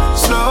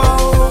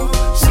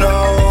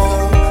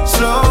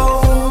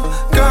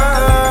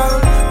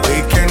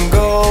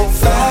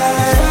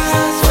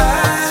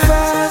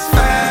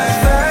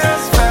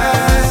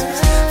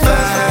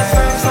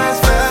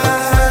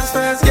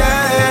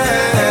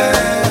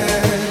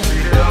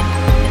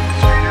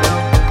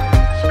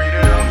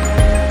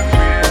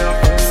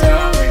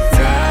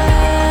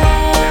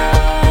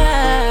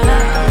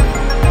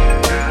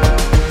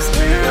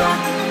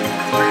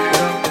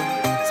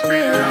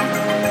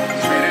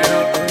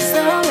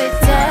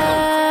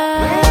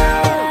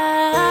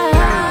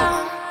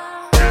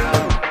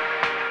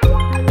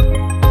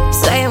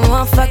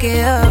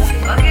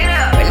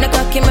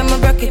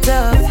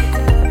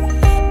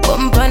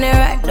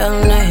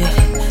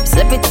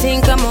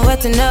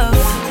 Enough.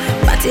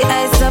 Party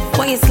eyes up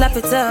when you slap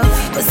it up.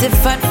 Was it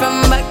fat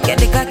from back, get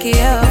the cocky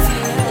up.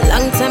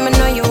 Long time I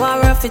know you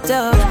want rough it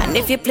up. And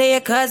if you play your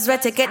cards right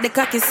to get the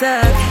cocky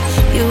suck.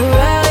 You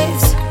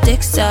rise,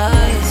 dick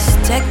size,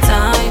 take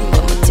time,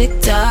 but my tick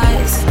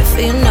ties. I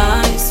feel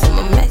nice,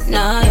 I'ma make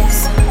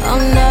nice. Oh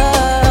no.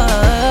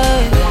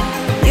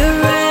 You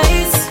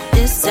rise,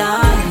 this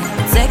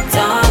time, take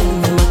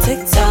time, but my tick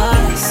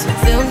ties. I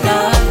feel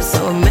nice,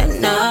 I'ma make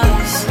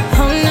nice.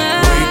 Oh no.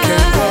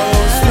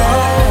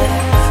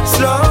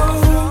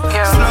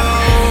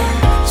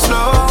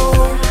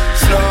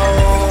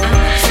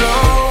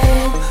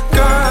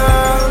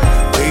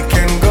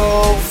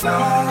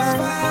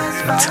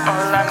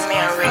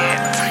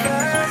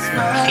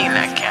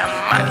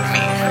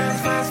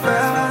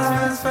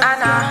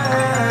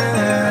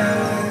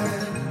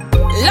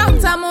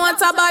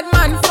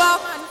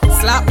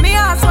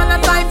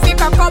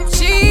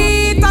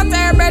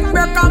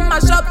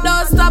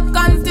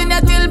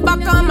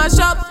 and mash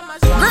up.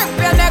 Grip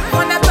your neck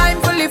when the time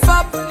fully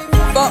up.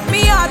 But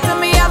me heart to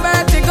me a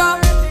vertigo.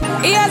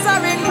 Ears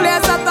are ring,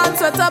 place a ton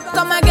sweat up.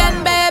 Come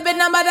again, baby,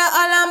 no matter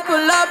alarm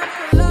pull up.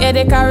 Yeah,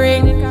 they can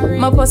ring,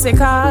 my pussy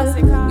call.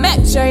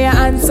 Make sure you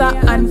answer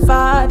and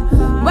forward.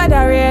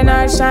 Whether rain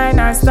or shine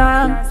or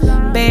storm,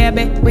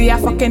 baby, we are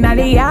fucking all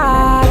the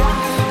yard.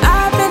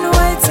 I've been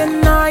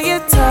waiting on your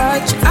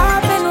touch.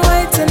 I've been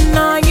waiting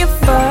on your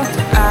fuck.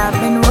 I've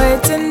been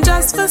waiting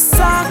just for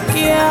suck,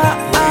 yeah.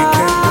 We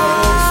can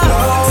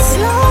go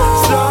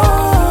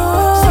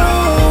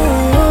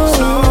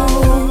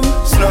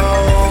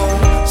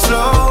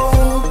slow,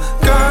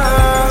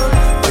 girl.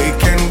 We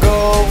can go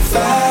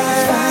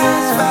fast,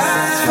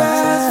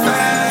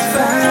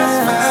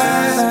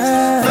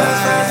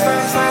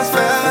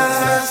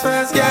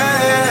 yeah.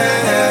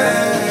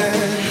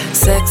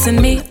 Sexing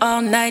me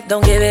all night,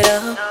 don't give it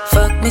up.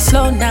 Fuck me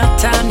slow now,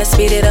 time to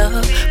speed it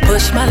up.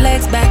 Push my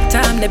legs back,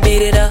 time to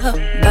beat it up.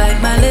 Bite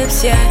my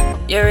lips, yeah,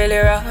 you're really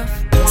rough.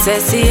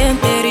 Sassy and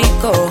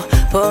perico.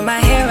 Pull my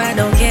hair, I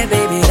don't care,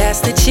 baby,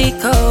 that's the cheat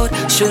code.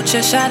 Shoot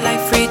your shot like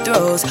free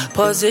throws.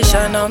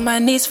 Position on my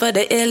knees for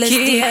the illest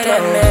deep throw.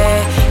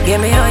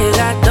 Give me all you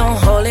got, don't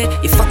hold it.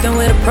 You fucking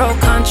with a pro,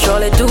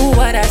 control it. Do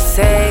what I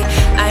say.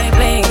 I ain't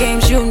playing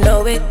games, you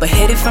know it. But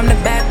hit it from the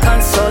back,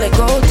 console it.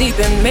 Go deep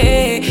in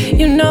me.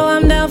 You know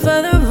I'm down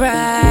for the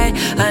ride.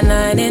 A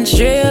 9-inch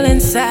drill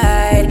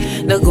inside.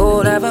 The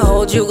gold ever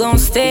hold you gon'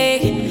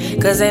 stay.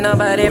 Cause ain't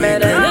nobody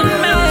better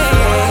than me.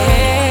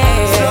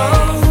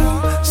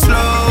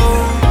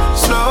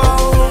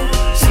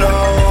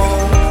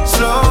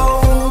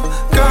 Slow,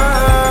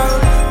 girl.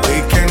 We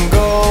can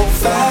go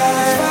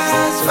fast,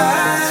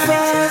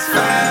 yeah. Speed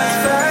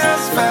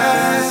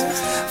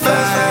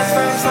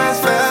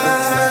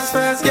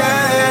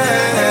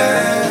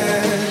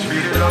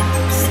it up,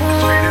 speed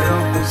it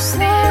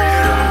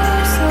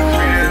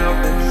up,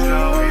 speed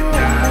it up, slow it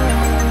down.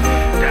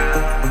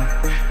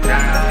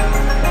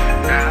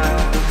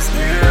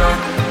 Speed it up,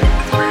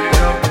 speed it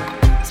up,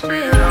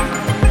 speed it up,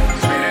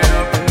 speed it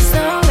up,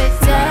 Slow it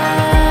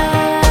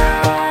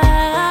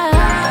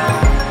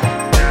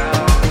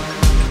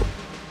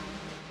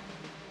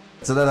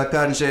It's another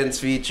Konshens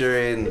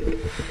featuring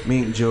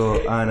Mink Jo,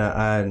 Anna,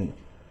 and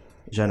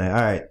Jahnya.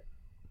 Alright.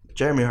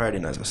 Jeremy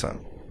Hardin has a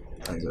song.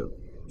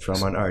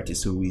 From an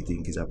artist who we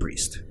think is a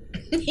priest.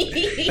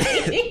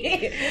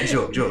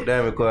 Joke.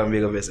 Naomi Cowan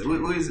make a message.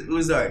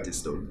 Who's the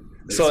artist though?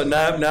 So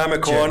Naomi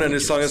Cowan, and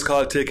his song is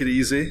called Take It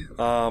Easy.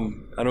 I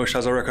know she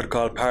has a record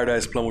called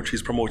Paradise Plum, which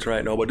she's promoting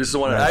right now, but this is the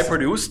one that I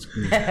produced,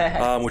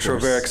 which we're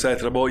very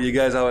excited about. You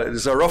guys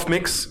this is a rough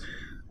mix.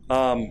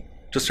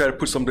 Just try to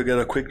put something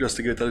together quick just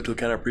to get a little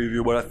kind of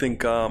preview, but I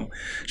think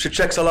she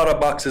checks a lot of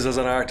boxes as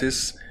an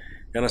artist.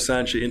 You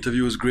understand? She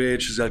interviews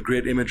great. She's got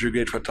great imagery,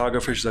 great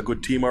photography. She's a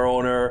good team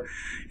around her.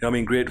 You know what I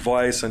mean? Great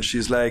voice. And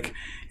she's like,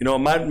 you know,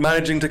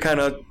 managing to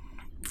kind of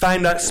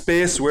find that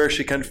space where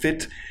she can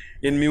fit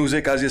in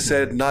music, as you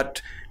said,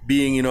 not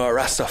being, you know, a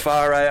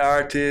Rastafari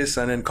artist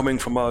and then coming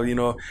from a, you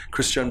know,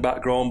 Christian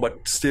background,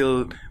 but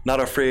still not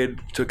afraid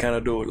to kind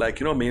of do,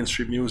 like, you know,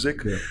 mainstream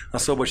music. Yeah. And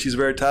so, but she's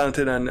very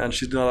talented and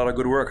she's doing a lot of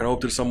good work. And I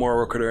hope there's some more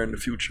work with her in the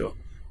future.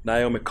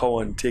 Naomi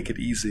Cowan, Take It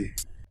Easy.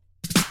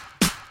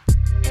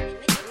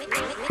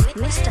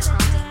 Mr.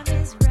 Hunter.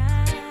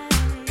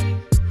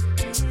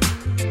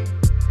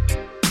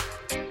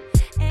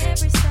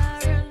 Every star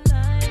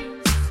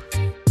aligns.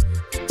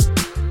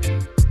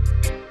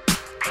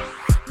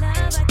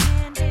 Love I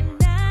can't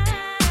deny.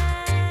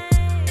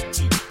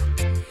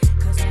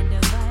 'Cause when the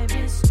vibe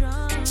is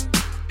strong,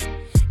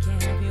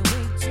 can't have you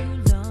wait too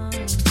long.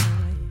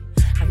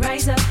 I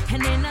rise up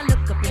and then I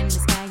look up in the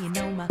sky. You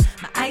know my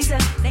eyes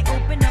up, they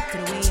open up to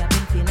the way I've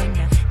been feeling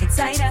now.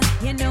 Inside her,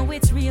 you know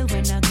it's real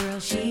when a girl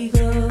she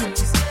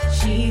glows.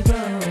 She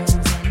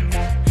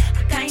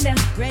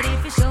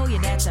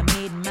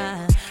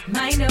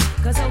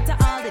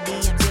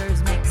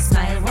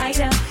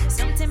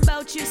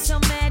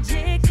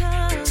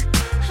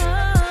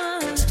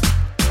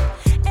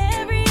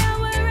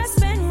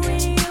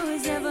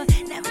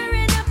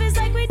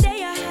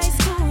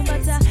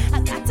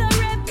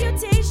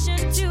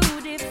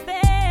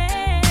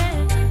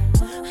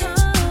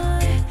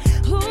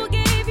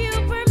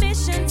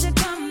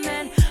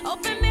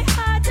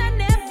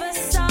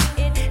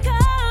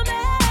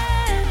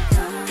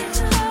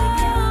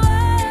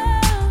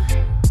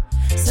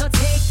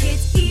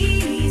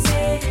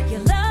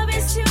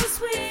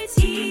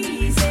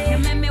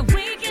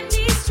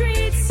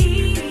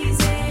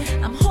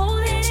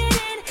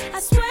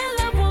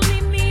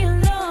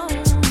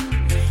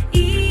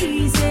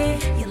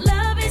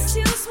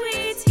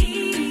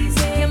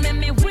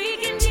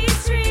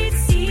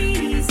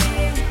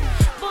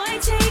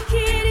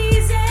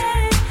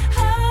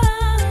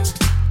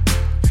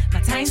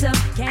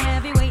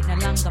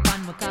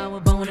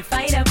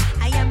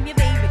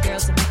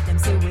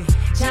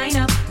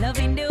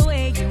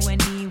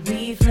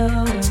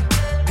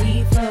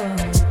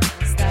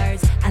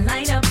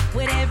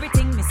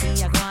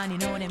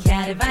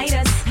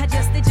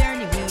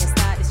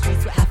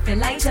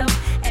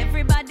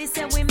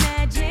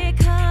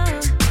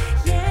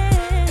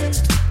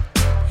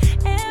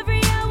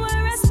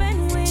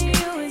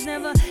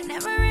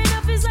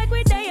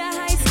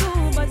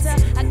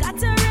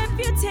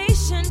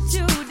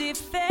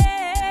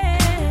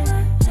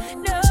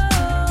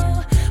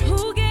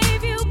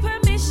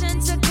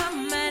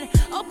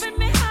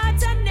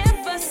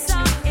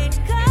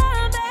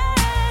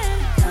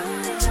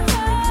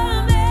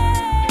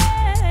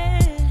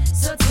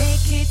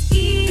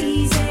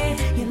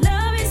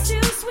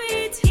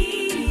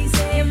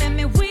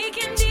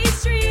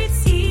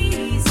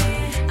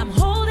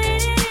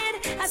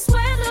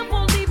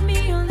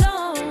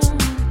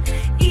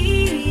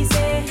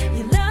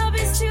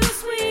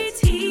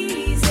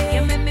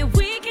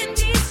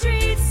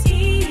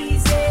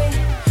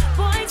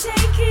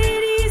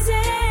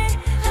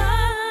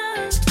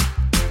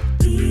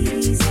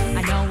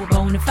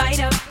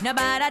No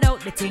bad, I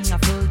doubt the thing a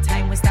full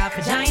time we start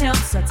vagina.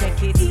 So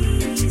take it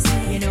easy.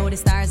 You know the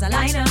stars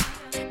align up.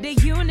 The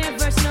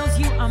universe knows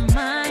you are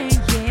mine,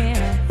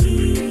 yeah.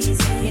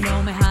 Easy. You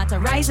know my heart to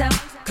rise up.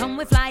 Come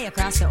we fly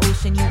across the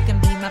ocean, you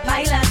can be my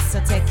pilot. So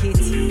take it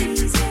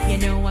easy. You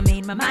know I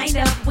made my mind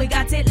up. We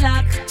got it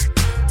locked.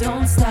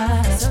 Don't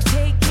stop. So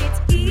take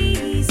it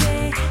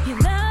easy. Your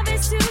love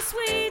is too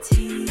sweet.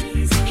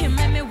 You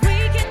make me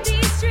weak in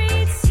these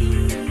streets.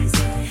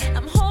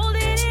 I'm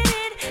holding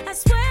it in. I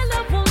swear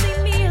love won't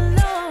leave me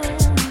alone.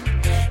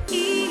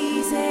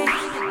 Easy.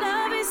 Your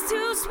love is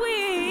too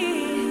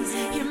sweet.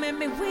 You make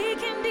me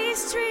weak in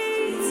these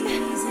streets.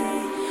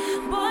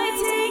 Boy,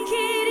 take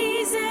it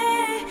easy.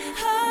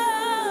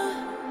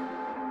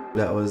 Oh.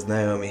 That was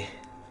Naomi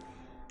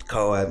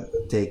Cowan,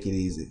 Take It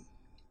Easy.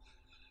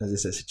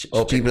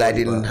 People I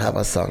didn't have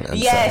a song.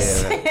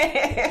 Yes.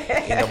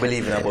 You don't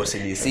believe in about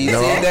CD. See,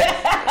 No.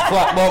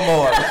 fuck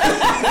more.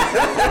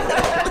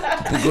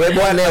 Where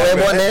born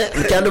there?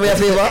 You can do me a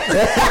favor?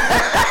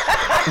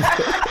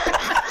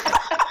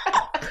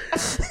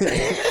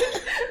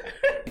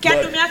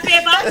 Can do me a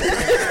favor?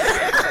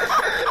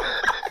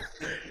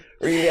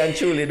 Really and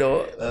truly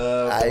though,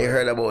 I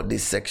heard about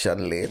this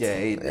section late.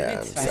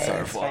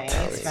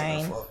 It's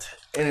fine.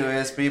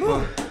 Anyways,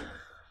 people,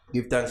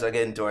 give thanks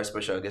again to our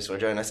special guest for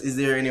joining us. Is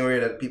there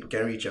anywhere that people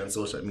can reach you on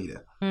social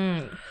media?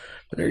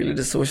 Really,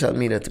 the social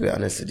media, to be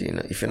honest with you,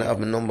 if you don't have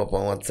my number up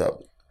on WhatsApp,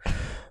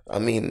 I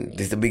mean,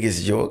 this is the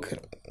biggest joke.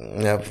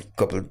 I have a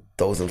couple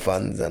thousand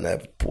fans and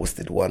I've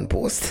posted one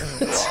post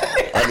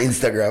on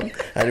Instagram.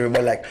 And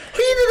everybody like,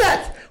 who you do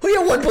that? Who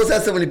you one post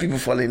has so many people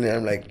following me?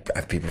 I'm like, I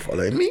have people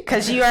following me?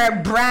 Because you are a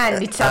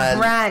brand. It's a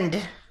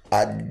brand.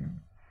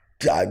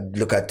 I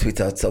look at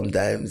Twitter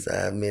sometimes.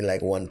 I mean,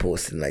 like one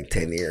post in like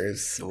 10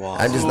 years. Wow.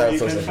 I'm just not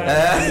social media.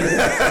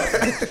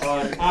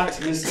 On at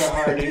Mr.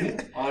 Harding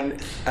on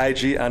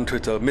IG and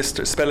Twitter.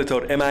 Mr. Spell it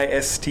out.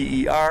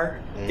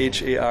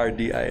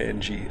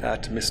 MisterHarding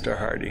at Mr.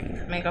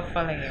 Harding. Make a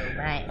follow you,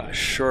 right?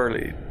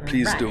 Surely,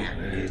 please do.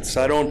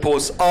 So I don't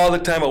post all the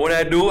time, but when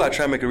I do, I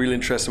try and make it really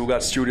interesting. We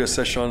got studio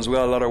sessions. We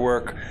got a lot of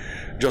work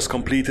just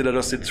completed. I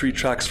just did 3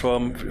 tracks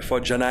for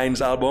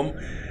Jahny's album.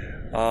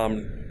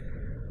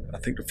 I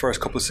think the first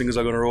couple of singles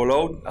are going to roll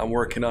out. I'm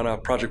working on a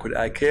project with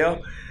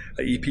IKEA,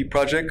 an EP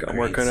project. I'm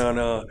working on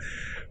a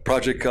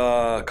project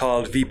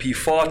called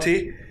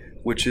VP40,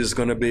 which is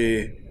going to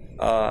be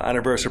an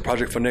anniversary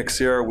project for next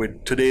year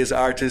with today's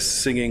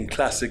artists singing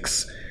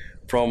classics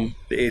from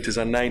the 80s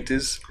and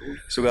 90s.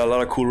 So we got a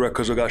lot of cool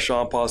records. We got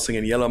Sean Paul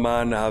singing Yellow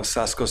Man. I have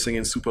Sasko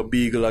singing Super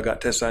Beagle. I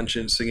got Tess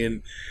Anchin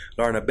singing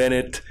Lorna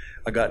Bennett.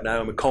 I got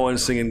Naomi Cowan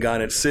singing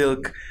Garnet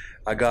Silk.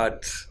 I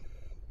got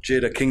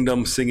Jada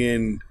Kingdom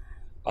singing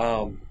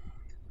what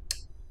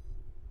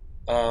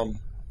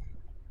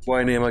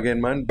name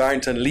again, man?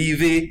 Barrington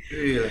Levy.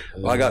 Yeah.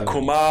 I got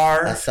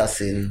Kumar.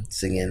 Assassin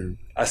singing.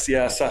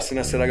 Assassin.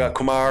 I said I got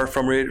Kumar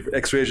from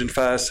X-Ray and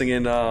Fast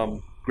singing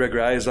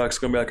Gregory Isaacs. It's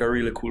gonna be like a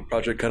really cool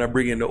project. Kind of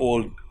bringing the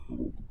old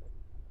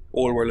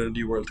world and the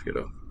new world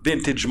together.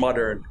 Vintage,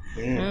 modern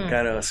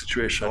kind of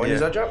situation. When is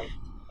that drop?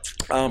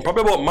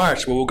 Probably about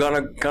March, but we're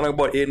gonna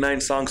about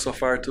 8-9 songs so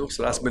far too.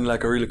 So that's been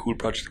like a really cool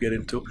project to get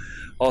into.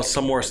 Also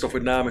some more stuff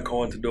with Naomi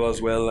Cowan to do as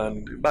well,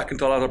 and back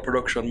into a lot of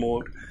production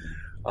mode.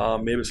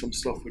 Maybe some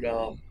stuff with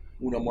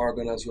Una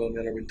Morgan as well. Me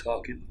and I've been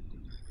talking.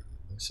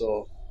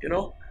 So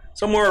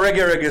some more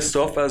reggae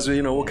stuff as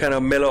we kind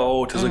of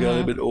mellow out as we get a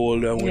little bit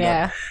older. And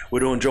we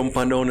don't jump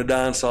on down the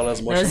dance hall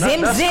as much.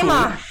 That's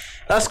cool.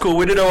 That's cool.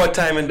 We did our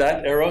time in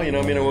that era.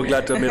 We're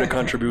glad to have made a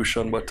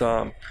contribution, but.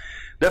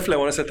 Definitely, I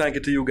want to say thank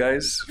you to you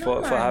guys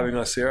for having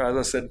us here. As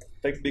I said,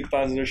 big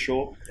fans of the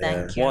show.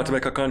 Thank you. Want to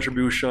make a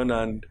contribution,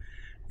 and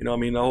I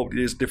hope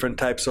there's different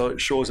types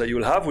of shows that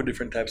you'll have with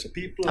different types of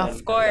people.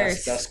 Of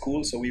course. And that's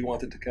cool. So we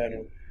wanted to kind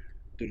of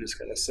do this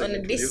kind of segment.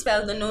 And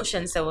dispel the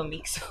notions that we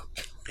make. So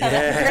I'm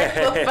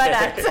grateful for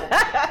that.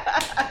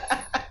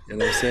 You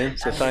know what I'm saying?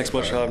 So thanks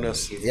much for having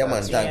us. Yeah,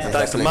 man.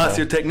 Thanks to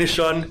Matthew,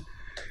 technician.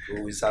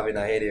 Who's having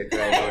a headache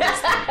right now?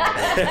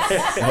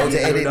 How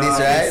to edit this,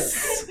 right?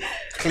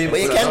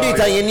 But you can do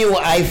it on your new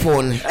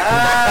iPhone.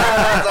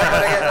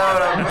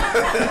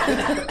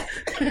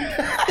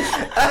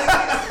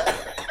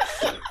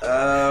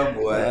 Oh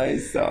boy.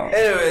 Nice song.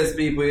 Anyways,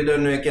 people, you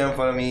don't know, you can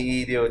follow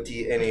me,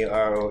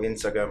 EDOTNARO,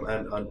 Instagram,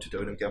 and on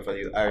Twitter, you can follow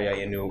you, Aria,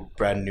 your new,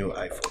 brand new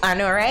iPhone. I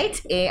know,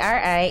 right?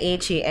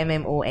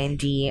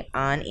 ARIHAMMOND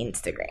on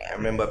Instagram.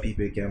 Remember,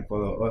 people, you can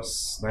follow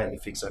us, Nightly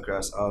Fix,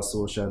 across all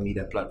social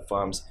media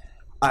platforms.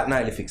 At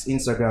Nightly Fix,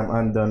 Instagram,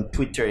 and on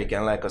Twitter. You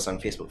can like us on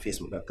Facebook,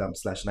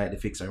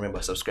 facebook.com/NightlyFix. And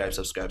remember, subscribe to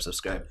our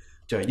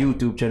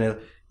YouTube channel,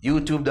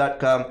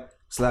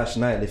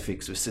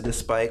 youtube.com/NightlyFix. We see the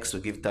spikes. We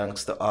give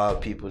thanks to all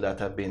people that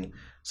have been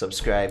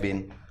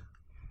subscribing.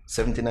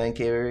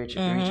 79K reach,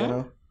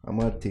 I'm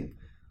a thing.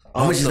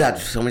 How much is that?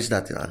 How much is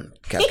that on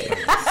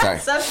calculator? Sorry.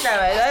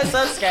 Subscriber.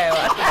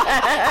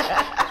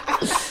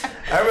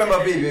 I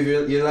remember, people,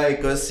 if you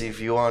like us,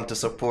 if you want to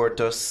support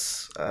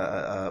us,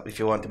 if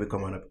you want to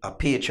become a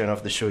patron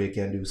of the show, you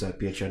can do so at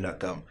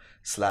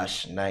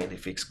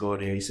patreon.com/9thefix. Go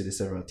there, you see the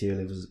several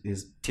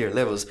tier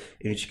levels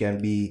in which you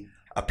can be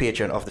a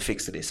patron of the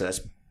Fix today. So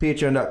that's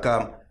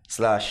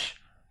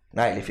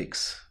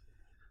patreon.com/9thefix.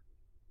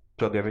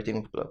 Plug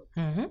everything. Plug.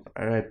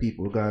 All right,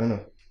 people, we're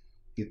gone.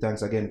 Give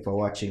thanks again for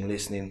watching,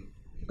 listening.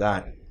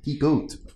 Gone. Keep out.